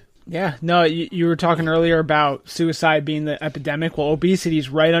 Yeah, no, you were talking earlier about suicide being the epidemic. Well, obesity is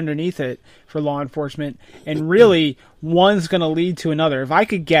right underneath it for law enforcement, and really, one's going to lead to another. If I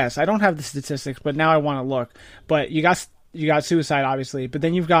could guess, I don't have the statistics, but now I want to look. But you got suicide, obviously, but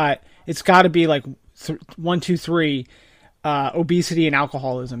then you've got, it's got to be like 1, 2, 3, obesity and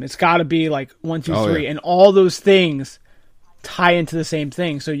alcoholism. It's got to be like 1, 2, 3, and all those things tie into the same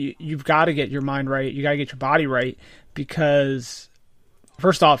thing. So you've got to get your mind right. You got to get your body right, because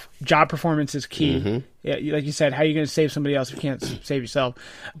first off, job performance is key. Yeah, like you said, how are you going to save somebody else if you can't save yourself?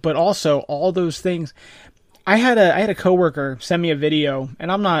 But also all those things. I had a coworker send me a video,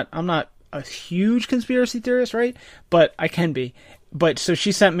 and I'm not a huge conspiracy theorist, right? But I can be. But so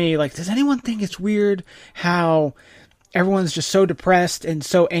she sent me like, does anyone think it's weird how everyone's just so depressed and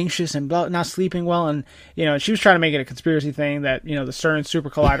so anxious and not sleeping well? And, you know, she was trying to make it a conspiracy thing that, you know, the CERN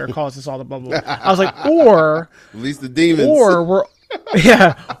super collider causes all the blah, blah, blah. I was like, or at least the demons, or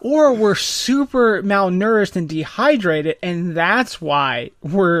we're super malnourished and dehydrated, and that's why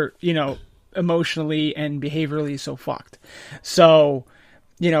we're, you know, emotionally and behaviorally so fucked. So,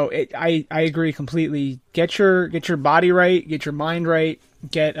 you know, I agree completely. Get your body right, get your mind right,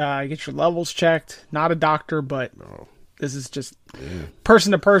 get your levels checked. Not a doctor, but this is just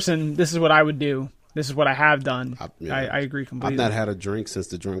person to person. This is what I would do. This is what I have done. I agree completely. I've not had a drink since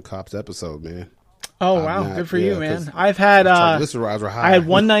the Drunk Cops episode, man. Oh, wow. Good for you, man. I've had triglycerides were high. I had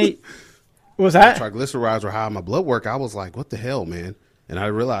one night. What was that? Triglycerides were high. My blood work, I was like, what the hell, man? And I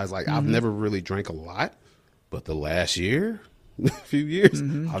realized, like, I've never really drank a lot, but the last year, a few years,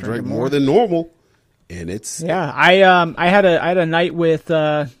 I drank more than normal. And it's I had a night with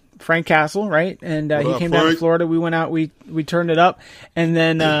Frank Castle, right? And he came down to Florida. We went out, we turned it up, and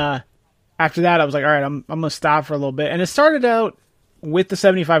then after that I was like, all right, I'm gonna stop for a little bit. And it started out with the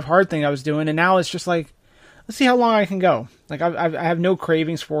 75 hard thing I was doing, and now it's just like, let's see how long I can go. Like I have no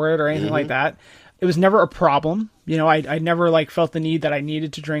cravings for it or anything like that. It was never a problem. You know, I never like felt the need that I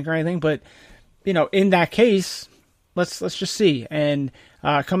needed to drink or anything, but you know, in that case, let's just see. And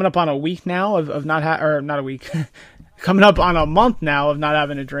coming up on a week now of not or not a week, coming up on a month now of not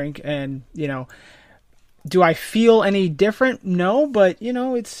having a drink. And you know, do I feel any different? No, but you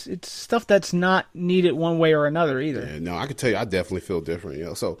know, it's stuff that's not needed one way or another either. Yeah, no, I can tell you, I definitely feel different. You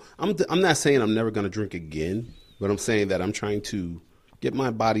know, so I'm not saying I'm never going to drink again, but I'm saying that I'm trying to get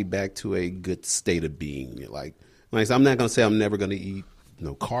my body back to a good state of being. Like I'm not going to say I'm never going to eat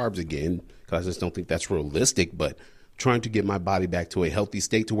carbs again, because I just don't think that's realistic. But trying to get my body back to a healthy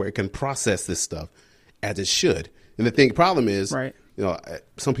state to where it can process this stuff as it should. And the problem is, right. You know,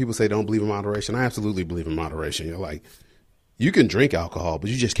 some people say don't believe in moderation. I absolutely believe in moderation. You're like, you can drink alcohol, but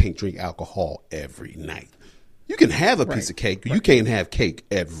you just can't drink alcohol every night. You can have a piece of cake, but you can't have cake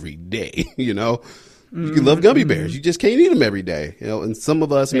every day. You know, you can love gummy bears. You just can't eat them every day. You know, and some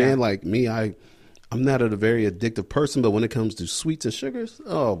of us, man, like me, I'm not a very addictive person, but when it comes to sweets and sugars,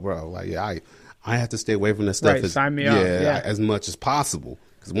 oh, bro, like I have to stay away from that stuff. Right, sign me up. As much as possible.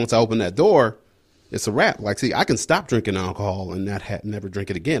 Because once I open that door, it's a wrap. Like, see, I can stop drinking alcohol and never drink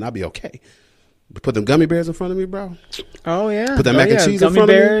it again. I'll be okay. But put them gummy bears in front of me, bro. Oh yeah. Put that mac and cheese in front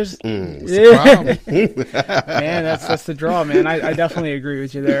bears. of me. It's a problem. Man, that's the draw, man. I definitely agree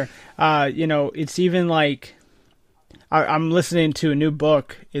with you there. You know, it's even like I'm listening to a new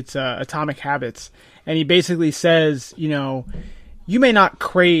book. It's Atomic Habits, and he basically says, you know, you may not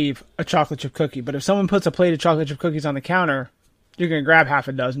crave a chocolate chip cookie, but if someone puts a plate of chocolate chip cookies on the counter, you're going to grab half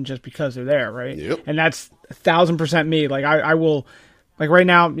a dozen just because they're there, right? Yep. And that's 1,000% me. Like I will, like right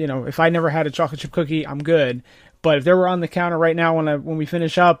now, you know, if I never had a chocolate chip cookie, I'm good. But if they were on the counter right now when we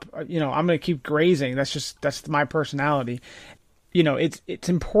finish up, you know, I'm going to keep grazing. That's my personality. You know, it's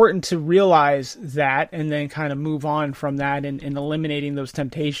important to realize that and then kind of move on from that and eliminating those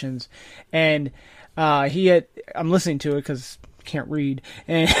temptations. And I'm listening to it because I can't read,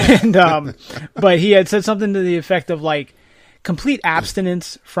 and but he had said something to the effect of like, complete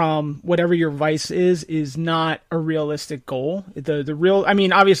abstinence from whatever your vice is not a realistic goal. The real, I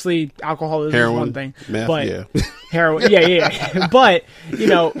mean, obviously alcoholism is one thing, meth, but heroin, yeah. But you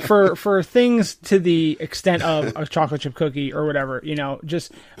know, for things to the extent of a chocolate chip cookie or whatever, you know,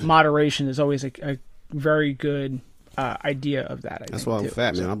 just moderation is always a very good idea of that. That's why I'm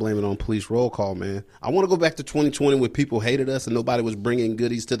fat, man. I blame it on police roll call, man. I want to go back to 2020 when people hated us and nobody was bringing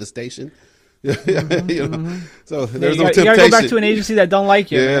goodies to the station. You know? So there's you no gotta temptation. go back to an agency that don't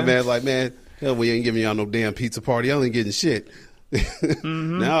like you. Yeah, man. Like, man, hell, we ain't giving y'all no damn pizza party. I ain't getting shit.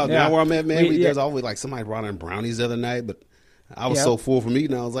 Now where I'm at, man, there's always like somebody brought in brownies the other night, but I was so full from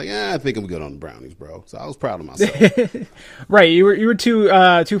eating. I was like, I think I'm good on the brownies, bro. So I was proud of myself. Right, you were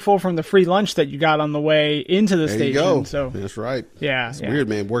too full from the free lunch that you got on the way into the There station. you go. So That's right. yeah, It's weird,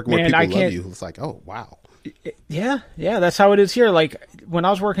 man. Working where people love you. It's like, oh wow. Yeah, that's how it is here. Like when I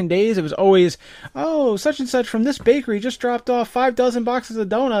was working days, it was always, oh, such and such from this bakery just dropped off 5 dozen boxes of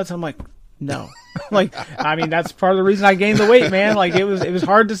donuts. I'm like, no. Like, I mean, that's part of the reason I gained the weight, man. Like it was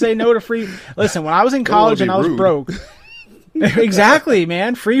hard to say no to free. Listen, when I was in college and I was broke. Exactly,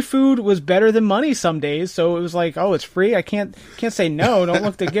 man. Free food was better than money some days. So it was like, oh, it's free. I can't say no. Don't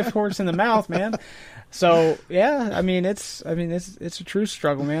look the gift horse in the mouth, man. So yeah, I mean, it's a true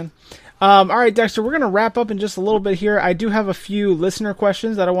struggle, man. All right, Dexter, we're gonna wrap up in just a little bit here. I do have a few listener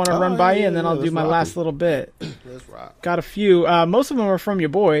questions that I want to run by you, and then I'll do my last little bit. Let's rock. Got a few. Most of them are from your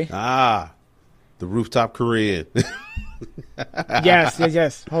boy. The rooftop Korean.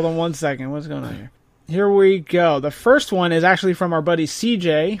 Yes. Hold on one second. What's going on here? Here we go. The first one is actually from our buddy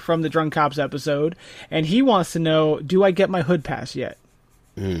CJ from the Drunk Cops episode, and he wants to know, do I get my hood pass yet?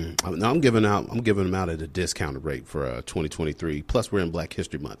 No, I'm giving them out at a discounted rate for 2023. Plus, we're in Black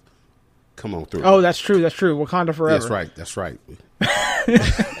History Month. Come on through. Oh, that's true. Wakanda forever. That's right.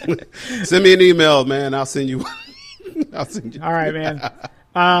 Send me an email, man. I'll send you. All right,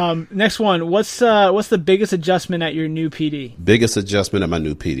 man. Next one. What's the biggest adjustment at your new PD? Biggest adjustment at my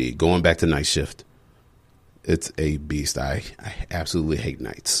new PD. Going back to night shift. It's a beast. I absolutely hate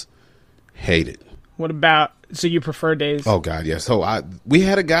nights. Hate it. What about, so you prefer days? Oh God, yes. So we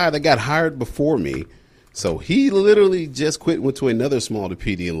had a guy that got hired before me. So he literally just quit, went to another smaller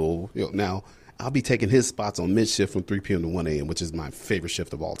PD in Louisville. Now I'll be taking his spots on mid shift from 3 p.m. to 1 a.m., which is my favorite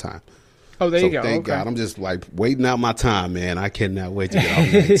shift of all time. Oh, there you go. Thank God. I'm just like waiting out my time, man. I cannot wait to get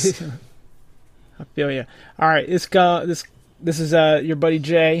off nights. I feel you. All right, let's go. This is your buddy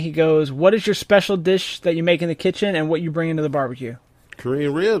Jay. He goes, what is your special dish that you make in the kitchen and what you bring into the barbecue?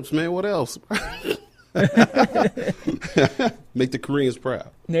 Korean ribs, man. What else? Make the Koreans proud.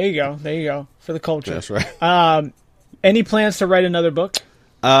 There you go. For the culture. That's right. Any plans to write another book?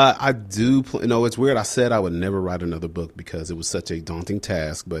 I do. It's weird. I said I would never write another book because it was such a daunting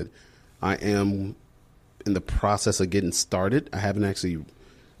task, but I am in the process of getting started.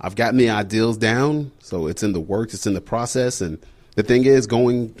 I've gotten the ideals down, so it's in the works. It's in the process. And the thing is,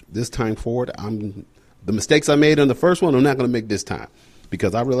 going this time forward, the mistakes I made on the first one, I'm not going to make this time.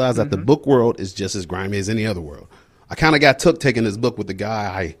 Because I realized that the book world is just as grimy as any other world. I kind of got taking this book with the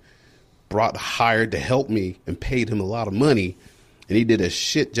guy I hired to help me and paid him a lot of money. And he did a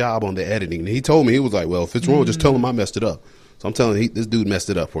shit job on the editing. And he told me, he was like, well, if it's wrong, just tell him I messed it up. So I'm telling you, this dude messed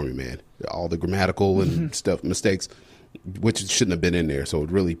it up for me, man. All the grammatical and stuff, mistakes, which shouldn't have been in there. So it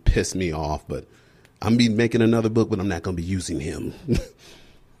really pissed me off. But I'm making another book, but I'm not going to be using him.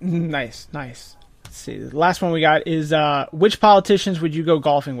 Nice. Let's see. The last one we got is which politicians would you go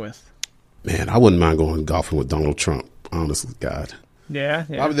golfing with? Man, I wouldn't mind going golfing with Donald Trump, honestly, God. Yeah.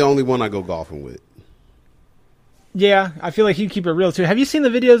 Probably the only one I go golfing with. Yeah, I feel like he'd keep it real, too. Have you seen the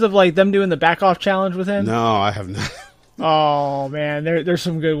videos of like them doing the back-off challenge with him? No, I have not. Oh, man, there's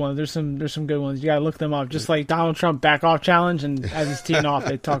some good ones. There's some good ones. You got to look them up. Just like Donald Trump back-off challenge, and as he's teeing off,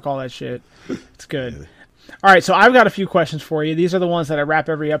 they talk all that shit. It's good. Yeah. All right, so I've got a few questions for you. These are the ones that I wrap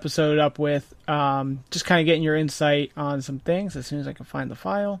every episode up with, just kind of getting your insight on some things as soon as I can find the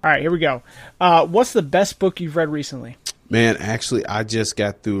file. All right, here we go. What's the best book you've read recently? Man, actually, I just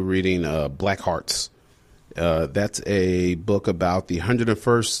got through reading Black Hearts. That's a book about the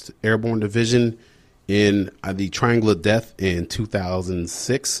 101st Airborne Division in the Triangle of Death in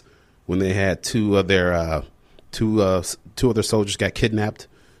 2006 when they had two other soldiers got kidnapped.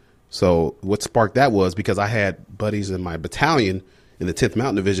 So what sparked that was because I had buddies in my battalion in the 10th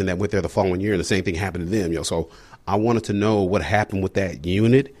Mountain Division that went there the following year, and the same thing happened to them. So I wanted to know what happened with that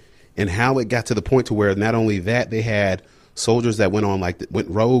unit and how it got to the point to where not only that, they had soldiers that went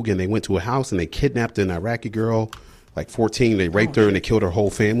rogue and they went to a house and they kidnapped an Iraqi girl, like 14. They raped her and they killed her whole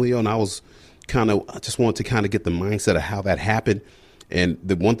family. And I just wanted to kind of get the mindset of how that happened. And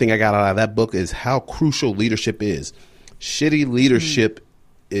the one thing I got out of that book is how crucial leadership is. Shitty leadership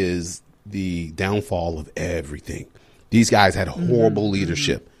is the downfall of everything. These guys had horrible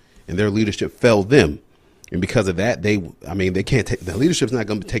leadership, and their leadership failed them. And because of that, they can't take, the leadership's not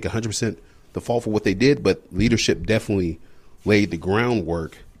going to take 100% the fault for what they did, but leadership definitely laid the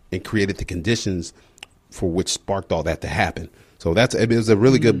groundwork and created the conditions for which sparked all that to happen. So it was a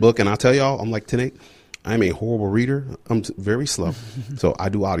really good book. And I'll tell y'all, I'm like, Tanate, I'm a horrible reader. I'm very slow. So I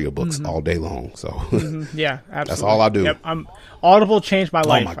do audiobooks all day long. So Yeah, absolutely. that's all I do. Yep, Audible changed my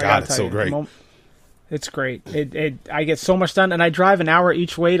life. Oh my I God, gotta it's tell so you. great. It's great. I get so much done, and I drive an hour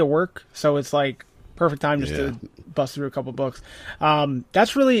each way to work, so it's like perfect time just to bust through a couple books.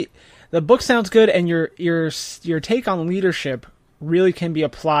 That's really, the book sounds good, and your take on leadership really can be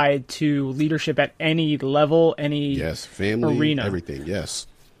applied to leadership at any level, any family, arena, everything. Yes.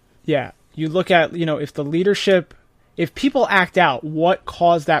 Yeah, you look at, if the leadership, if people act out, what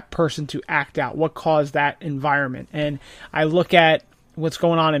caused that person to act out? What caused that environment? And I look at what's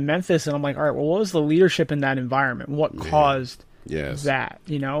going on in Memphis, and I'm like, all right, well, what was the leadership in that environment? What caused that?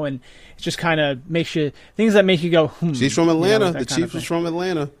 And it just kind of makes you, things that make you go, She's from Atlanta. The Chiefs was from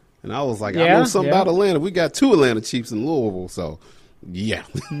Atlanta. And I was like, I know something about Atlanta. We got 2 Atlanta Chiefs in Louisville. So, yeah.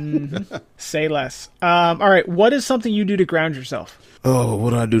 Say less. All right, what is something you do to ground yourself? Oh,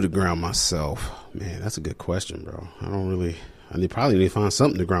 what do I do to ground myself? Man, that's a good question, bro. I probably need to find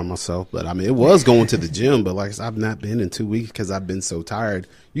something to ground myself. But I mean, it was going to the gym, but like I've not been in 2 weeks because I've been so tired.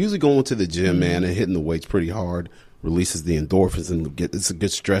 Usually going to the gym, man, and hitting the weights pretty hard releases the endorphins and it's a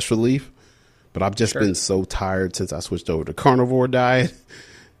good stress relief. But I've just been so tired since I switched over to carnivore diet.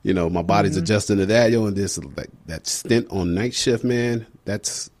 My body's adjusting to that, and this that stint on night shift, man.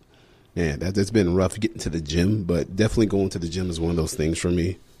 That's been rough getting to the gym, but definitely going to the gym is one of those things for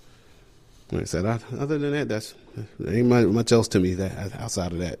me. Like I said, other than that, there ain't much else to me that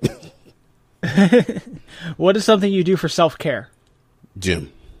outside of that. What is something you do for self-care?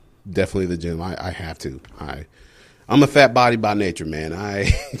 Gym. Definitely the gym. I have to. I'm a fat body by nature, man.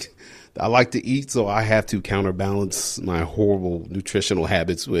 I like to eat, so I have to counterbalance my horrible nutritional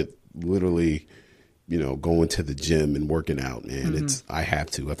habits with literally, going to the gym and working out, man. I have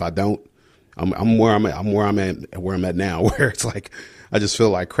to. If I don't, I'm where I'm at now, where it's like I just feel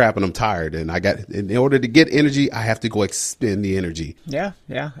like crap and I'm tired, and in order to get energy, I have to go expend the energy. Yeah,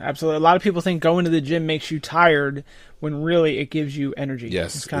 absolutely. A lot of people think going to the gym makes you tired when really it gives you energy.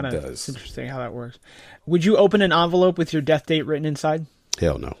 Yes, it does. It's interesting how that works. Would you open an envelope with your death date written inside?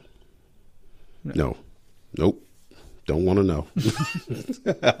 Hell no. No. Nope. Don't want to know.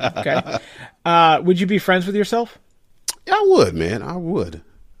 Okay. Would you be friends with yourself? I would, man. I would.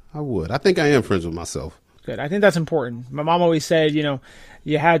 I think I am friends with myself. Good. I think that's important. My mom always said,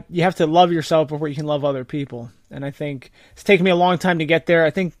 you have to love yourself before you can love other people. And I think it's taken me a long time to get there. I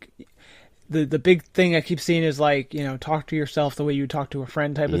think the big thing I keep seeing is like, talk to yourself the way you talk to a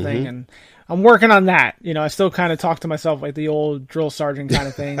friend type of thing. And I'm working on that. I still kind of talk to myself like the old drill sergeant kind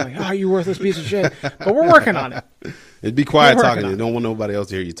of thing. Like, oh, you worthless piece of shit. But we're working on it. It'd be quiet talking. You don't want nobody else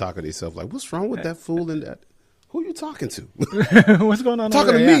to hear you talking to yourself. Like, what's wrong with that fool and that? Who are you talking to? What's going on?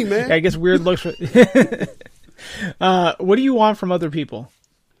 Talking to me, man. Yeah, I guess weird looks. What do you want from other people?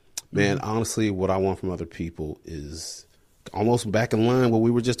 Man, honestly, what I want from other people is almost back in line what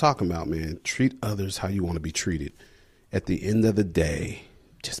we were just talking about, man. Treat others how you want to be treated. At the end of the day,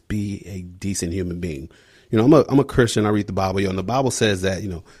 just be a decent human being. I'm a Christian. I read the Bible, and the Bible says that,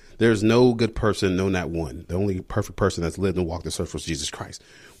 there's no good person, no, not one. The only perfect person that's lived and walked the earth was Jesus Christ,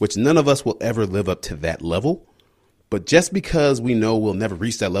 which none of us will ever live up to that level. But just because we know we'll never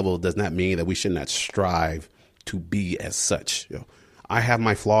reach that level does not mean that we should not strive to be as such. I have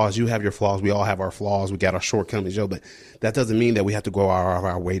my flaws. You have your flaws. We all have our flaws. We got our shortcomings, but that doesn't mean that we have to go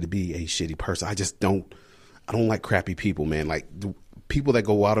our way to be a shitty person. I don't like crappy people, man. Like the people that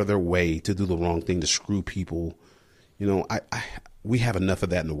go out of their way to do the wrong thing, to screw people. We have enough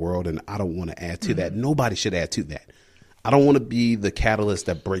of that in the world, and I don't want to add to that. Nobody should add to that. I don't want to be the catalyst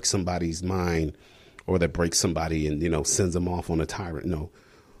that breaks somebody's mind or that breaks somebody and, sends them off on a tyrant.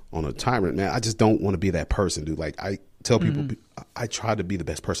 On a tyrant, man. I just don't want to be that person, dude. Like I tell people, I try to be the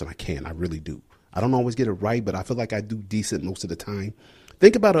best person I can. I really do. I don't always get it right, but I feel like I do decent most of the time.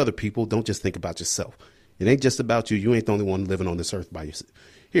 Think about other people. Don't just think about yourself. It ain't just about you. You ain't the only one living on this earth by yourself.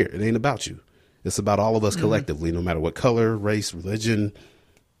 Here, it ain't about you. It's about all of us collectively, no matter what color, race, religion.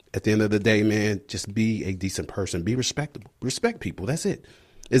 At the end of the day, man, just be a decent person. Be respectable. Respect people. That's it.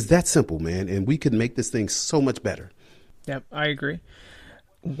 It's that simple, man. And we could make this thing so much better. Yep, I agree.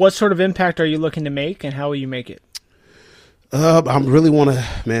 What sort of impact are you looking to make, and how will you make it? I really want to,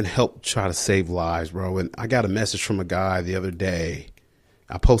 man, help try to save lives, bro. And I got a message from a guy the other day.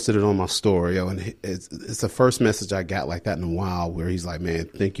 I posted it on my story, and it's the first message I got like that in a while, where he's like, man,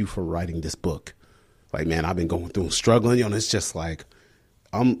 thank you for writing this book. Like, man, I've been going through and struggling, and it's just like,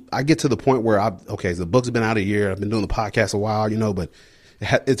 I get to the point where so the book's been out a year. I've been doing the podcast a while, but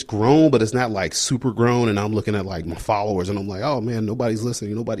it's grown, but it's not like super grown. And I'm looking at like my followers, and I'm like, oh man, nobody's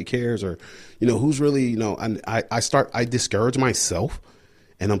listening. Nobody cares. Or, who's really, I discourage myself.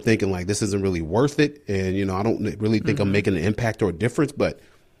 and I'm thinking like, this isn't really worth it. And, you know, I don't really think I'm making an impact or a difference, but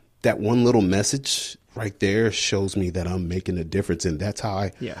that one little message right there shows me that I'm making a difference. And that's how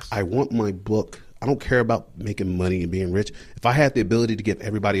I want my book. I don't care about making money and being rich. If I had the ability to give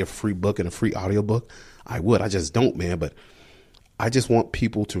everybody a free book and a free audiobook, I would. I just don't, man. But I just want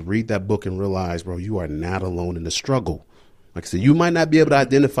people to read that book and realize, bro, you are not alone in the struggle. Like I said, you might not be able to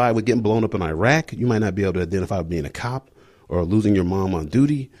identify with getting blown up in Iraq. You might not be able to identify with being a cop or losing your mom on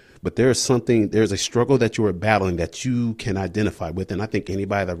duty. But there's a struggle that you are battling that you can identify with. And I think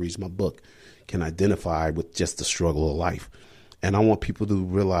anybody that reads my book can identify with just the struggle of life. And I want people to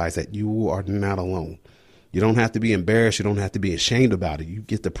realize that you are not alone. You don't have to be embarrassed. You don't have to be ashamed about it. You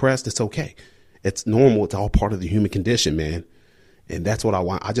get depressed. It's okay. It's normal. It's all part of the human condition, man. And that's what I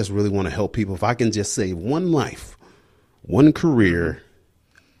want. I just really want to help people. If I can just save one life, one career,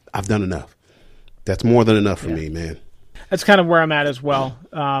 I've done enough. That's more than enough for me, man. That's kind of where I'm at as well.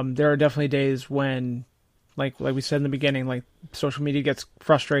 There are definitely days when, like we said in the beginning, like social media gets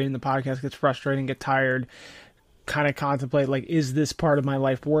frustrating, the podcast gets frustrating, get tired, kind of contemplate, like, is this part of my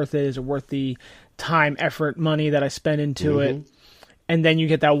life worth it? Is it worth the time, effort, money that I spend into it? And then you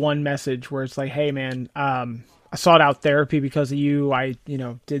get that one message where it's like, hey, man, I sought out therapy because of you. I,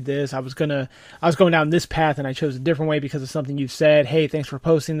 did this. I was going down this path and I chose a different way because of something you said. Hey, thanks for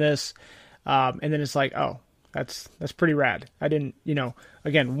posting this. And then it's like, oh, that's pretty rad. I didn't,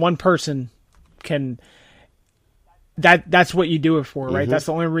 again, one person can, that's what you do it for, right? That's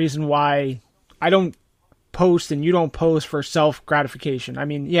the only reason why I don't post and you don't post for self gratification. I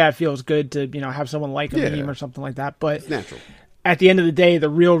mean, yeah, it feels good to, have someone like a meme or something like that, but it's natural. At the end of the day, the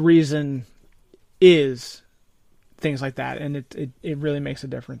real reason is things like that. And it really makes a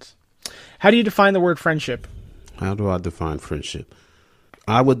difference. How do you define the word friendship? How do I define friendship?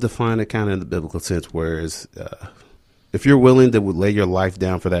 I would define it kind of in the biblical sense, whereas if you're willing to lay your life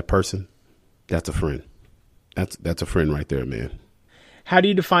down for that person, that's a friend. That's a friend right there, man. How do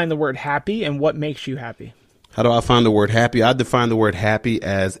you define the word happy and what makes you happy? How do I find the word happy? I define the word happy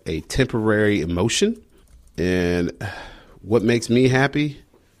as a temporary emotion. And what makes me happy?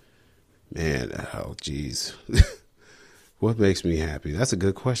 Man, oh, geez. What makes me happy? That's a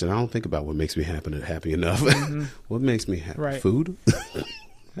good question. I don't think about what makes me happy enough. What makes me happy? Right. Food?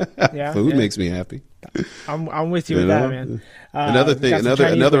 Yeah, Food makes me happy. I'm with you with that, man.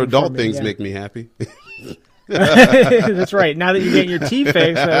 Another adult things make me happy. That's right. Now that you're getting your teeth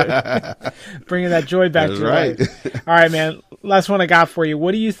fixed, bringing that joy back to your life. All right, man. Last one I got for you.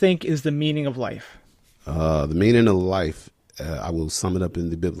 What do you think is the meaning of life? The meaning of life, I will sum it up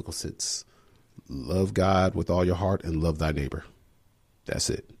in the biblical sense. Love God with all your heart and love thy neighbor. That's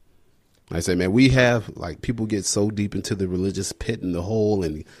it. Like I say, man, we have, like, people get so deep into the religious pit and the hole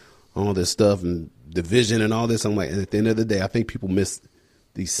and all this stuff and division and all this. I'm like, and at the end of the day, I think people miss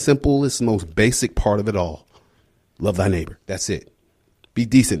the simplest, most basic part of it all. Love thy neighbor. That's it. Be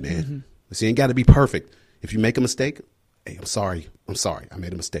decent, man. So you ain't got to be perfect. If you make a mistake, hey, I'm sorry. I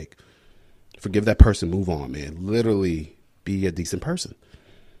made a mistake. Forgive that person. Move on, man. Literally be a decent person.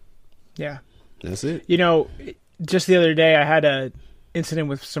 Yeah. That's it. Just the other day I had a incident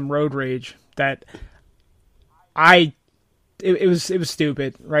with some road rage that it was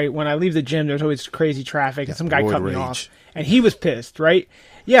stupid, right? When I leave the gym, there's always crazy traffic and some guy cut me off and he was pissed, right?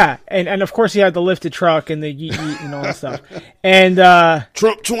 Yeah. And of course he had the lifted truck and the yeet and all that stuff. And,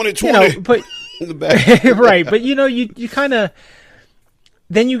 Trump 2020, but in the back. Right. But you kind of,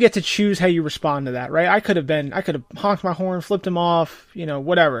 then you get to choose how you respond to that, right? I could have honked my horn, flipped him off,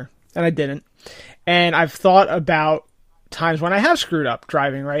 whatever. And I didn't. And I've thought about times when I have screwed up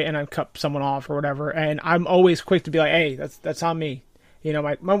driving, right? And I've cut someone off or whatever. And I'm always quick to be like, hey, that's on me.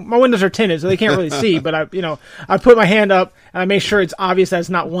 My windows are tinted, so they can't really see. But I put my hand up and I make sure it's obvious that it's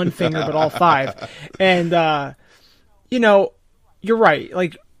not one finger, but all five. And, you're right.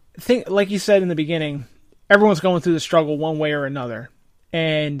 Like you said in the beginning, everyone's going through the struggle one way or another.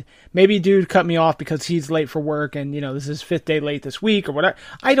 And maybe dude cut me off because he's late for work and, this is his 5th day late this week or whatever.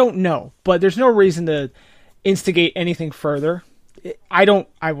 I don't know, but there's no reason to instigate anything further. I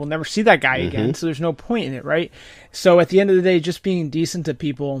will never see that guy again. So there's no point in it. Right. So at the end of the day, just being decent to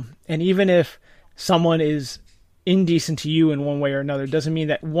people. And even if someone is indecent to you in one way or another, doesn't mean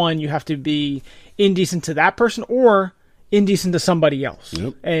that you have to be indecent to that person or indecent to somebody else.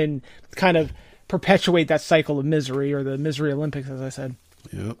 Yep. And kind of perpetuate that cycle of misery, or the misery Olympics, as I said.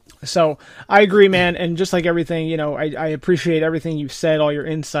 Yep. So I agree, man. And just like everything, I appreciate everything you've said, all your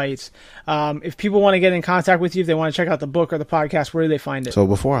insights. If people want to get in contact with you, if they want to check out the book or the podcast, where do they find it? So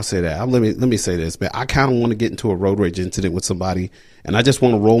before I say that, let me say this, man. I kind of want to get into a road rage incident with somebody, and I just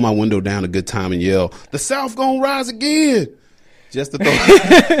want to roll my window down a good time and yell, "The South gonna rise again." just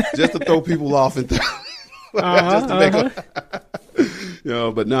to throw people off and just to make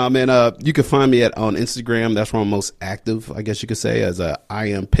but no, man. You can find me on Instagram. That's where I'm most active, I guess you could say, as I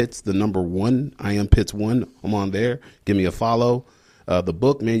am Pitts, the number 1. I am Pitts 1. I'm on there. Give me a follow. The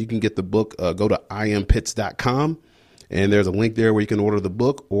book, man, you can get the book. Go to iampitts.com, and there's a link there where you can order the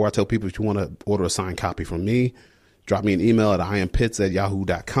book. Or I tell people, if you want to order a signed copy from me, drop me an email at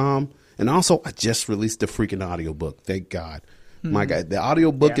iampitts@yahoo.com. And also, I just released the freaking audiobook. Thank God. My God, the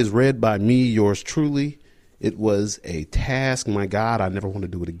audiobook is read by me, yours truly. It was a task. My God, I never want to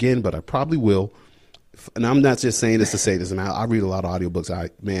do it again, but I probably will. And I'm not just saying this to say this. And I read a lot of audiobooks.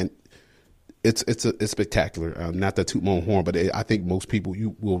 It's spectacular. Not to toot my own horn, but I think most people,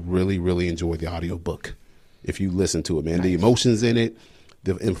 you will really, really enjoy the audiobook if you listen to it, man. Nice. The emotions in it,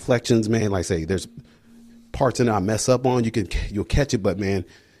 the inflections, man. Like I say, there's parts in it I mess up on. You'll catch it, but man,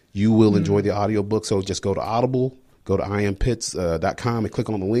 you will enjoy the audiobook. So just go to Audible. Go to iampitts.com and click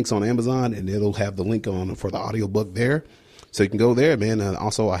on the links on Amazon, and it'll have the link on for the audiobook there. So you can go there, man. And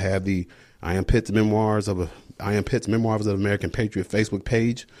also, I have the I Am Pitts Memoirs of an American Patriot Facebook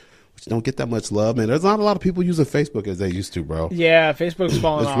page, which don't get that much love, man. There's not a lot of people using Facebook as they used to, bro. Yeah, Facebook's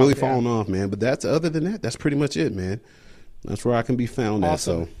falling off. It's really falling off, man. But other than that, that's pretty much it, man. That's where I can be found at.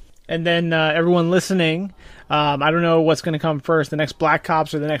 So. And then everyone listening, I don't know what's going to come first, the next Black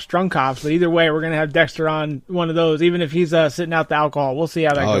Cops or the next Drunk Cops, but either way, we're going to have Dexter on one of those, even if he's sitting out the alcohol. We'll see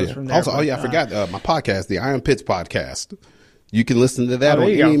how that goes from there. Also, I forgot my podcast, the I Am Pitts podcast. You can listen to that on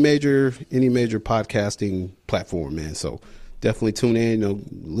any major podcasting platform, man. So definitely tune in,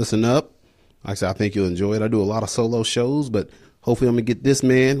 listen up. Like I said, I think you'll enjoy it. I do a lot of solo shows, but hopefully I'm going to get this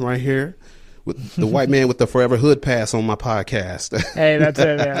man right here, with the white man with the forever hood pass, on my podcast. Hey, that's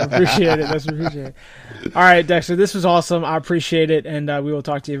it, man. I appreciate it. That's appreciated. All right, Dexter, this was awesome. I appreciate it, and we will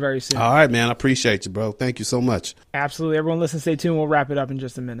talk to you very soon. All right, man. I appreciate you, bro. Thank you so much. Absolutely. Everyone listen, stay tuned. We'll wrap it up in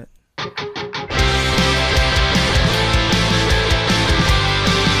just a minute.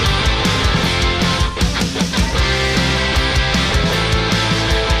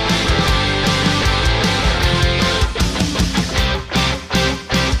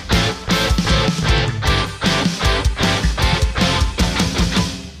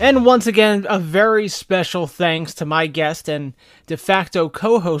 And once again, a very special thanks to my guest and de facto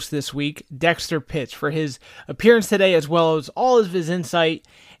co-host this week, Dexter Pitts, for his appearance today, as well as all of his insight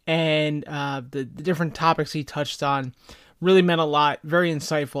and the different topics he touched on. Really meant a lot. Very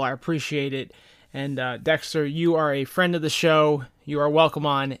insightful. I appreciate it. And Dexter, you are a friend of the show. You are welcome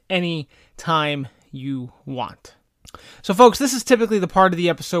on any time you want. So, folks, this is typically the part of the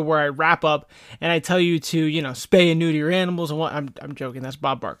episode where I wrap up and I tell you to, spay and neuter your animals and what. I'm joking. That's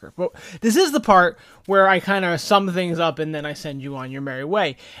Bob Barker. But this is the part where I kind of sum things up and then I send you on your merry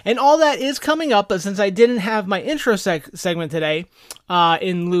way. And all that is coming up, but since I didn't have my intro segment today,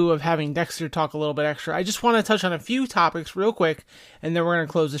 in lieu of having Dexter talk a little bit extra, I just want to touch on a few topics real quick, and then we're going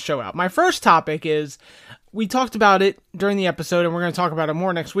to close the show out. My first topic is, we talked about it during the episode, and we're going to talk about it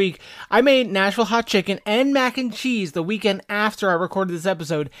more next week. I made Nashville hot chicken and mac and cheese the weekend after I recorded this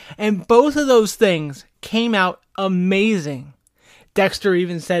episode, and both of those things came out amazing. Dexter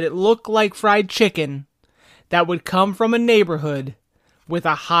even said it looked like fried chicken that would come from a neighborhood with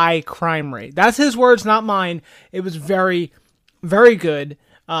a high crime rate. That's his words, not mine. It was very, very good.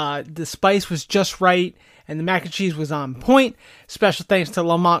 The spice was just right, and the mac and cheese was on point. Special thanks to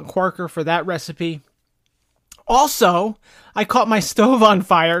Lamont Quarker for that recipe. Also, I caught my stove on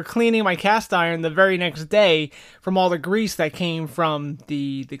fire cleaning my cast iron the very next day from all the grease that came from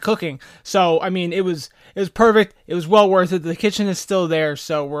the cooking. So, I mean, it was perfect. It was well worth it. The kitchen is still there,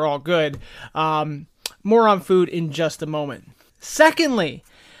 so we're all good. More on food in just a moment. Secondly,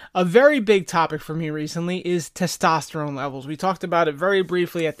 a very big topic for me recently is testosterone levels. We talked about it very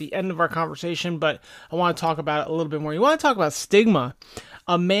briefly at the end of our conversation, but I want to talk about it a little bit more. You want to talk about stigma.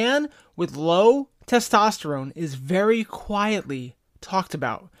 A man with low testosterone is very quietly talked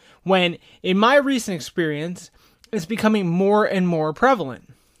about, when, in my recent experience, it's becoming more and more prevalent.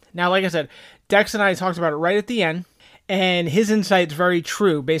 Now, like I said, Dex and I talked about it right at the end, and his insight's very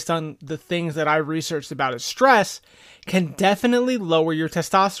true based on the things that I've researched about it. Stress can definitely lower your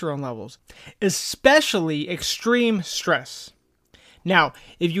testosterone levels, especially extreme stress. Now,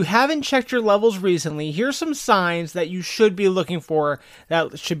 if you haven't checked your levels recently, here's some signs that you should be looking for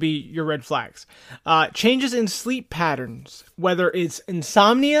that should be your red flags. Changes in sleep patterns, whether it's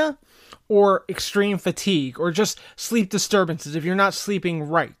insomnia or extreme fatigue or just sleep disturbances if you're not sleeping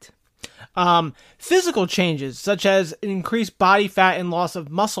right. Physical changes, such as increased body fat and loss of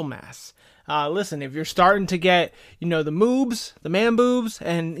muscle mass. Listen, if you're starting to get, the moobs, the man boobs,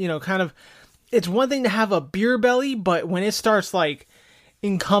 and, kind of it's one thing to have a beer belly, but when it starts like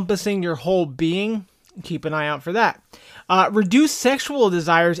encompassing your whole being, keep an eye out for that. Reduced sexual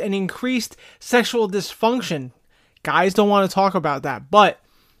desires and increased sexual dysfunction. Guys don't want to talk about that, but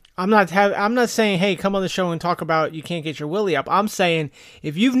I'm not saying, hey, come on the show and talk about you can't get your willy up. I'm saying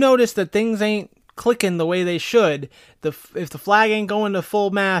if you've noticed that things ain't clicking the way they should, if the flag ain't going to full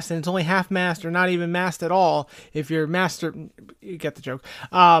mast and it's only half mast or not even mast at all, if you're master, you get the joke.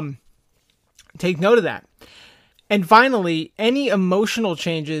 Take note of that. And finally, any emotional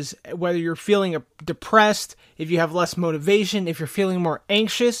changes, whether you're feeling depressed, if you have less motivation, if you're feeling more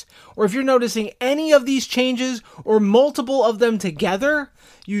anxious, or if you're noticing any of these changes or multiple of them together,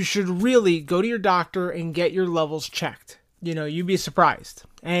 you should really go to your doctor and get your levels checked. You know, you'd be surprised.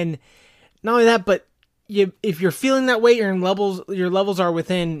 And not only that, but if you're feeling that way, your levels are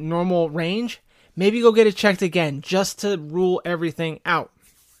within normal range, maybe go get it checked again just to rule everything out.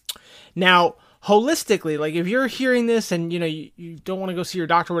 Now, holistically, like if you're hearing this and you don't want to go see your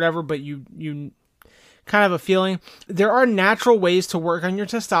doctor or whatever, but you kind of have a feeling, there are natural ways to work on your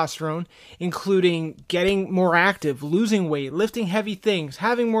testosterone, including getting more active, losing weight, lifting heavy things,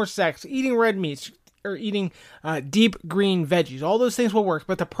 having more sex, eating red meats, or eating deep green veggies. All those things will work.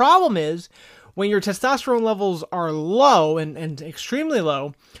 But the problem is when your testosterone levels are low and extremely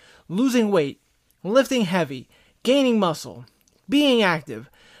low, losing weight, lifting heavy, gaining muscle, being active,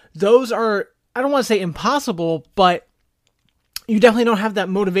 those are, I don't want to say impossible, but you definitely don't have that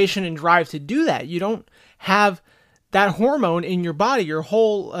motivation and drive to do that. You don't have that hormone in your body. Your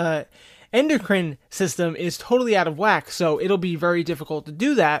whole endocrine system is totally out of whack, so it'll be very difficult to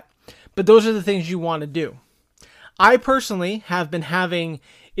do that, but those are the things you want to do. I personally have been having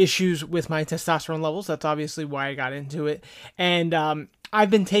issues with my testosterone levels. That's obviously why I got into it, and I've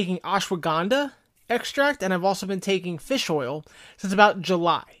been taking ashwagandha extract, and I've also been taking fish oil since about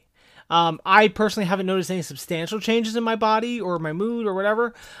July. I personally haven't noticed any substantial changes in my body or my mood or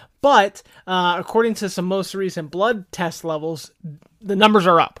whatever, but according to some most recent blood test levels, the numbers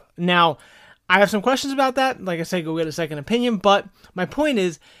are up. Now, I have some questions about that. Like I said, go get a second opinion, but my point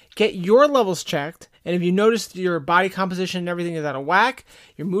is get your levels checked, and if you notice your body composition and everything is out of whack,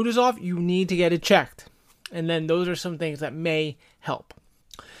 your mood is off, you need to get it checked. And then those are some things that may help.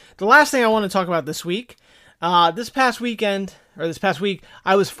 The last thing I want to talk about this week, this past week,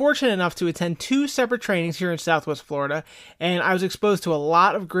 I was fortunate enough to attend 2 separate trainings here in Southwest Florida, and I was exposed to a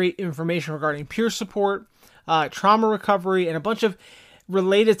lot of great information regarding peer support, trauma recovery, and a bunch of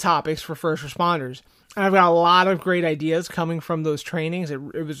related topics for first responders. And I've got a lot of great ideas coming from those trainings. It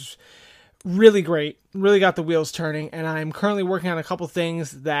was really great, really got the wheels turning, and I'm currently working on a couple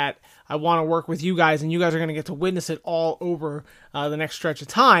things that I want to work with you guys, and you guys are going to get to witness it all over the next stretch of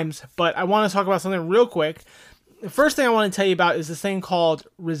times. But I want to talk about something real quick. The first thing I want to tell you about is this thing called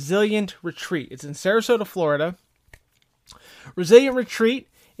Resilient Retreat. It's in Sarasota, Florida. Resilient Retreat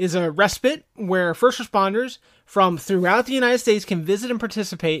is a respite where first responders from throughout the United States can visit and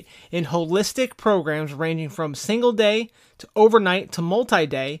participate in holistic programs ranging from single day to overnight to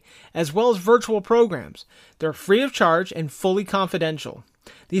multi-day, as well as virtual programs. They're free of charge and fully confidential.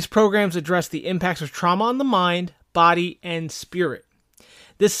 These programs address the impacts of trauma on the mind, body, and spirit.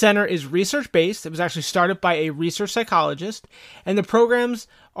 This center is research-based. It was actually started by a research psychologist, and the programs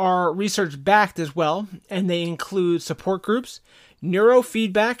are research-backed as well, and they include support groups,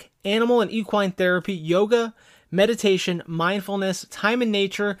 neurofeedback, animal and equine therapy, yoga, meditation, mindfulness, time in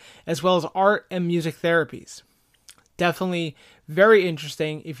nature, as well as art and music therapies. Definitely very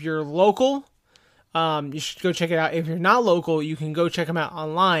interesting. If you're local, you should go check it out. If you're not local, you can go check them out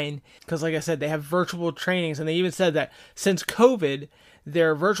online, because like I said, they have virtual trainings, and they even said that since COVID,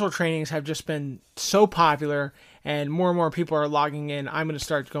 their virtual trainings have just been so popular, and more people are logging in. I'm going to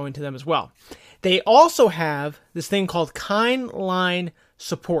start going to them as well. They also have this thing called Kind Line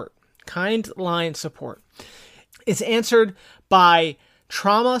Support. Kind Line Support. It's answered by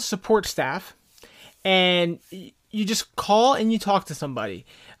trauma support staff, and you just call and you talk to somebody.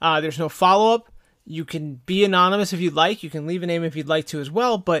 There's no follow-up. You can be anonymous if you'd like. You can leave a name if you'd like to as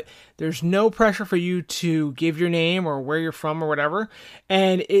well, but there's no pressure for you to give your name or where you're from or whatever.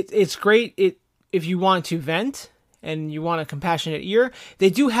 And it's great if you want to vent and you want a compassionate ear. They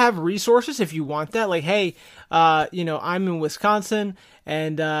do have resources if you want that. Like, hey, I'm in Wisconsin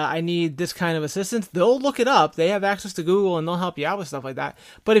and I need this kind of assistance. They'll look it up. They have access to Google and they'll help you out with stuff like that.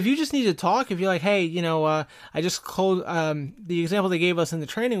 But if you just need to talk, if you're like, hey, I just closed, the example they gave us in the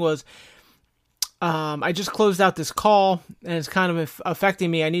training was, I just closed out this call and it's kind of affecting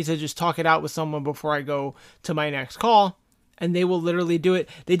me. I need to just talk it out with someone before I go to my next call. And they will literally do it.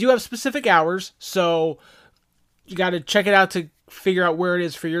 They do have specific hours, so you got to check it out to figure out where it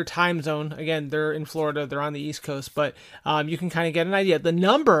is for your time zone. Again, they're in Florida, they're on the East Coast, but you can kind of get an idea. The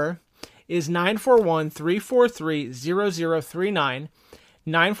number is 941-343-0039,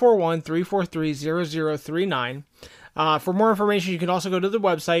 941-343-0039. For more information, you can also go to the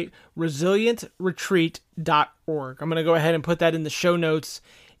website, resilientretreat.org. I'm going to go ahead and put that in the show notes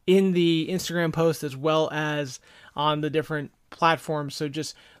in the Instagram post as well as on the different platforms. So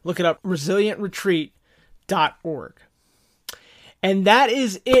just look it up, resilientretreat.org. And that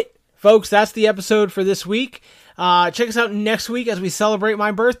is it, folks. That's the episode for this week. Check us out next week as we celebrate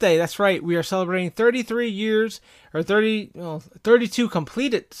my birthday. That's right. We are celebrating 33 years, or 32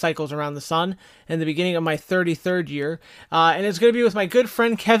 completed cycles around the sun, and the beginning of my 33rd year. And it's going to be with my good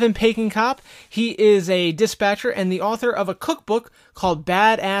friend Kevin Pakenkop. He is a dispatcher and the author of a cookbook called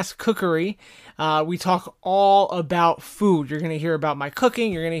Badass Cookery. We talk all about food. You're going to hear about my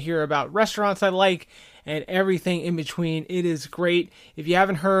cooking. You're going to hear about restaurants I like and everything in between. It is great. If you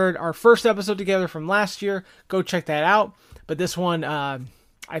haven't heard our first episode together from last year, go check that out. But this one,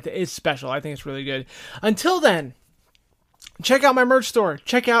 it's special. I think it's really good. Until then, check out my merch store.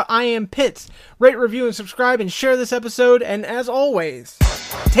 Check out I Am Pitts. Rate, review, and subscribe, and share this episode. And as always,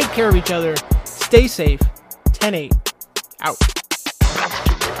 take care of each other. Stay safe. 10-8. Out.